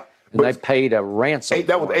that? Yeah. And they paid a ransom.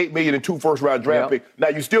 That was $8 million and 2 first-round draft picks. Now,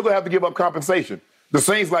 you still going to have to give up compensation. The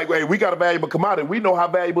Saints like, hey, we got a valuable commodity. We know how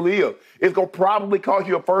valuable he is. It's going to probably cost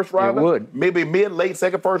you a first-rounder. It would. Maybe mid, late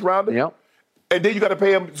second first-rounder. Yep. And then you got to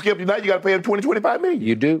pay him, Skip, tonight you got to pay him $20, $25 million.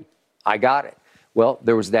 You do. I got it. Well,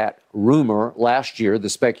 there was that rumor last year, the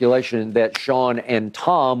speculation that Sean and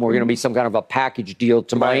Tom were going to be some kind of a package deal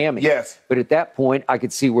to Miami. Yes. But at that point, I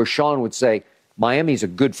could see where Sean would say, Miami's a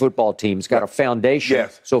good football team. It's got a foundation.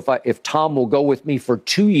 Yes. So if Tom will go with me for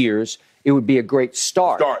 2 years, it would be a great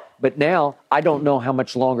start. But now I don't know how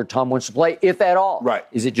much longer Tom wants to play, if at all. Right.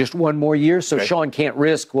 Is it just 1 more year? So Sean can't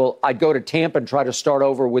risk, well, I'd go to Tampa and try to start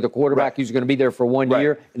over with a quarterback who's going to be there for 1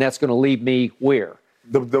 year, and that's going to leave me where?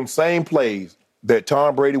 Them same plays that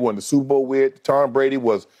Tom Brady won the Super Bowl with, Tom Brady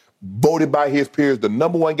was voted by his peers the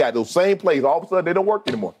number 1 guy. Those same plays, all of a sudden, they don't work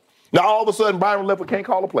anymore. Now, all of a sudden, Byron Leftwich can't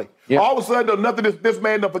call a play. Yeah. All of a sudden, this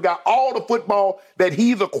man done forgot all the football that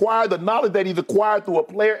he's acquired, the knowledge that he's acquired through a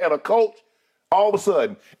player and a coach. All of a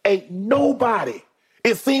sudden, ain't nobody.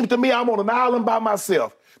 It seems to me I'm on an island by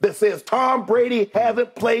myself that says Tom Brady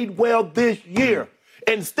hasn't played well this year.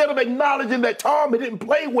 Instead of acknowledging that Tom didn't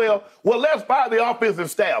play well, let's buy the offensive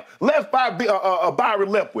staff. Let's buy Byron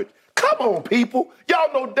Leftwich. Come on, people.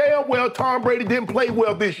 Y'all know damn well Tom Brady didn't play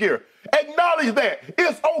well this year. Acknowledge that.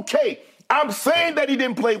 It's okay. I'm saying that he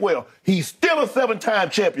didn't play well. He's still a 7-time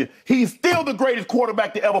champion. He's still the greatest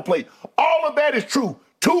quarterback to ever play. All of that is true.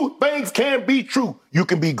 2 things can be true. You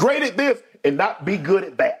can be great at this and not be good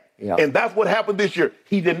at that. Yeah. And that's what happened this year.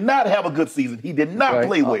 He did not have a good season. He did not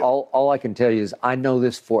play well. All I can tell you is I know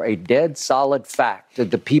this for a dead solid fact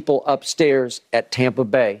that the people upstairs at Tampa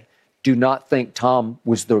Bay do not think Tom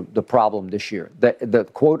was the problem this year. The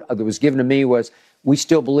quote that was given to me was, we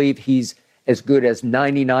still believe he's as good as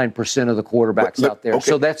 99% of the quarterbacks out there. Okay.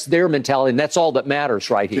 So that's their mentality, and that's all that matters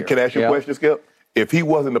right here. Can I ask you a question, Skip? If he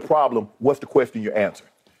wasn't the problem, what's the question you're answering?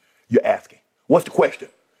 You're asking. What's the question?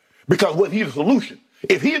 Because was he the solution?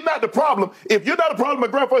 If he's not the problem, if you're not the problem, my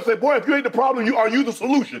grandfather said, boy, if you ain't the problem, are you the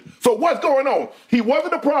solution? So what's going on? He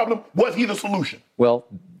wasn't the problem. Was he the solution? Well,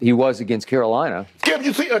 he was against Carolina. Skip,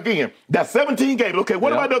 you see, again, that's 17 games. Okay,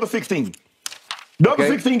 what about the other 16? The other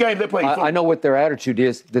 16 games they played. I know what their attitude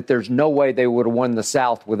is, that there's no way they would have won the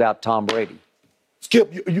South without Tom Brady.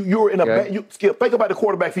 Skip, you're in a bad. Skip, think about the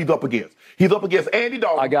quarterbacks he's up against. He's up against Andy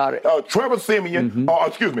Dalton. I got it. Trevor Siemian.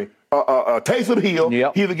 Taysom Hill.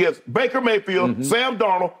 Yep. He's against Baker Mayfield, Sam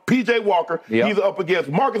Darnold, P.J. Walker. Yep. He's up against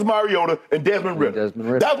Marcus Mariota and Desmond Ritter.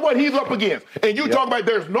 That's what he's up against. And you talk about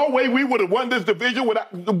there's no way we would have won this division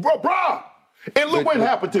without bro. And look what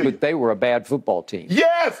happened to you. But they were a bad football team.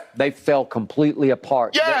 Yes. They fell completely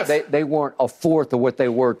apart. Yes. They weren't a fourth of what they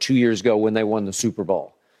were 2 years ago when they won the Super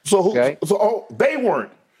Bowl. So they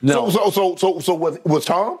weren't. No. So was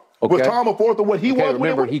Tom? Okay. Was Tom a fourth of what he was?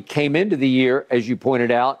 Remember, he came into the year, as you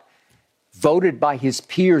pointed out, voted by his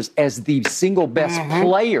peers as the single best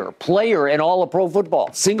player in all of pro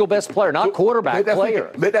football. Single best player, not quarterback,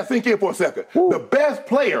 player. Let that sink in for a second. Woo. The best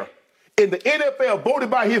player in the NFL voted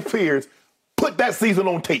by his peers put that season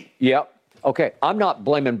on tape. Yep. Okay. I'm not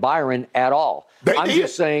blaming Byron at all. I'm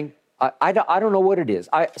just saying I don't know what it is.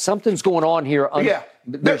 Something's going on here.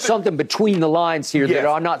 There's something between the lines here that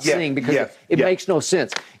I'm not seeing because it makes no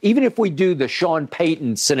sense. Even if we do the Sean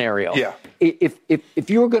Payton scenario, if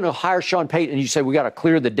you were going to hire Sean Payton and you say we got to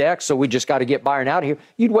clear the deck, so we just got to get Byron out of here,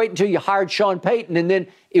 you'd wait until you hired Sean Payton, and then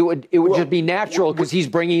it would just be natural because he's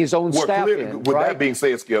bringing his own staff in. With that being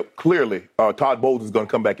said, Skip, clearly Todd Bowles is going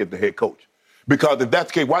to come back as the head coach. Because if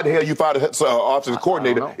that's the case, why the hell you fired an offensive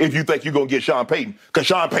coordinator if you think you're going to get Sean Payton? Because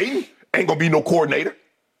Sean Payton ain't going to be no coordinator.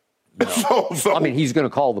 No. I mean, he's going to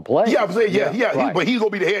call the play. Yeah, I'm saying, right. But he's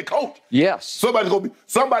going to be the head coach. Yes.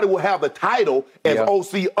 Somebody will have the title as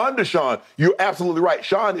OC under Sean. You're absolutely right.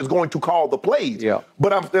 Sean is going to call the plays. Yeah.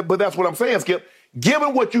 But that's what I'm saying, Skip.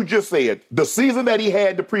 Given what you just said, the season that he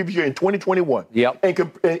had the previous year in 2021,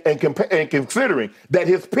 and considering that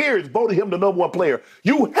his peers voted him the number one player,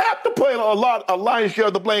 you have to put a lion's share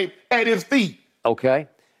of the blame at his feet. Okay.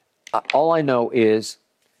 All I know is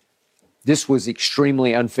this was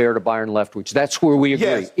extremely unfair to Byron Leftwich. That's where we agree.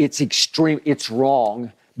 Yes. It's extreme. It's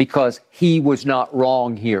wrong because he was not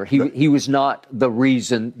wrong here. He was not the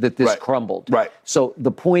reason that this crumbled. Right. So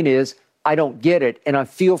the point is, I don't get it, and I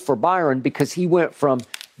feel for Byron because he went from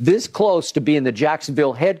this close to being the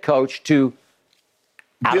Jacksonville head coach to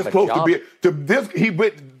this close to this. He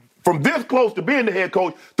went from this close to being the head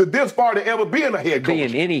coach to this far to ever being a head coach.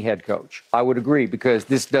 Being any head coach, I would agree, because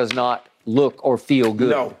this does not look or feel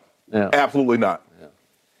good. No, absolutely not.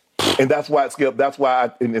 Yeah. And that's why, Skip. That's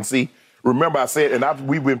why. And see, remember I said, and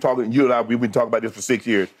we've been talking. You and I, we've been talking about this for 6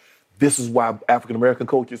 years. This is why African American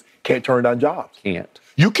coaches can't turn down jobs.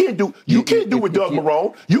 You can't do what Doug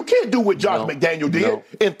Marrone. You can't do what Josh McDaniel did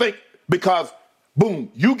and think because,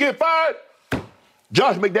 boom, you get fired.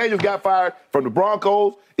 Josh McDaniels got fired from the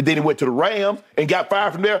Broncos, and then he went to the Rams and got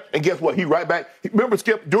fired from there. And guess what? He right back. Remember,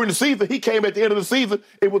 Skip, during the season, he came at the end of the season.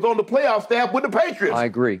 It was on the playoff staff with the Patriots. I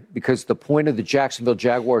agree, because the point of the Jacksonville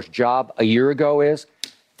Jaguars job a year ago is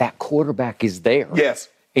that quarterback is there. Yes.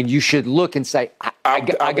 And you should look and say, I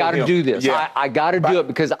got to do this. Yeah. I got to do it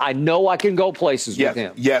because I know I can go places with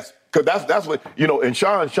him. Yes, because that's what, and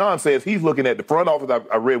Sean says he's looking at the front office.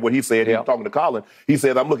 I read what he said. He was talking to Colin. He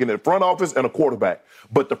said, I'm looking at the front office and a quarterback.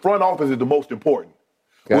 But the front office is the most important.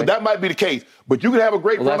 Okay. Well, that might be the case. But you can have a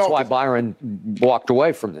great front office. That's why Byron walked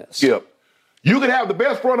away from this. Yeah. You can have the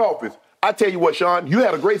best front office. I tell you what, Sean, you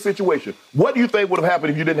had a great situation. What do you think would have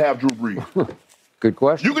happened if you didn't have Drew Brees? Good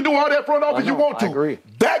question. You can do all that front office you want to. I agree.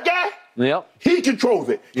 That guy, he controls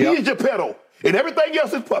it. Yep. He's Geppetto. And everything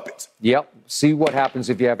else is puppets. Yep. See what happens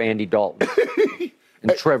if you have Andy Dalton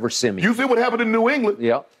and Trevor Siemian. You see what happened in New England?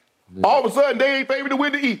 Yep. All of a sudden, they ain't favored to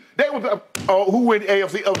win the East. They was who win the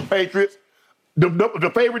AFC? The Patriots.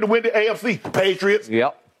 The favorite to win the AFC, Patriots.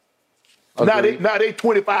 Yep. Now they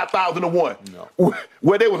 25,000 to 1. No.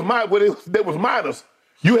 Where they was minus.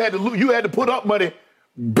 You had to put up money.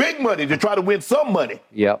 Big money to try to win some money.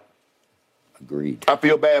 Yep. Agreed. I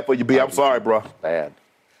feel bad for you, B. I'm sorry, bro. Bad.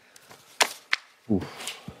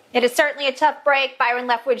 Oof. It is certainly a tough break. Byron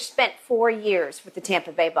Leftwich spent 4 years with the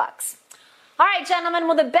Tampa Bay Bucks. All right, gentlemen,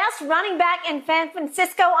 will the best running back in San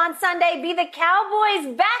Francisco on Sunday be the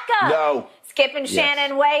Cowboys' backup? No. Skip and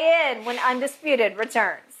Shannon weigh in when Undisputed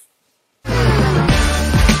returns.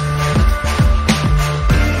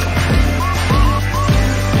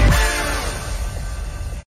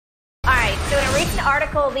 recent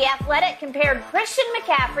article, The Athletic compared Christian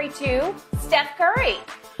McCaffrey to Steph Curry.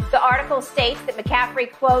 The article states that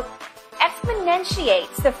McCaffrey, quote,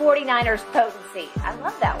 exponentiates the 49ers' potency. I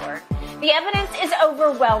love that word. The evidence is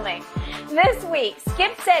overwhelming. This week,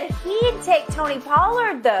 Skip said he'd take Tony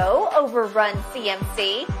Pollard, though, over Run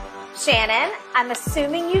CMC. Shannon, I'm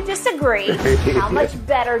assuming you disagree. How much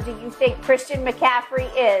better do you think Christian McCaffrey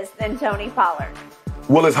is than Tony Pollard?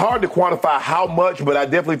 Well, it's hard to quantify how much, but I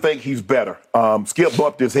definitely think he's better. Skip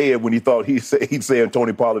bumped his head when he thought he'd say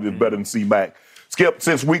Tony Pollard is better than C-Mac. Skip,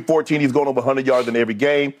 since week 14, he's gone over 100 yards in every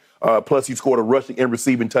game. Plus, he scored a rushing and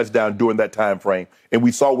receiving touchdown during that time frame. And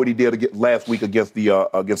we saw what he did last week against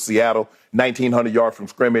Seattle, 1,900 yards from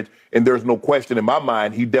scrimmage. And there's no question in my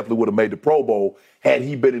mind he definitely would have made the Pro Bowl had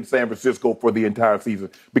he been in San Francisco for the entire season,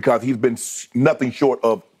 because he's been nothing short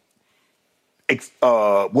of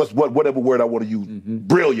whatever word I want to use,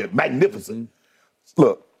 brilliant, magnificent.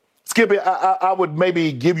 Look, Skippy, I would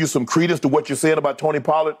maybe give you some credence to what you're saying about Tony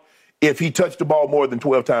Pollard if he touched the ball more than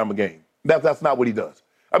 12 times a game. That's not what he does.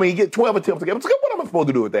 I mean, he gets 12 attempts a game. What am I supposed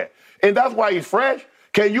to do with that? And that's why he's fresh.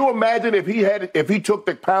 Can you imagine if he took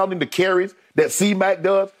the pounding, the carries that C-Mac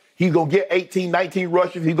does? He's going to get 18, 19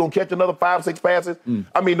 rushes. He's going to catch another 5, 6 passes.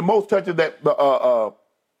 I mean, the most touches that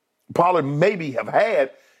Pollard maybe have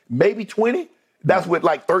had, maybe 20. That's with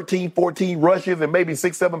like 13, 14 rushes and maybe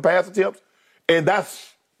 6, 7 pass attempts. And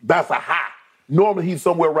that's a high. Normally, he's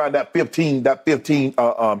somewhere around that 15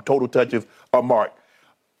 total touches a mark.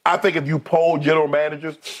 I think if you poll general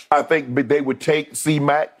managers, I think they would take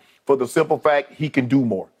C-Mac for the simple fact he can do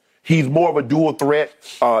more. He's more of a dual threat.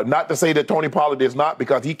 Not to say that Tony Pollard is not,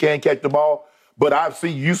 because he can catch the ball, but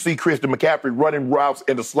you see Christian McCaffrey running routes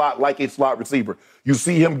in the slot like a slot receiver. You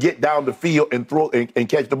see him get down the field and throw and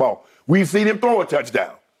catch the ball. We've seen him throw a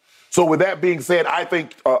touchdown. So with that being said, I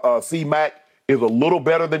think C-Mac is a little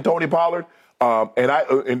better than Tony Pollard.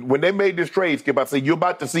 And when they made this trade, Skip, I said you're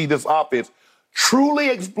about to see this offense truly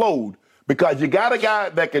explode, because you got a guy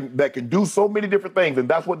that can do so many different things, and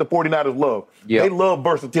that's what the 49ers love. Yep. They love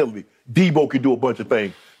versatility. Debo can do a bunch of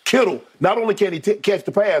things. Kittle, not only can he catch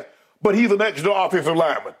the pass, but he's an extra offensive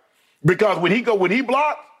lineman, because when he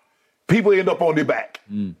blocks, people end up on their back.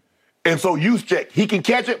 And so check. He can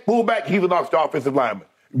catch it, pull back, he's an extra offensive lineman.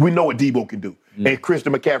 We know what Debo can do. And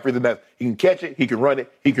Christian McCaffrey is that. He can catch it, he can run it,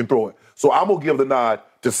 he can throw it. So I'm going to give the nod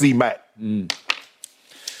to C-Mac.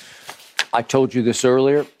 I told you this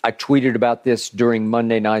earlier. I tweeted about this during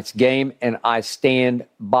Monday night's game, and I stand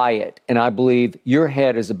by it. And I believe your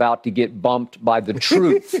head is about to get bumped by the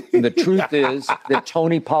truth. And the truth is that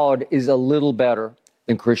Tony Pollard is a little better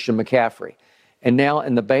than Christian McCaffrey. And now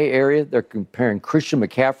in the Bay Area, they're comparing Christian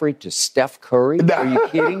McCaffrey to Steph Curry. Are you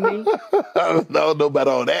kidding me? I don't know about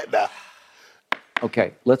all that now.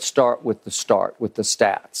 Okay, let's start with the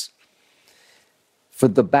stats. For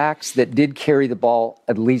the backs that did carry the ball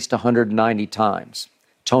at least 190 times,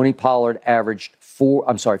 Tony Pollard averaged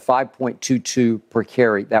 5.22 per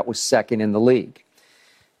carry. That was second in the league.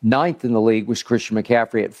 Ninth in the league was Christian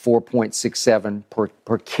McCaffrey at 4.67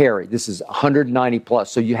 per carry. This is 190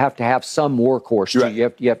 plus. So you have to have some workhorse. Right.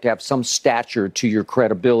 You have to have some stature to your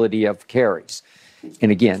credibility of carries.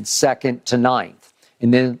 And again, second to ninth.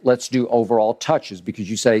 And then let's do overall touches, because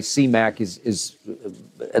you say C-Mac is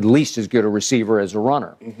at least as good a receiver as a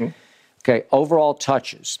runner. Okay, overall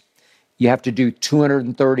touches. You have to do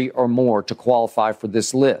 230 or more to qualify for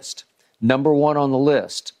this list. Number one on the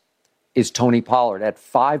list is Tony Pollard at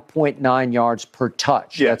 5.9 yards per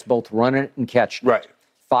touch. Yeah. That's both running it and catching it. Right.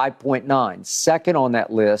 5.9. Second on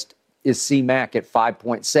that list is C-Mac at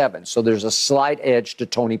 5.7. So there's a slight edge to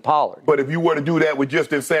Tony Pollard. But if you were to do that with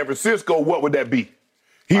just in San Francisco, what would that be?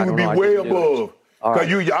 He would be way above. Because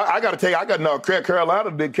I got to tell you, I got to know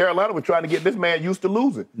Carolina was trying to get this man used to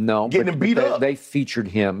losing. No, getting him beat up. They featured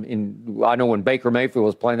him in. I know when Baker Mayfield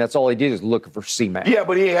was playing, that's all he did is looking for C-Mac. Yeah,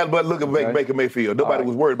 but he ain't had but look at Baker Mayfield. Nobody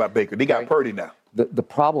was worried about Baker. They got Purdy now. The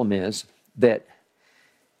problem is that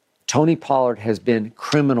Tony Pollard has been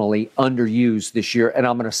criminally underused this year, and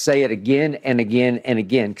I'm going to say it again and again and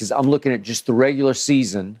again, because I'm looking at just the regular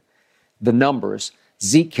season, the numbers.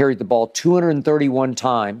 Zeke carried the ball 231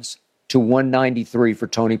 times to 193 for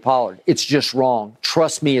Tony Pollard. It's just wrong.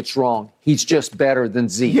 Trust me, it's wrong. He's just better than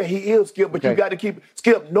Zeke. Yeah, he is, Skip, but you got to keep...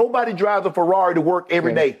 Skip, nobody drives a Ferrari to work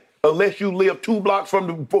every day unless you live 2 blocks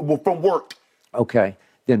from work. Okay.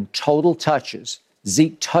 Then total touches.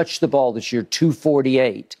 Zeke touched the ball this year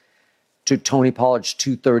 248 to Tony Pollard's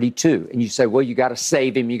 232. And you say, well, you got to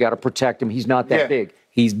save him. You got to protect him. He's not that big.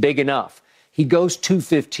 He's big enough. He goes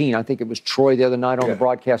 215. I think it was Troy the other night on the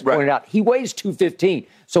broadcast pointed out. He weighs 215,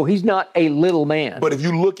 so he's not a little man. But if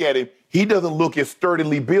you look at him, he doesn't look as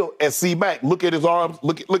sturdily built as C-Mac. Look at his arms.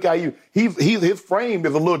 Look how his frame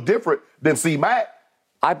is a little different than C-Mac.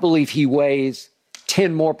 I believe he weighs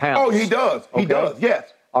 10 more pounds. Oh, he does. He does,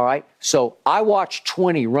 yes. All right. So I watch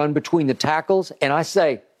 20 run between the tackles, and I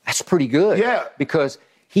say, that's pretty good. Yeah. Because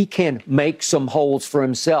he can make some holes for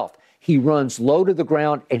himself. He runs low to the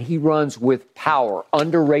ground, and he runs with power,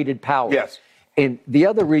 underrated power. Yes. And the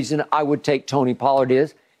other reason I would take Tony Pollard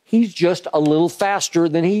is he's just a little faster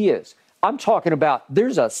than he is. I'm talking about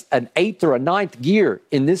there's an 8th or a 9th gear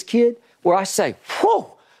in this kid where I say,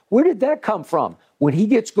 whoa, where did that come from? When he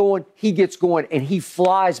gets going, and he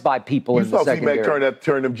flies by people in the secondary. You saw C-Mac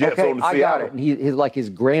turn them jets on the Seattle. I got it. And his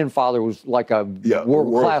grandfather was like a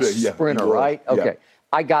world-class sprinter, right? Okay. Yeah.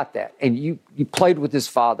 I got that. And you played with his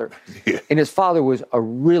father, and his father was a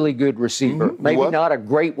really good receiver. Mm-hmm. Maybe not a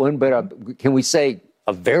great one, but can we say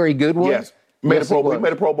a very good one? Yes. He made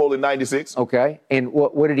a Pro Bowl in '96. Okay. And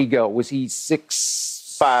what did he go? Was he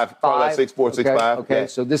 6'5", probably like 6'4", 6'5". Okay.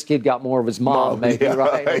 So this kid got more of his mom, maybe,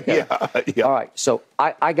 right? Okay. Yeah. All right. So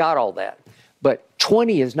I got all that. But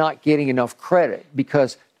 20 is not getting enough credit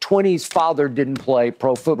because 20's father didn't play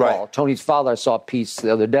pro football. Right. Tony's father, I saw a piece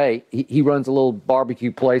the other day. He runs a little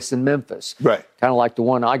barbecue place in Memphis. Right. Kind of like the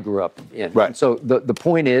one I grew up in. Right. So the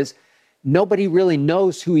point is, nobody really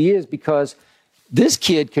knows who he is because this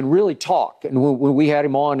kid can really talk. And when we had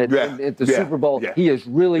him on at the Super Bowl, he is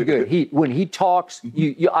really good. When he talks,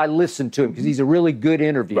 I listen to him because he's a really good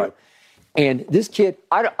interviewer. Right. And this kid,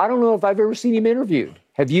 I don't know if I've ever seen him interviewed.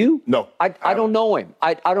 Have you? No. I don't know him.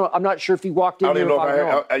 I'm not sure if he walked in I don't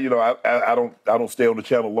here. I don't stay on the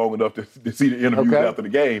channel long enough to see the interviews after the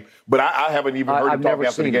game. But I haven't even heard him talk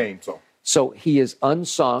after the game. So he is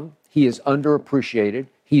unsung. He is underappreciated.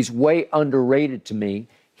 He's way underrated to me.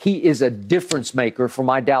 He is a difference maker for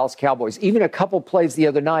my Dallas Cowboys. Even a couple plays the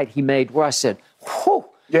other night he made where I said, whew.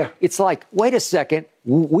 Yeah. It's like, wait a second,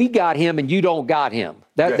 we got him and you don't got him.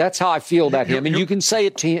 That's how I feel about him. And you can say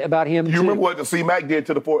it about him, too. You remember what the C-Mac did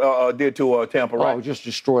to Tampa, right? Oh, just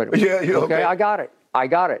destroyed him. Yeah, okay. I got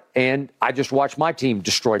it. And I just watched my team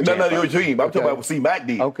destroy Tampa. No, your team. I'm talking about what C-Mac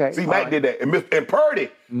did. Okay. C-Mac did that. And Purdy.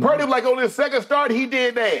 Purdy was like on his second start, he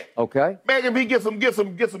did that. Okay. Man, if he get some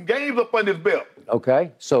games up on his belt.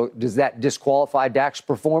 Okay. So does that disqualify Dak's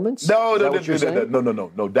performance? No.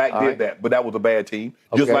 Dak did that, but that was a bad team.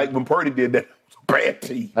 Just like when Purdy did that, it was a bad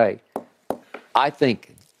team. Hey, I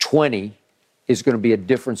think 20 is going to be a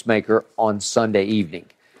difference maker on Sunday evening.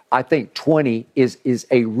 I think 20 is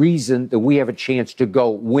a reason that we have a chance to go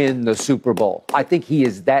win the Super Bowl. I think he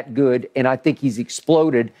is that good, and I think he's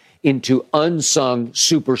exploded into unsung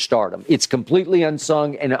superstardom. It's completely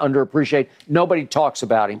unsung and underappreciated. Nobody talks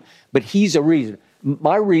about him, but he's a reason.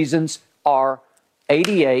 My reasons are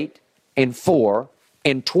 88 and 4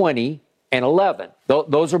 and 20 and 11.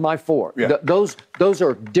 Those are my 4. Yeah. Those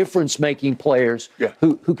are difference-making players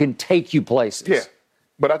who can take you places. Yeah.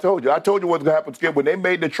 But I told you what's going to happen, Skip. When they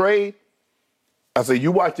made the trade, I said,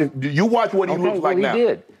 you watch what he looks like now. He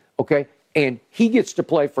did. Okay. And he gets to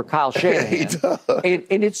play for Kyle Shanahan.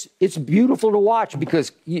 and it's beautiful to watch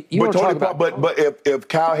because you don't talk about... But if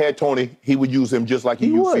Kyle had Tony, he would use him just like he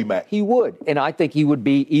used C-Mac. He would. And I think he would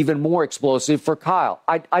be even more explosive for Kyle.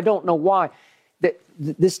 I don't know why.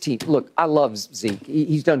 This team, look, I love Zeke.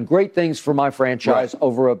 He's done great things for my franchise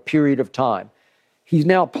over a period of time. He's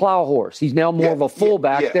now a plow horse. He's now more of a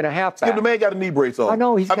fullback than a halfback. The man got a knee brace on. I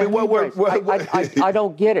know he's got a knee brace. I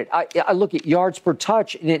don't get it. I look at yards per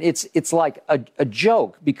touch, and it's like a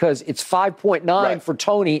joke because it's 5.9 for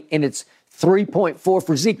Tony, and it's 3.4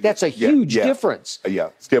 for Zeke. That's a huge difference.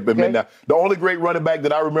 Skip him in now. The only great running back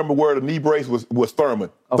that I remember wearing a knee brace was Thurman.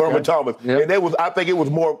 Thurman Thomas. Yep. And I think it was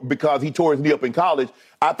more because he tore his knee up in college.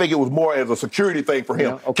 I think it was more as a security thing for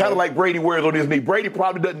him. Kind of like Brady wears on his knee. Brady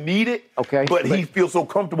probably doesn't need it, but he feels so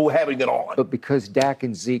comfortable having it on. But because Dak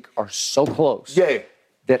and Zeke are so close,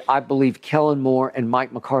 that I believe Kellen Moore and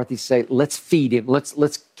Mike McCarthy say, let's feed him. Let's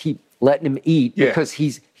keep letting him eat because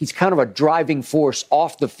he's kind of a driving force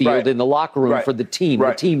off the field in the locker room for the team.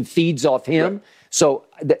 The team feeds off him. So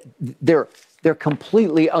they're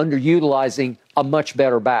completely underutilizing a much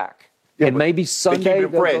better back. And maybe Sunday they'll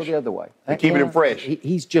go the other way. They're keeping him fresh.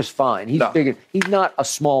 He's just fine. He's big. He's not a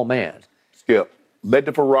small man. Skip, use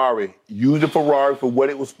the Ferrari for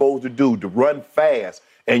what it was supposed to do, to run fast.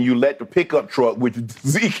 And you let the pickup truck, which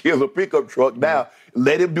Zeke is a pickup truck now,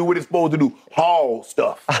 let him do what it's supposed to do, haul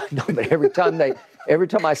stuff. I know, but every time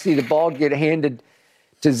I see the ball get handed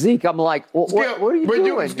to Zeke. I'm like, what are you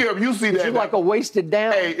doing? Skip, you see that. You're like a wasted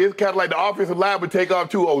down. Hey, it's kind of like the offensive line would take off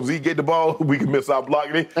too. Oh, Zeke get the ball, we can miss our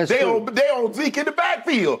blocking. They on Zeke in the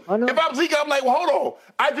backfield. I know. If I'm Zeke, I'm like, well, hold on.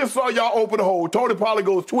 I just saw y'all open the hole. Tony Pollard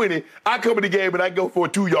goes 20. I come in the game and I go for a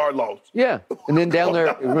 2-yard loss. Yeah. And then down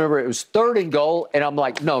there, remember, it was 3rd and goal, and I'm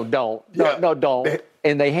like, no, don't. No, don't.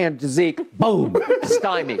 And they hand it to Zeke. Boom.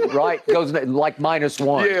 Stymied, right? Goes like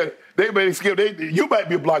 -1. Yeah. They made Skip. You might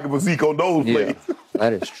be blocking for Zeke on those plays.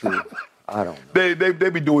 That is true. I don't know. They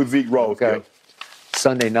be doing Zeke wrong. Okay.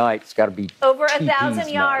 Sunday night, it's got to be over 1,000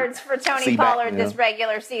 yards for Tony Pollard this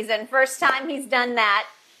regular season. First time he's done that.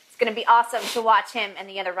 It's going to be awesome to watch him and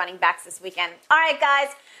the other running backs this weekend. All right,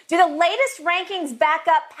 guys. Do the latest rankings back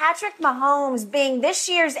up Patrick Mahomes being this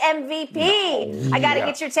year's MVP? No. I got to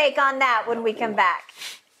get your take on that when we come back.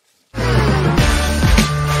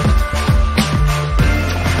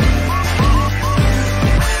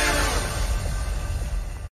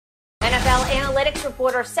 NFL analytics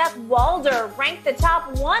reporter Seth Walder ranked the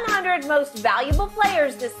top 100 most valuable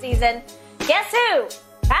players this season. Guess who?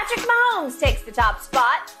 Patrick Mahomes takes the top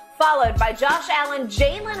spot, followed by Josh Allen,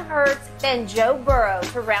 Jalen Hurts, then Joe Burrow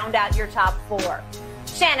to round out your top 4.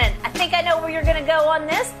 Shannon, I think I know where you're going to go on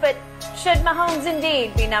this, but should Mahomes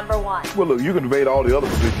indeed be number 1? Well, look, you can debate all the other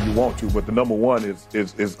positions you want to, but the number 1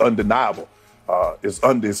 is undeniable.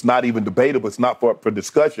 It's not even debatable. It's not for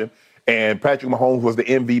discussion. And Patrick Mahomes was the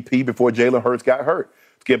MVP before Jalen Hurts got hurt.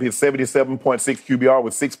 Skip, his 77.6 QBR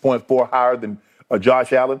was 6.4 higher than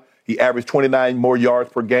Josh Allen. He averaged 29 more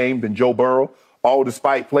yards per game than Joe Burrow, all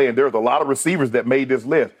despite playing. There's a lot of receivers that made this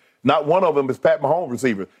list. Not one of them is Pat Mahomes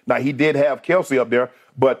receiver. Now, he did have Kelsey up there,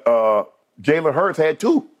 but Jalen Hurts had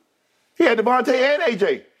 2. He had Devontae and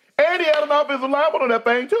A.J. And he had an offensive lineman on that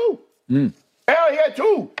thing, too. And he had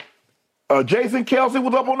 2. Jason Kelsey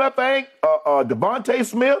was up on that thing. Devontae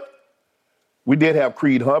Smith. We did have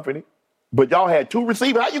Creed Humphrey, but y'all had 2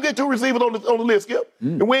 receivers. How you get 2 receivers on the list, Skip?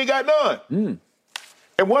 And we ain't got none.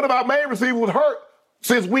 And one of our main receivers was hurt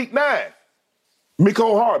since week 9.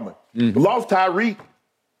 Mecole Hardman. Lost Tyreek.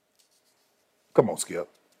 Come on, Skip.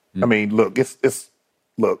 I mean, look,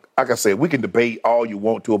 look, like I said, we can debate all you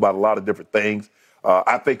want to about a lot of different things.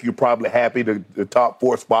 I think you're probably happy the top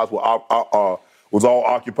 4 spots was all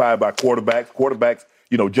occupied by quarterbacks. Quarterbacks,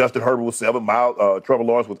 you know, Justin Herbert was 7, Trevor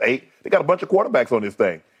Lawrence was 8. They got a bunch of quarterbacks on this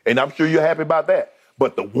thing, and I'm sure you're happy about that.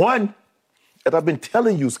 But the one that I've been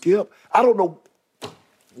telling you, Skip, I don't know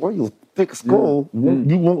where you thick skull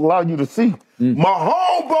you won't allow you to see. My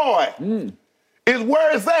homeboy is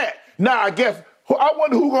where it's at. Now, I guess, I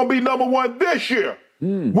wonder who's going to be number 1 this year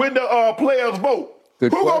when the players vote. Who's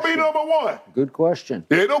going to be number 1? Good question.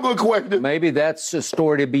 Yeah, no good question. Maybe that's a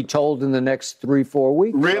story to be told in the next 3-4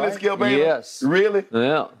 weeks. Really, right? Skip Bayless? Yes. Really?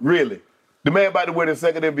 Yeah. Really? The man about to win his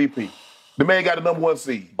 2nd MVP. The man got the number 1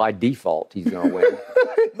 seed. By default, he's going to win.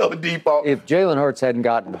 No default. If Jalen Hurts hadn't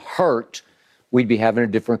gotten hurt, we'd be having a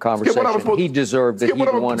different conversation. He deserved that. He'd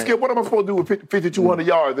won it. Skip, what am I supposed to do with 5,200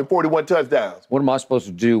 yards and 41 touchdowns? What am I supposed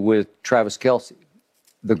to do with Travis Kelce,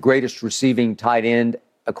 the greatest receiving tight end,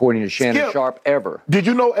 according to Shannon Sharp, ever? Did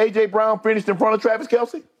you know A.J. Brown finished in front of Travis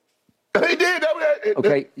Kelce? He did.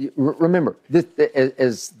 Okay, remember,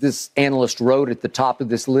 as this analyst wrote at the top of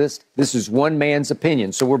this list, this is one man's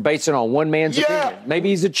opinion. So we're basing on one man's opinion. Maybe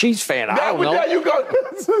he's a Chiefs fan. I don't know. There you go.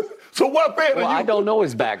 So what fan are you? I don't know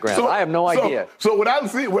his background. I have no idea. So when I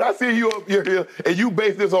see you up here and you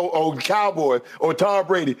base this on Cowboys or Tom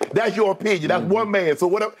Brady, that's your opinion. That's one man. So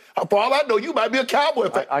whatever. For all I know, you might be a Cowboy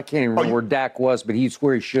fan. I can't even remember where Dak was, but he's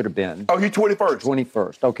where he should have been. Oh, he's 21st.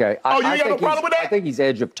 21st. Okay. You got no problem with that? I think he's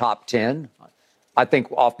edge of top 10. I think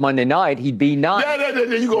off Monday night he'd be 9.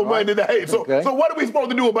 Yeah, you go Monday night. So what are we supposed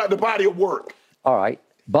to do about the body of work? All right,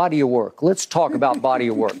 body of work. Let's talk about body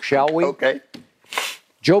of work, shall we? Okay.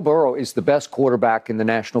 Joe Burrow is the best quarterback in the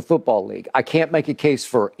National Football League. I can't make a case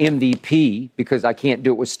for MVP because I can't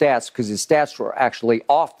do it with stats because his stats were actually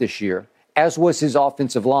off this year, as was his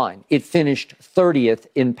offensive line. It finished 30th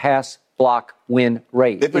in pass block win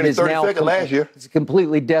rate. They finished 32nd last year. It's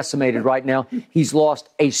completely decimated right now. He's lost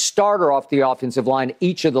a starter off the offensive line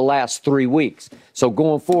each of the last 3 weeks. So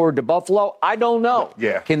going forward to Buffalo, I don't know.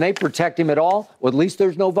 Yeah. Can they protect him at all? Well, at least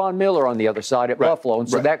there's no Von Miller on the other side at Buffalo, and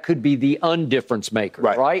so that could be the undifference maker,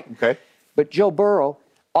 right? Okay. But Joe Burrow,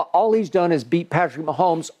 all he's done is beat Patrick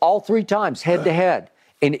Mahomes all 3 times head-to-head.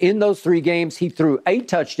 And in those 3 games, he threw 8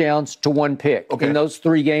 touchdowns to 1 pick. Okay. In those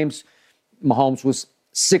 3 games, Mahomes was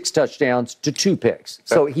 6 touchdowns to 2 picks.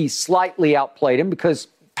 So he slightly outplayed him because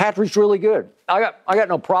Patrick's really good. I got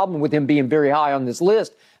no problem with him being very high on this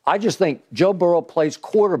list. I just think Joe Burrow plays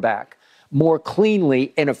quarterback more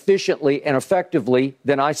cleanly and efficiently and effectively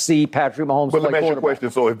than I see Patrick Mahomes But play let me ask you a quarterback.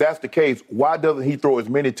 question. So if that's the case, why doesn't he throw as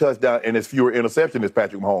many touchdowns and as fewer interceptions as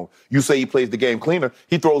Patrick Mahomes? You say he plays the game cleaner.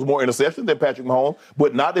 He throws more interceptions than Patrick Mahomes,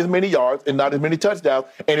 but not as many yards and not as many touchdowns.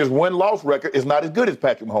 And his win-loss record is not as good as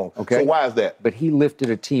Patrick Mahomes. Okay. So why is that? But he lifted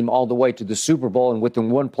a team all the way to the Super Bowl, and within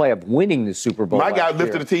one play of winning the Super Bowl. My guy last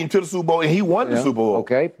lifted year. the team to the Super Bowl, and he won the Super Bowl.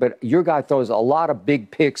 Okay, but your guy throws a lot of big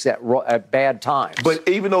picks at bad times. But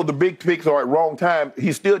even though the big picks are at wrong time,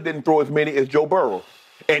 he still didn't throw as many as Joe Burrow.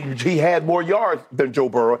 And he had more yards than Joe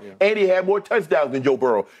Burrow, and he had more touchdowns than Joe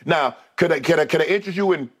Burrow. Now, could I interest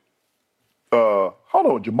you in, hold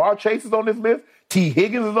on, Jamar Chase is on this list? T.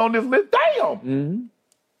 Higgins is on this list? Damn! Mm-hmm.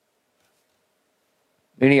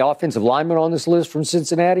 Any offensive linemen on this list from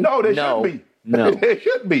Cincinnati? No, they shouldn't be. No. They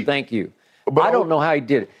shouldn't be. Thank you. But I don't know how he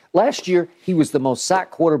did it. Last year, he was the most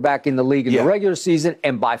sacked quarterback in the league in the regular season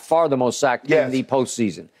and by far the most sacked in the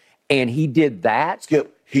postseason. And he did that.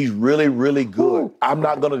 Skip, he's really, really good. Ooh. I'm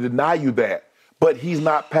not going to deny you that. But he's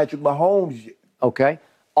not Patrick Mahomes yet. Okay.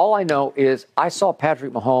 All I know is I saw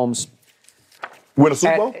Patrick Mahomes win a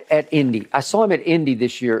Super Bowl? At Indy. I saw him at Indy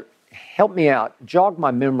this year. Help me out. Jog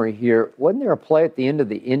my memory here. Wasn't there a play at the end of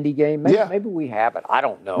the Indy game? Maybe we have it. I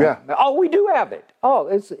don't know. Yeah. Oh, we do have it. Oh,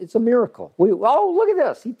 it's a miracle. Look at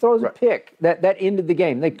this. He throws a pick. That ended the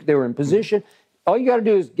game. They were in position. All you got to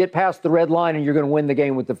do is get past the red line, and you're going to win the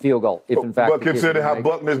game with the field goal. If in fact, but consider how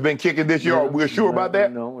Buckner's been kicking this year, we're sure about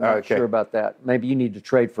that. No, we're not sure about that. Maybe you need to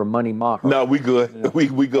trade for Money Maher. No, we good. Yeah.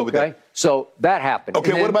 We good with that. Okay, so that happened.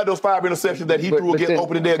 Okay, what about those 5 interceptions that he threw against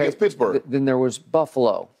opening day against Pittsburgh? Then there was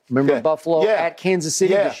Buffalo. Remember Buffalo at Kansas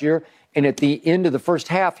City this year? And at the end of the first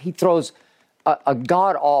half, he throws a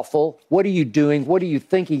god-awful, what are you doing, what are you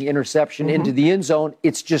thinking interception into the end zone.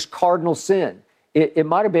 It's just cardinal sin. It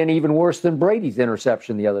might have been even worse than Brady's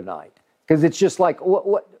interception the other night. Because it's just like,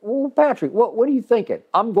 Patrick, what are you thinking?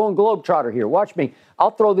 I'm going globetrotter here. Watch me.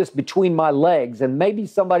 I'll throw this between my legs, and maybe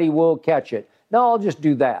somebody will catch it. No, I'll just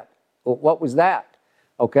do that. Well, what was that?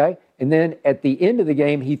 Okay? And then at the end of the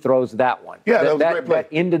game, he throws that one. Yeah, that was a great play. That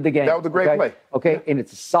ended the game. That was a great play. Okay, and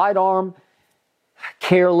it's a sidearm,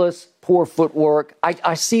 careless, poor footwork.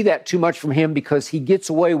 I see that too much from him because he gets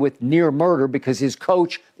away with near murder because his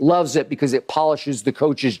coach loves it because it polishes the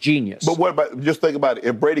coach's genius. But what about, just think about it,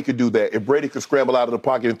 if Brady could do that, if Brady could scramble out of the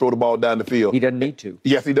pocket and throw the ball down the field. He doesn't need to.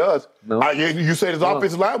 Yes, he does. No. You said his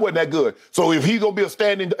offensive line wasn't that good. So if he's going to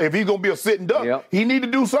be a sitting duck, he need to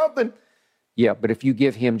do something. Yeah, but if you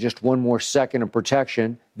give him just one more second of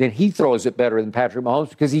protection, then he throws it better than Patrick Mahomes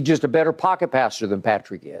because he's just a better pocket passer than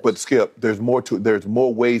Patrick is. But Skip, there's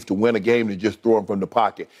more ways to win a game than just throw them from the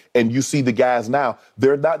pocket. And you see the guys now,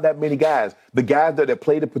 there are not that many guys. The guys that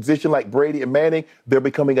play the position like Brady and Manning, they're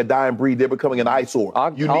becoming a dying breed. They're becoming an eyesore.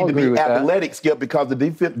 You need to be athletic, Skip, because the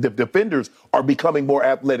defenders are becoming more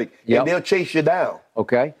athletic, and they'll chase you down.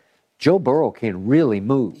 Okay. Joe Burrow can really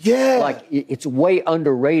move. Yeah. Like, it's way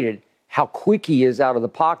underrated how quick he is out of the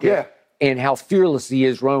pocket and how fearless he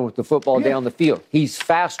is running with the football down the field. He's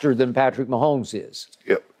faster than Patrick Mahomes is.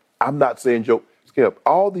 Skip, I'm not saying Joe. Skip,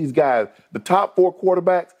 all these guys, the top 4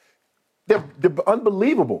 quarterbacks, they're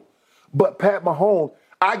unbelievable. But Pat Mahomes,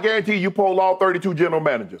 I guarantee you poll all 32 general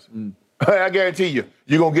managers. I guarantee you,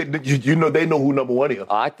 you're going to get, they know who number 1 is.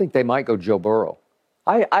 I think they might go Joe Burrow.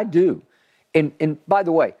 I do. And by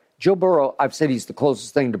the way, Joe Burrow, I've said he's the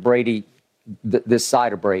closest thing to Brady, this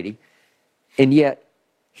side of Brady. And yet,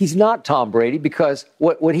 he's not Tom Brady because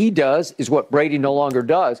what he does is what Brady no longer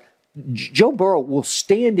does. Joe Burrow will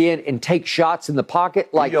stand in and take shots in the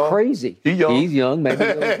pocket like crazy. He's young. He's young,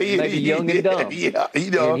 maybe young and dumb. Yeah, he's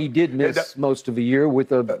young. And he did miss most of a year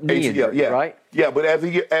with a knee injury, right? Yeah, but as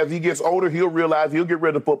he gets older, he'll realize he'll get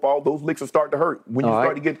rid of football. Those licks will start to hurt when you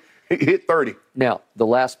start to get hit 30. Now, the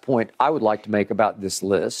last point I would like to make about this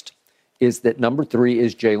list is that number 3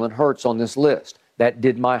 is Jalen Hurts on this list. That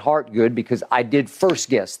did my heart good because I did first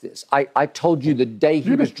guess this. I told you the day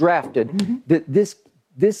he was drafted that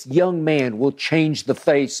this young man will change the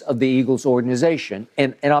face of the Eagles organization,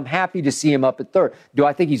 and I'm happy to see him up at 3rd. Do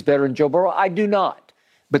I think he's better than Joe Burrow? I do not.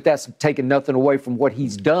 But that's taken nothing away from what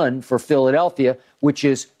he's done for Philadelphia, which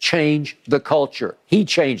is change the culture. He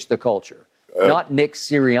changed the culture, not Nick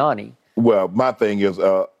Sirianni. Well, my thing is,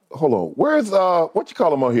 hold on. Where's what you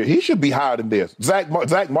call him on here? He should be higher than this. Zach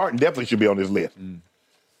Martin definitely should be on this list.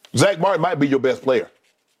 Zach Martin might be your best player.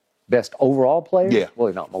 Best overall player? Yeah. Well,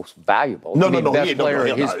 he's not most valuable. No. Best player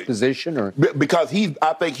in his position, or because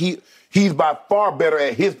I think he's by far better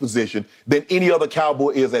at his position than any other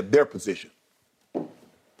Cowboy is at their position.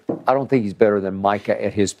 I don't think he's better than Micah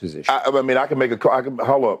at his position. I mean, I can make a call.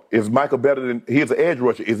 Hold up. Is Micah better than? He's an edge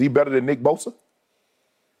rusher. Is he better than Nick Bosa?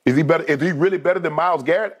 Is he better? Is he really better than Myles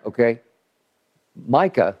Garrett? Okay.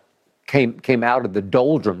 Micah came out of the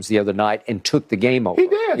doldrums the other night and took the game over. He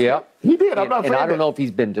did. Yeah. He did. I'm not saying I don't know if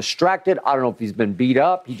he's been distracted. I don't know if he's been beat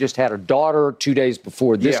up. He just had a daughter 2 days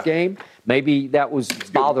before this game. Maybe that was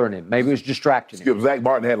bothering him. Maybe it was distracting him. Zach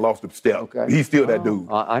Martin hadn't lost a step. Okay. He's still that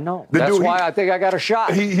dude. I know. That's why I think I got a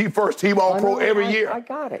shot. He first team All-Pro every year. I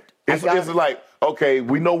got it. It's like, okay,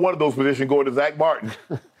 we know one of those positions going to Zach Martin.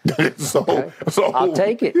 so I'll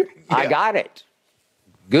take it. Yeah. I got it.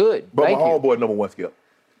 Good. But Thank my you. homeboy number one, Skip.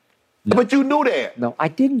 No. But you knew that. No, I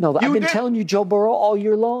didn't know that. I've been telling you Joe Burrow all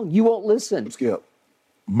year long. You won't listen. Skip,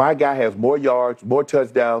 my guy has more yards, more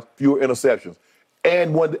touchdowns, fewer interceptions,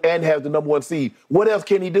 and has the number one seed. What else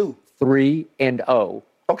can he do? 3-0.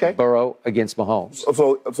 Okay. Burrow against Mahomes.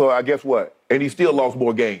 So I guess what? And he still lost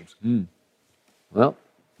more games. Well,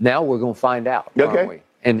 now we're going to find out, aren't we?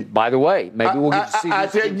 And by the way, maybe we'll get to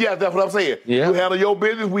see. Yeah, that's what I'm saying. Yeah. You handle your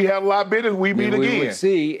business, we handle our business, we meet again. We will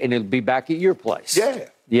see, and it'll be back at your place. Yeah.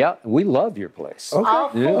 Yeah, we love your place. Okay. All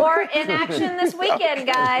four in action this weekend,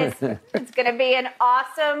 guys. It's going to be an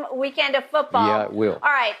awesome weekend of football. Yeah, it will.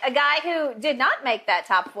 All right, a guy who did not make that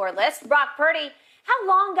top 4 list, Brock Purdy. How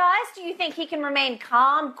long, guys, do you think he can remain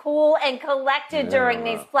calm, cool, and collected during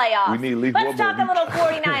these playoffs? We need at least Let's one talk more a little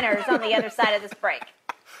 49ers on the other side of this break.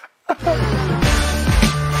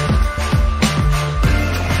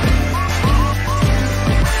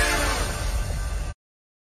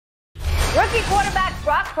 Rookie quarterback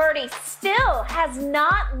Brock Purdy still has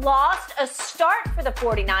not lost a start for the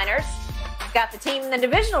 49ers. He's got the team in the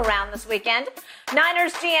divisional round this weekend.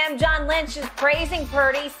 Niners GM John Lynch is praising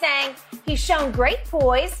Purdy, saying he's shown great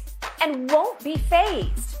poise and won't be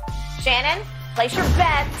fazed. Shannon, place your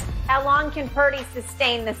bets. How long can Purdy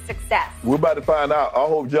sustain this success? We're about to find out. I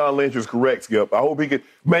hope John Lynch is correct, Skip. I hope he can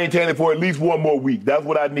maintain it for at least one more week. That's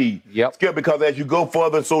what I need. Yep. Skip, because as you go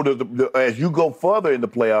further, as you go further in the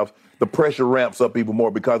playoffs, the pressure ramps up even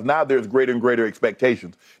more because now there's greater and greater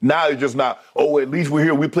expectations. Now it's just not, at least we're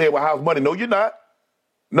here, we play with house money. No, you're not.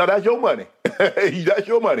 No, that's your money. That's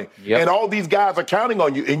your money. Yep. And all these guys are counting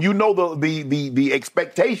on you, and you know the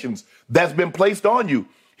expectations that's been placed on you.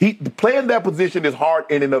 Playing that position is hard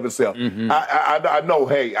in and of itself. Mm-hmm. I know,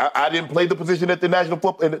 hey, I didn't play the position at the national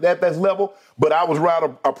football at that level, but I was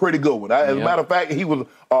around a pretty good one. As a matter of fact, he was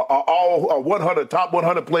a top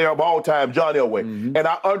 100 player of all time, John Elway. Mm-hmm. And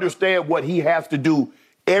I understand what he has to do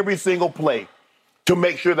every single play to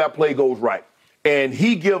make sure that play goes right. And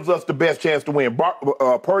he gives us the best chance to win.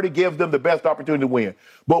 Purdy gives them the best opportunity to win.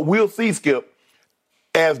 But we'll see, Skip,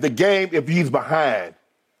 as the game, if he's behind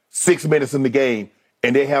 6 minutes in the game,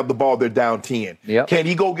 and they have the ball, they're down 10. Yep. Can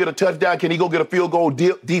he go get a touchdown? Can he go get a field goal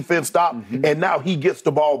defense stop? Mm-hmm. And now he gets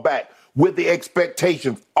the ball back with the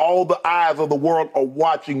expectations. All the eyes of the world are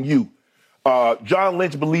watching you. John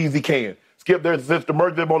Lynch believes he can. Skip, since the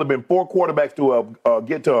merger, there have only been 4 quarterbacks to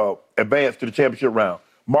get to advance to the championship round.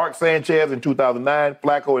 Mark Sanchez in 2009,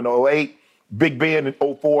 Flacco in 2008, Big Ben in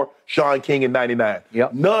 2004, Sean King in 1999.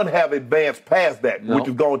 Yep. None have advanced past that, which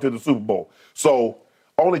is going to the Super Bowl. So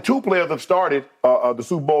only 2 players have started the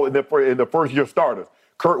Super Bowl in the first year starters.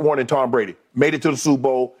 Kurt Warner and Tom Brady made it to the Super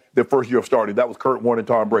Bowl their first year of starting. That was Kurt Warner and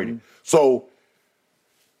Tom Brady. Mm-hmm. So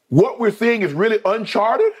what we're seeing is really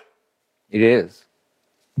uncharted. It is.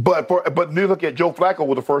 But you look at Joe Flacco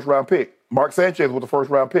with a first-round pick. Mark Sanchez with a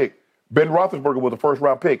first-round pick. Ben Roethlisberger with a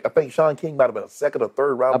first-round pick. I think Sean King might have been a second or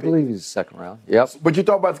third-round pick. I believe he's a second round. Yep. But you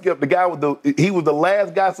talk about Skip, the guy he was the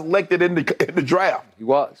last guy selected in the draft. He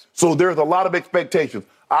was. So there's a lot of expectations.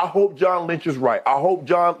 I hope John Lynch is right. I hope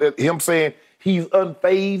him saying he's not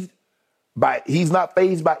phased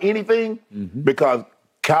by anything because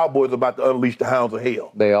Cowboys are about to unleash the hounds of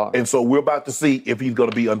hell. They are. And so we're about to see if he's going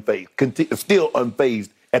to be unfazed, still unfazed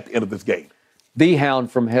at the end of this game. The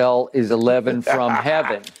hound from hell is 11 from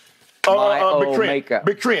heaven.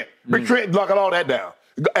 Big Trent. Big Trent knocking all that down.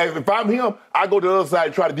 If I'm him, I go to the other side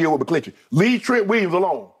and try to deal with McClinchey. Leave Trent Williams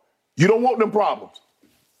alone. You don't want them problems.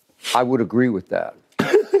 I would agree with that.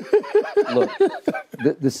 Look,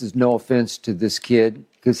 this is no offense to this kid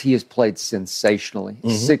because he has played sensationally.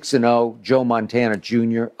 6-0, Joe Montana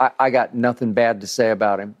Jr. I got nothing bad to say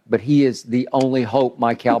about him, but he is the only hope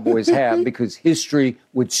my Cowboys have because history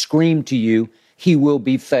would scream to you he will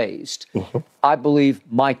be phased. I believe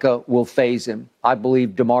Micah will phase him. I believe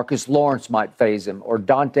DeMarcus Lawrence might phase him, or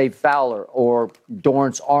Dante Fowler, or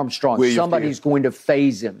Dorrance Armstrong. Somebody's going to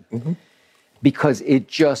phase him because it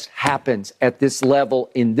just happens at this level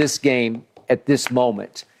in this game at this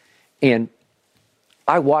moment. And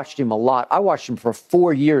I watched him a lot. I watched him for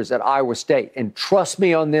 4 years at Iowa State. And trust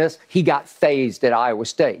me on this, he got phased at Iowa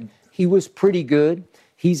State. He was pretty good.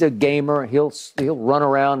 He's a gamer. He'll run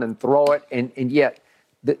around and throw it. And yet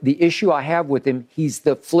the issue I have with him, he's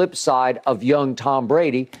the flip side of young Tom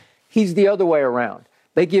Brady. He's the other way around.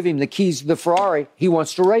 They give him the keys to the Ferrari. He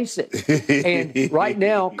wants to race it. And right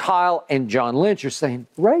now, Kyle and John Lynch are saying,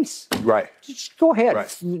 race. Right. Just go ahead.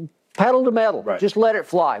 Right. Pedal to metal. Right. Just let it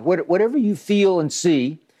fly. Whatever you feel and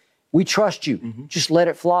see, we trust you. Just let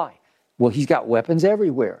it fly. Well, he's got weapons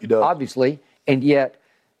everywhere, He does. obviously. And yet,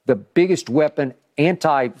 the biggest weapon,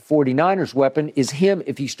 anti-49ers weapon, is him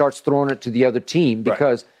if he starts throwing it to the other team,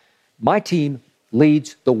 because my team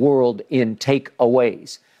leads the world in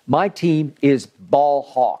takeaways. My team is ball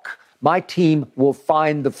hawk. My team will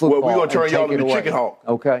find the football. Well, we're going to turn and y'all take it into away. chicken hawk.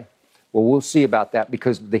 Okay. Well, we'll see about that,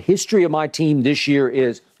 because the history of my team this year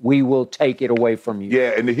is we will take it away from you.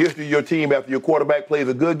 Yeah, and the history of your team, after your quarterback plays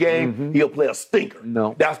a good game, he'll play a stinker.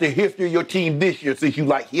 No. That's the history of your team this year, since you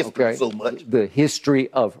like history so much. The history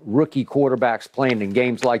of rookie quarterbacks playing in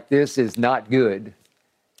games like this is not good.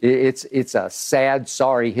 It's a sad,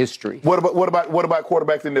 sorry history. What about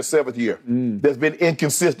quarterbacks in their seventh year that's been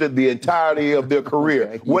inconsistent the entirety of their career?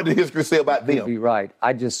 Okay. What did history say about You'd them? be right.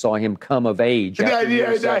 I just saw him come of age. Yeah, after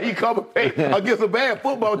year he seven. come of age. Against a bad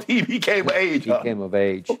football team, he came of age. He came of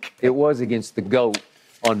age. It was against the GOAT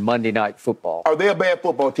on Monday Night Football. Are they a bad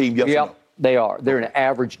football team? Yes or Yep, no? they are. They're an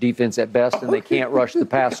average defense at best, and they can't rush the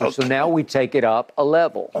passer. So now we take it up a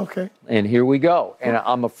level. Okay. And here we go. And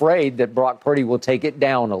I'm afraid that Brock Purdy will take it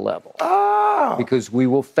down a level. Because we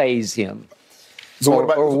will phase him. So what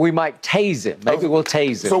about, or we might tase him. Maybe we'll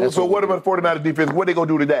tase him. So what about the 49ers defense? What are they going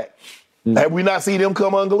to do today? Have we not seen them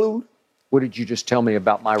come unglued? What did you just tell me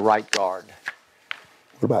about my right guard?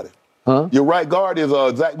 What about it? Huh? Your right guard is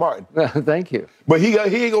Zach Martin. Thank you. But he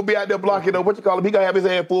ain't going to be out there blocking up. What you call him? He going to have his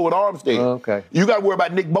hand full with Armstead. Okay. You got to worry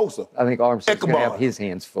about Nick Bosa. I think Armstead's going to Ichabod. have his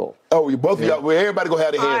hands full. Oh, both of y'all. Well, everybody going to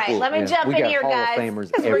have their All hand right, full. let me jump We in got here, Hall of guys, Famers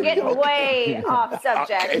because we're everywhere. getting way off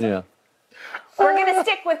subject. Yeah. We're going to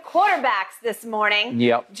stick with quarterbacks this morning.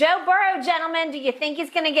 Yep. Joe Burrow, gentlemen, do you think he's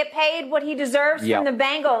going to get paid what he deserves Yep. from the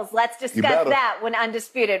Bengals? Let's discuss better. that when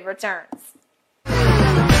Undisputed returns.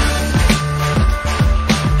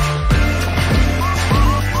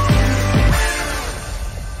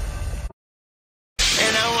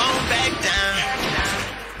 And I won't back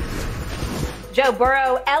down. Joe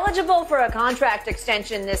Burrow eligible for a contract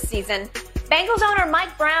extension this season. Bengals owner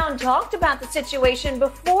Mike Brown talked about the situation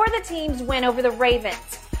before the team's win over the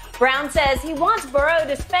Ravens. Brown says he wants Burrow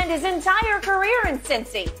to spend his entire career in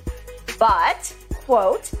Cincy. But,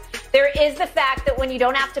 quote, there is the fact that when you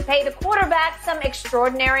don't have to pay the quarterback some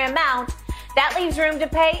extraordinary amount, that leaves room to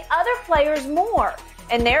pay other players more.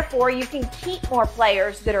 And therefore, you can keep more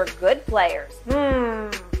players that are good players.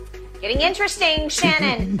 Getting interesting,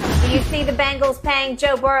 Shannon. Do you see the Bengals paying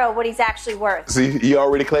Joe Burrow what he's actually worth? See, he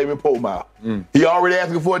already claiming Pole Mile. He already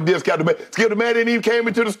asking for a discount. Skip, the man didn't even came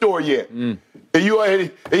into the store yet. And you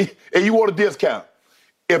want a discount.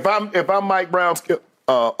 If I'm Mike Brown, Skip,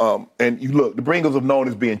 and you look, the Bengals have known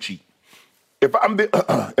as being cheap. If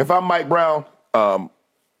I'm Mike Brown,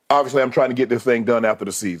 obviously I'm trying to get this thing done after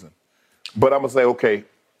the season. But I'm gonna say, okay,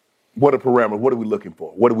 what are parameters? What are we looking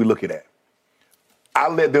for? What are we looking at? I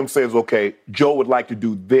let them say, okay, Joe would like to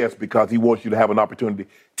do this because he wants you to have an opportunity.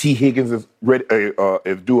 T. Higgins is ready,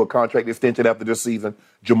 is due a contract extension after this season.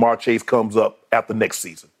 Jamar Chase comes up after next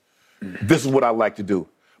season. This is what I like to do.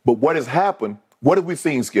 But what has happened, what have we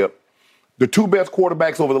seen, Skip? The two best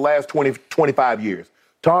quarterbacks over the last 20, 25 years,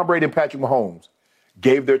 Tom Brady and Patrick Mahomes,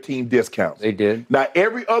 gave their team discounts. They did. Now,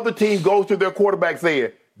 every other team goes to their quarterback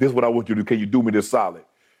saying, this is what I want you to do. Can you do me this solid?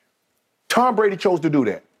 Tom Brady chose to do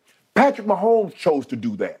that. Patrick Mahomes chose to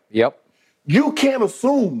do that. Yep. You can't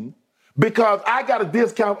assume because I got a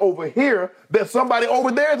discount over here that somebody over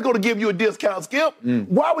there is going to give you a discount, Skip.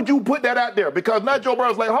 Why would you put that out there? Because now Joe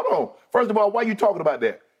Burrow's like, hold on. First of all, why are you talking about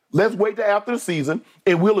that? Let's wait till after the season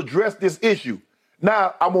and we'll address this issue.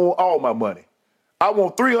 Now I want all my money. I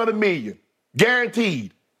want $300 million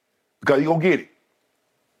guaranteed because you're going to get it.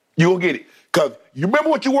 You're going to get it. Because you remember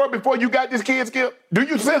what you were before you got this kid, Skip? Do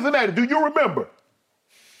you, Cincinnati, do you remember?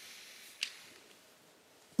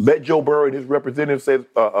 Let Joe Burrow and his representative say,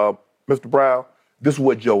 Mr. Brown, this is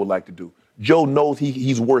what Joe would like to do. Joe knows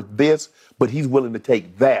he's worth this, but he's willing to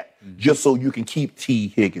take that just so you can keep T.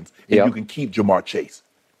 Higgins and you can keep Jamar Chase.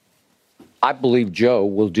 I believe Joe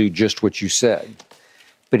will do just what you said,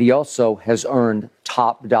 but he also has earned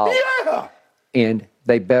top dollar. Yeah. And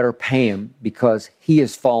they better pay him because he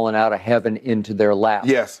has fallen out of heaven into their lap.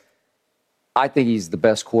 Yes. I think he's the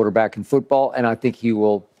best quarterback in football, and I think he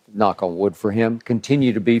will, knock on wood for him,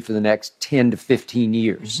 continue to be for the next 10 to 15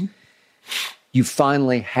 years. You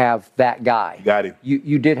finally have that guy. Got him.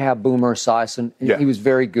 You did have Boomer Esiason. Yeah. He was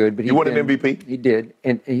very good, but He won an MVP. He did,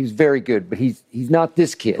 and he was very good, but he's not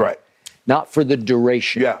this kid. Right. Not for the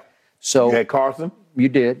duration. Yeah. So You had Carson. you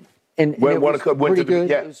did, and it was pretty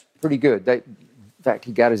good. It was pretty good. In fact,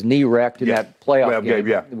 he got his knee wrecked in that playoff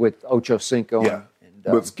game with Ocho Cinco. Yeah.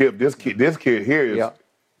 But Skip, this kid here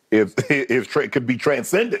could be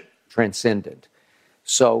transcendent. Transcendent.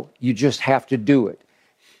 So you just have to do it.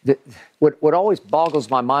 What always boggles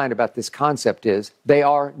my mind about this concept is they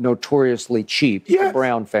are notoriously cheap. Yes. The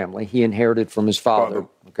Brown family. He inherited from his father.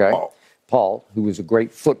 Okay, Paul, who was a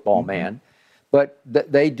great football man, but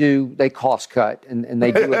they cost cut and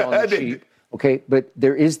they do it on the cheap. Okay, but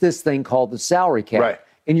there is this thing called the salary cap, right.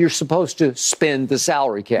 And you're supposed to spend the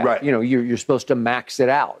salary cap. Right. You know, you're supposed to max it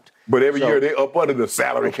out. But every year they're up under the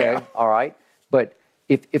salary cap. All right, but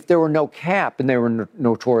if there were no cap and they were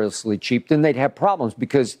notoriously cheap, then they'd have problems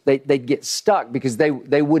because they'd get stuck because they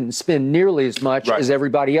wouldn't spend nearly as much as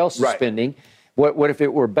everybody else is spending. What if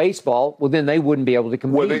it were baseball? Well, then they wouldn't be able to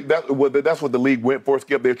compete. That's what the league went for,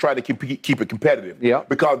 Skip. They're trying to keep it competitive. Yeah.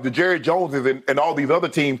 Because the Jerry Joneses and all these other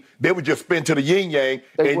teams, they would just spin to the yin-yang.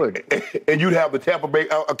 They would. And you'd have the Tampa Bay,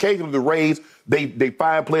 occasionally the Rays, they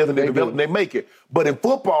find players and they develop and they make it. But in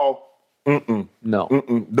football, no.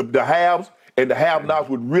 The haves and the have-nots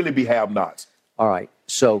would really be have-nots. All right.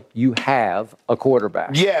 So you have a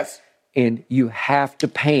quarterback. Yes. And you have to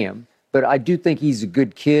pay him. But I do think he's a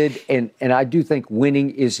good kid, and I do think winning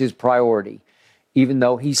is his priority, even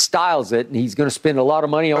though he styles it, and he's going to spend a lot of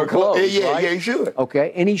money on clothes, right? Yeah, he should.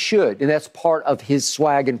 Okay, and he should, and that's part of his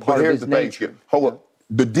swag and part of his nature. Thing, hold up.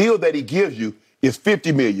 The deal that he gives you is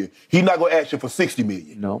 $50 million. He's not going to ask you for $60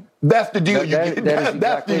 million. No. That's the deal you get. That's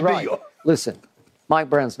exactly the right. deal. Listen, Mike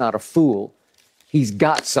Brown's not a fool. He's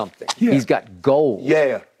got something. Yeah. He's got gold.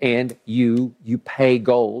 Yeah. And you pay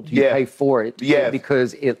gold. You pay for it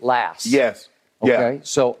because it lasts. Yes. Okay.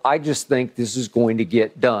 So I just think this is going to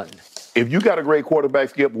get done. If you got a great quarterback,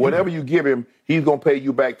 Skip, whatever you give him, he's going to pay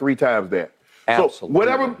you back 3 times that. Absolutely.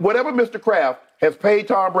 So whatever Mr. Kraft has paid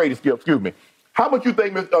Tom Brady, Skip, excuse me, how much you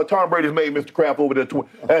think Tom Brady's made Mr. Kraft over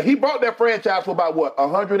there? He brought that franchise for about what,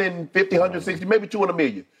 150, 160, maybe $200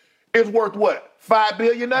 million. It's worth what, $5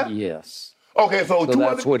 billion now? Yes. Okay, so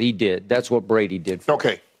that's what he did. That's what Brady did for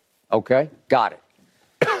him. Okay, got it.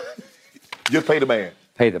 Just pay the man.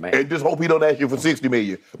 Pay the man. And just hope he don't ask you for $60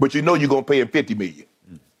 million. But you know you're going to pay him $50 million.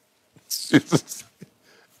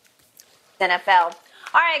 NFL.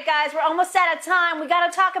 All right, guys, we're almost out of time. We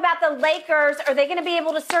got to talk about the Lakers. Are they going to be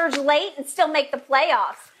able to surge late and still make the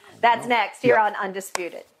playoffs? That's next here on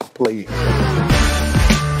Undisputed. Please.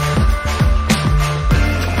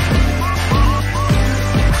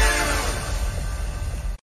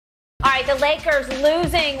 All right, the Lakers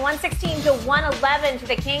losing 116-111 to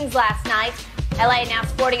the Kings last night. LA now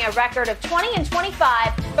sporting a record of 20-25,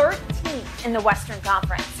 13th in the Western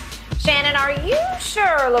Conference. Shannon, are you sure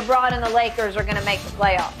LeBron and the Lakers are going to make the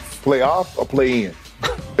playoffs? Playoffs or play in?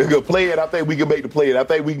 If you play in, I think we can make the play in. I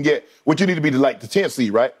think we can get what you need to be like the 10th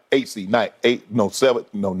seed, right? 8 seed, 9, 10, 7,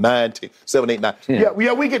 8, 9. 10.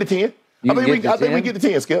 Yeah, we get the 10. I think we get the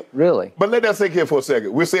 10, Skip. Really? But let that sink in for a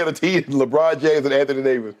second. We're saying the 10, LeBron James and Anthony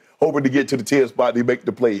Davis hoping to get to the 10 spot to make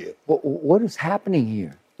the play in. What is happening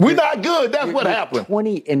here? We're not good. That's what happened.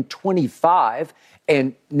 20-25,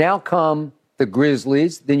 and now come the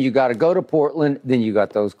Grizzlies. Then you got to go to Portland. Then you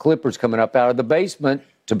got those Clippers coming up out of the basement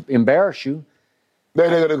to embarrass you. They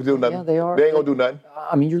ain't going to do nothing. Yeah, they are. They ain't going to do nothing.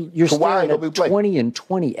 I mean, you're staring at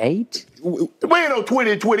 20-28? We ain't on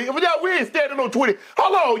 20-20. We ain't standing on 20.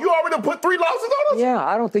 How long? You already put 3 losses on us? Yeah,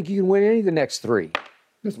 I don't think you can win any of the next 3.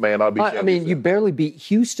 This man, I mean, you barely beat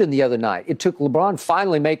Houston the other night. It took LeBron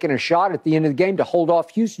finally making a shot at the end of the game to hold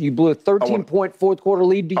off Houston. You blew a 13-point fourth-quarter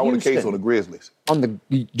lead to Houston. I want a case on the Grizzlies.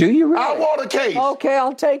 Do you really? I want a case. Okay,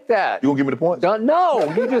 I'll take that. You gonna give me the points?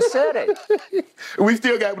 No, you just said it. We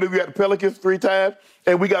got the Pelicans 3 times,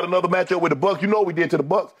 and we got another matchup with the Bucks. You know what we did to the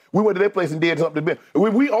Bucks. We went to their place and did something to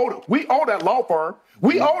them. We owe that law firm.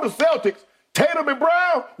 We owe the Celtics. Tatum and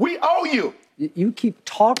Brown, we owe you. You keep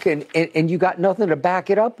talking, and you got nothing to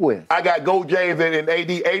back it up with. I got Go James and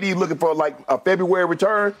AD. AD looking for like a February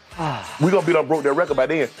return. We're going to be done broke their record by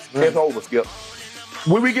then. Right. It's over, Skip.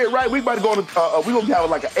 When we get right, we about to go to, we're going to have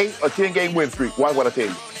like an 8 or 10 game win streak. Watch what I tell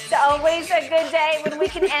you. It's always a good day when we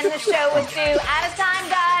can end the show with you. Out of time,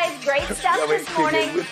 guys. Great stuff this morning.